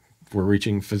 we're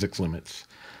reaching physics limits.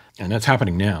 And that's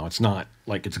happening now. It's not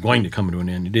like it's going to come to an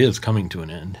end. It is coming to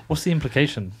an end. What's the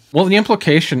implication? Well, the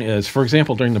implication is, for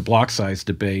example, during the block size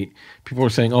debate, people were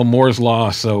saying, oh, Moore's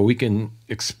law, so we can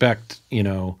expect,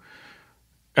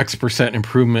 X%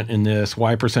 improvement in this,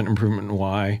 Y% improvement in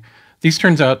Y. These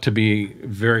turns out to be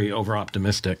very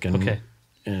over-optimistic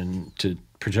and to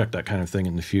project that kind of thing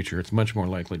in the future. It's much more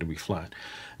likely to be flat.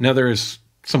 Now, there's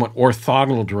somewhat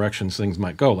orthogonal directions things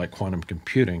might go, like quantum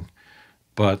computing,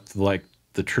 but like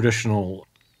the traditional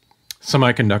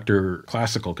semiconductor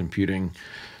classical computing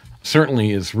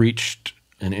certainly has reached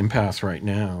an impasse right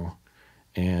now.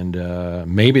 And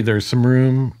maybe there's some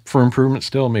room for improvement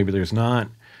still. Maybe there's not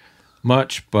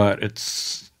much, but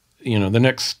it's, the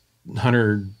next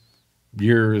 100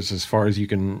 years, as far as you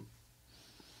can,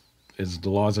 is the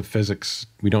laws of physics.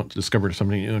 We don't discover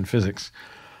something new in physics.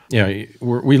 Yeah,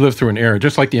 we live through an era,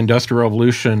 just like the Industrial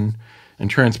Revolution and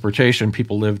transportation,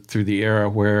 people lived through the era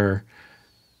where,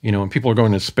 when people are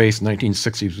going to space in the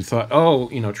 1960s, we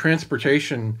thought,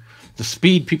 transportation, the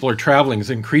speed people are traveling is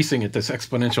increasing at this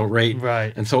exponential rate.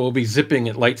 Right. And so we'll be zipping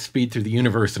at light speed through the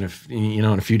universe in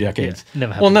a few decades. Yeah,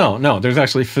 never happened. Well, no, there's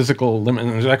actually physical limit,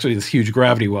 and there's actually this huge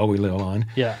gravity well we live on.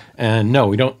 Yeah. And no,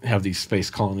 we don't have these space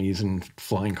colonies and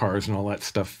flying cars and all that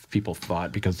stuff people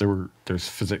thought, because there's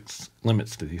physics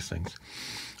limits to these things.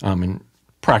 And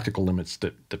practical limits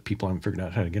that people haven't figured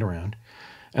out how to get around.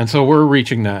 And so we're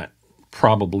reaching that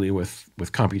probably with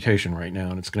computation right now,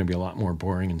 and it's going to be a lot more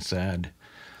boring and sad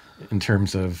in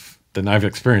terms of than I've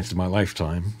experienced in my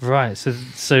lifetime. Right. So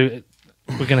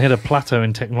we're going to hit a plateau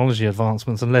in technology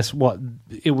advancements unless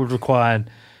it would require.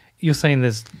 You're saying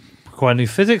require new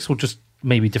physics or just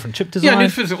maybe different chip design? Yeah, new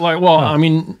physics. I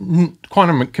mean,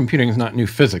 quantum computing is not new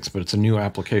physics, but it's a new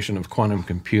application of quantum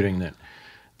computing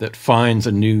that finds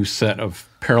a new set of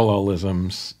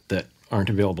parallelisms that aren't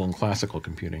available in classical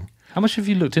computing. How much have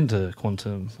you looked into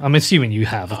quantum? I'm assuming you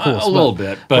have, of course. A little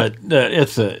bit, but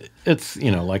it's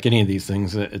like any of these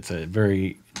things, it's a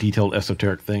very detailed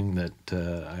esoteric thing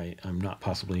that I'm not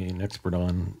possibly an expert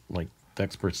on, like the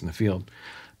experts in the field.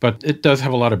 But it does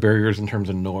have a lot of barriers in terms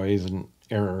of noise and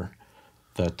error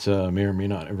that may or may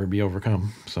not ever be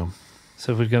overcome. So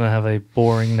we're going to have a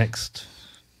boring next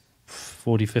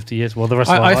 40, 50 years. Well, the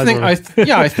rest of our lives.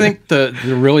 I think the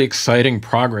really exciting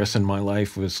progress in my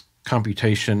life was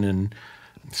computation, and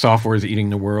software is eating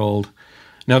the world.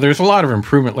 Now, there's a lot of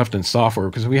improvement left in software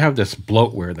because we have this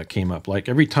bloatware that came up. Like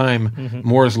every time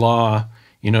Moore's law,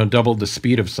 doubled the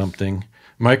speed of something,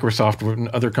 Microsoft and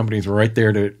other companies were right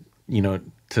there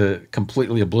to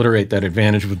completely obliterate that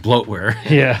advantage with bloatware.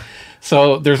 Yeah.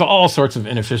 So there's all sorts of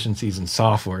inefficiencies in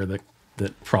software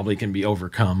that probably can be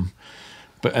overcome.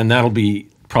 And that'll be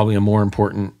probably a more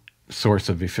important source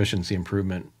of efficiency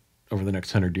improvement over the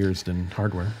next 100 years than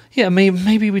hardware. Yeah,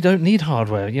 maybe we don't need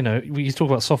hardware. We talk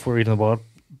about software eating the world.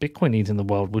 Bitcoin eating the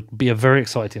world would be a very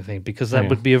exciting thing because that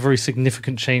would be a very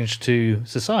significant change to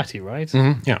society, right?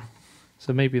 Mm-hmm. Yeah.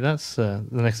 So maybe that's the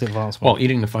next advancement. Well,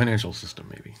 eating the financial system,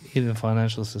 maybe. Eating the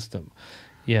financial system.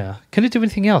 Yeah. Can it do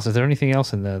anything else? Is there anything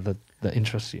else in there that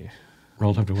interests you?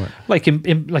 Relative to what? Like in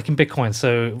Bitcoin.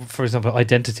 So, for example,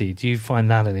 identity. Do you find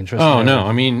that an interesting area? No.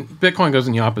 I mean, Bitcoin goes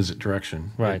in the opposite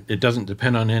direction. Right. It doesn't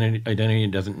depend on any identity.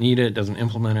 It doesn't need it. It doesn't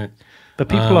implement it. But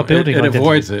people are building it identity. It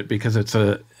avoids it because it's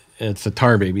a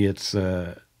tar baby. It's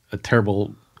a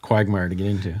terrible quagmire to get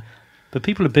into. But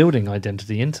people are building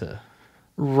identity into.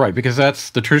 Right, because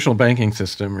that's the traditional banking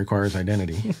system requires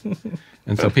identity.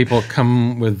 And so people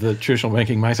come with the traditional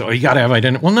banking mindset, you got to have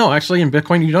identity. Well, no, actually in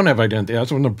Bitcoin, you don't have identity.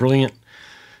 That's one of the brilliant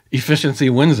efficiency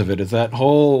wins of it, is that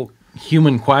whole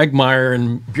human quagmire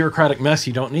and bureaucratic mess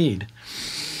you don't need.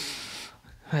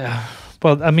 Yeah.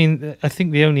 Well, I mean, I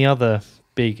think the only other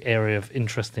big area of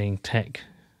interesting tech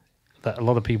that a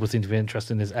lot of people seem to be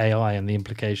interested in is AI and the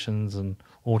implications and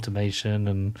automation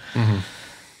and... Mm-hmm.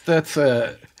 That's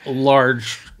a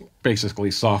large,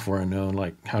 basically, software unknown.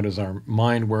 Like, how does our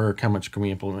mind work? How much can we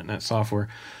implement in that software?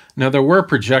 Now, there were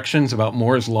projections about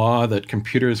Moore's law that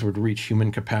computers would reach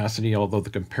human capacity, although the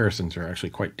comparisons are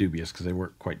actually quite dubious because they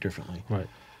work quite differently. Right.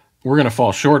 We're going to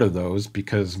fall short of those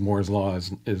because Moore's law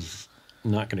is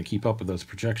not going to keep up with those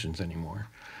projections anymore.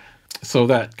 So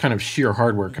that kind of sheer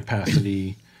hardware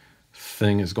capacity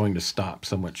thing is going to stop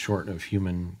somewhat short of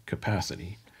human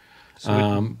capacity.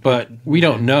 But we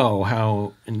don't know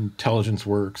how intelligence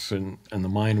works and the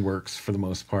mind works for the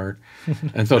most part.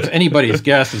 And so it's anybody's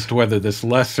guess as to whether this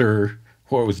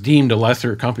what was deemed a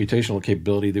lesser computational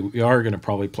capability that we are going to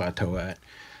probably plateau at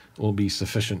will be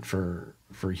sufficient for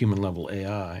human level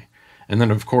AI. And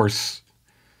then, of course,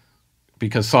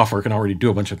 because software can already do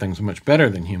a bunch of things much better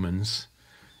than humans,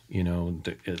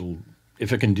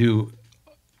 if it can do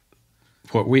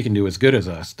what we can do as good as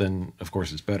us, then of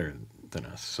course it's better than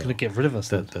us. So gonna get rid of us.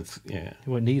 That's You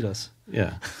won't need us.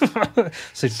 Yeah.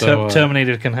 so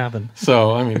Terminator can happen.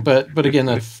 So I mean, but again,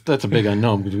 that's a big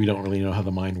unknown because we don't really know how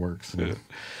the mind works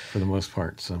for the most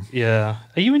part. So yeah,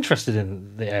 are you interested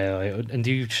in the AI, and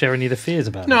do you share any of the fears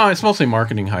about it? No, it's mostly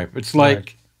marketing hype. It's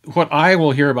like what I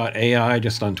will hear about AI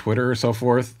just on Twitter or so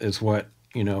forth is what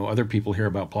other people hear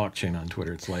about blockchain on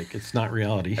Twitter. It's like it's not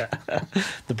reality.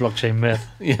 The blockchain myth.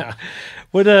 Yeah.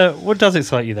 What does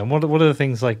excite you then? What are the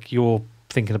things like you're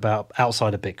thinking about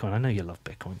outside of Bitcoin? I know you love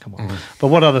Bitcoin. Come on, but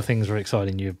what other things are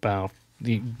exciting you about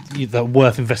that are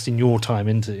worth investing your time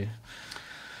into?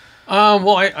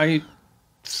 Well, I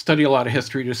study a lot of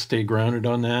history to stay grounded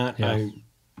on that. Yeah.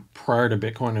 Prior to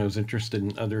Bitcoin, I was interested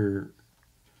in other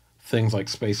things like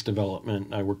space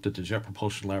development. I worked at the Jet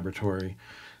Propulsion Laboratory.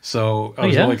 So I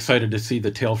was really excited to see the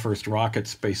tail first rocket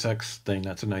SpaceX thing.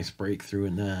 That's a nice breakthrough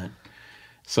in that.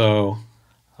 So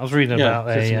I was reading about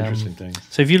some interesting things.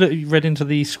 So have you read into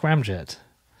the scramjet?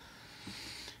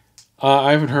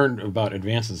 I haven't heard about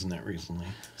advances in that recently.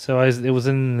 So it was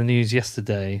in the news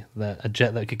yesterday that a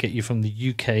jet that could get you from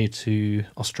the UK to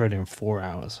Australia in 4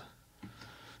 hours.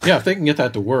 Yeah, if they can get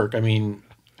that to work. I mean,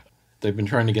 they've been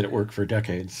trying to get it work for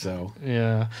decades, so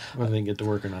yeah, whether they can get to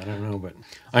work or not, I don't know. But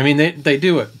I mean, they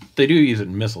do it. They do use it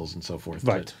in missiles and so forth,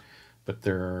 right? But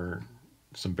there are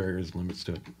some barriers and limits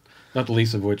to it. Not the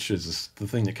least of which is the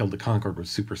thing that killed the Concorde was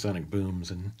supersonic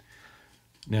booms and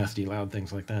nasty, loud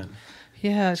things like that.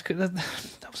 Yeah, it's good.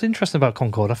 That was interesting about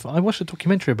Concorde. I watched a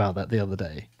documentary about that the other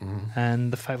day,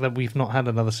 and the fact that we've not had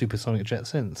another supersonic jet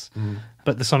since.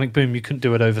 But the sonic boom, you couldn't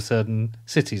do it over certain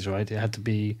cities, right? It had to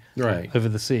be over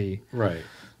the sea. Right.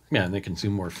 Yeah, and they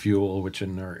consume more fuel, which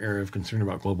in our area of concern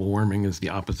about global warming is the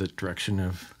opposite direction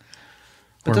of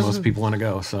where most people want to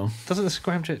go. So doesn't the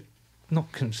scramjet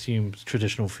not consume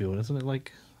traditional fuel? Doesn't it?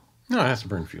 Like, no, it has to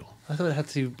burn fuel. I thought it had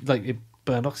to it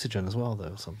burn oxygen as well,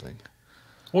 though, or something.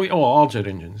 Well, all jet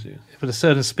engines do. But a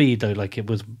certain speed, though, like it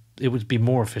would be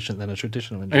more efficient than a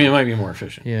traditional engine. I mean, it might be more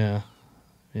efficient. Yeah.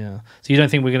 So you don't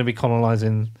think we're going to be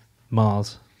colonizing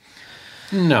Mars?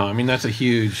 No, I mean, that's a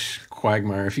huge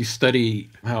quagmire. If you study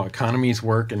how economies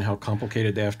work and how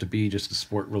complicated they have to be just to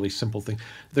support really simple things.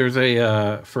 There's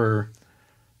for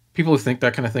people who think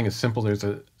that kind of thing is simple, there's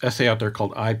an essay out there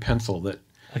called iPencil that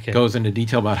goes into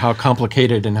detail about how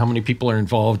complicated and how many people are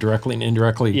involved directly and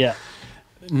indirectly.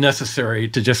 Necessary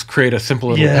to just create a simple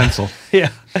little pencil. Yeah.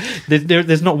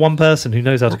 There's not one person who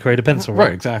knows how to create a pencil, right?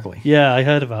 Right, exactly. Yeah, I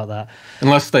heard about that.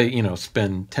 Unless they,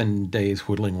 spend 10 days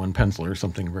whittling one pencil or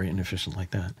something very inefficient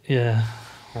like that. Yeah.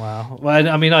 Wow. Well,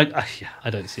 I mean, I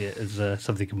don't see it as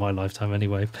something in my lifetime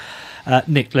anyway.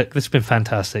 Nick, look, this has been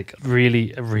fantastic.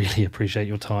 Really, really appreciate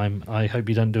your time. I hope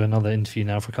you don't do another interview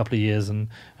now for a couple of years, and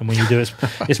when you do,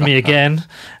 it's me again.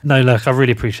 No, look, I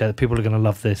really appreciate it. People are going to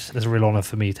love this. It's a real honour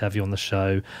for me to have you on the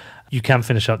show. You can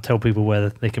finish up, tell people where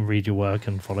they can read your work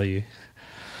and follow you.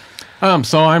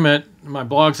 So I'm at my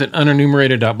blog's at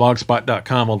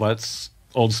unenumerated.blogspot.com. Well, that's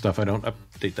old stuff. I don't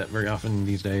update that very often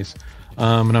these days.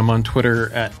 And I'm on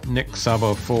Twitter at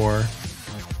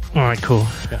NickSabo4. All right, cool.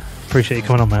 Yeah. Appreciate you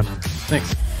coming on, man.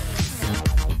 Thanks.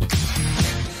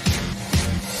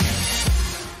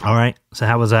 All right. So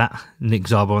how was that? Nick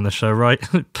Szabo on the show, right?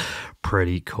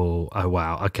 Pretty cool. Oh,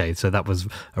 wow. Okay. So that was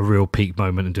a real peak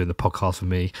moment in doing the podcast for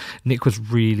me. Nick was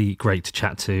really great to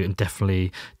chat to and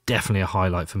definitely a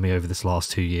highlight for me over this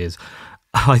last 2 years.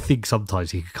 I think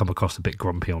sometimes he could come across a bit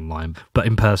grumpy online, but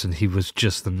in person he was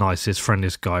just the nicest,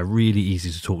 friendliest guy, really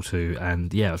easy to talk to,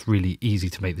 and yeah, it was really easy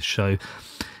to make the show.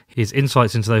 His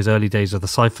insights into those early days of the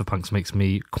Cypherpunks makes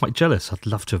me quite jealous. I'd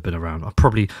love to have been around. I'm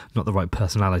probably not the right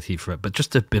personality for it, but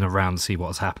just to have been around to see what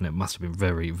was happening, it must have been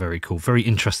very, very cool, very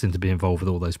interesting to be involved with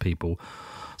all those people.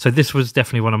 So this was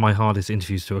definitely one of my hardest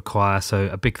interviews to acquire. So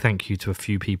a big thank you to a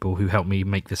few people who helped me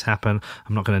make this happen.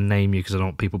 I'm not going to name you because I don't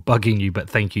want people bugging you, but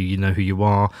thank you. You know who you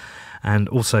are. And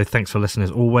also thanks for listening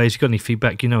as always. If you've got any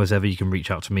feedback, as ever, you can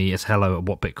reach out to me. It's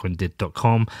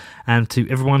hello@whatbitcoindid.com. And to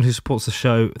everyone who supports the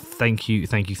show, thank you.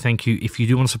 If you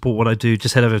do want to support what I do,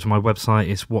 just head over to my website.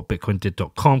 It's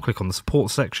whatbitcoindid.com. Click on the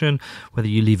support section. Whether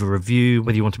you leave a review,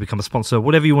 whether you want to become a sponsor,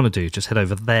 whatever you want to do, just head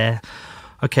over there.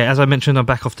 Okay, as I mentioned, I'm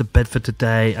back off to Bedford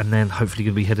today, and then hopefully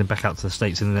going to be heading back out to the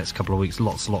States in the next couple of weeks.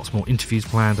 Lots more interviews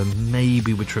planned, and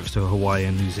maybe with trips to Hawaii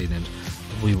and New Zealand.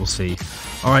 We will see.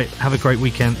 All right, have a great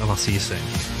weekend, and I'll see you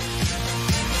soon.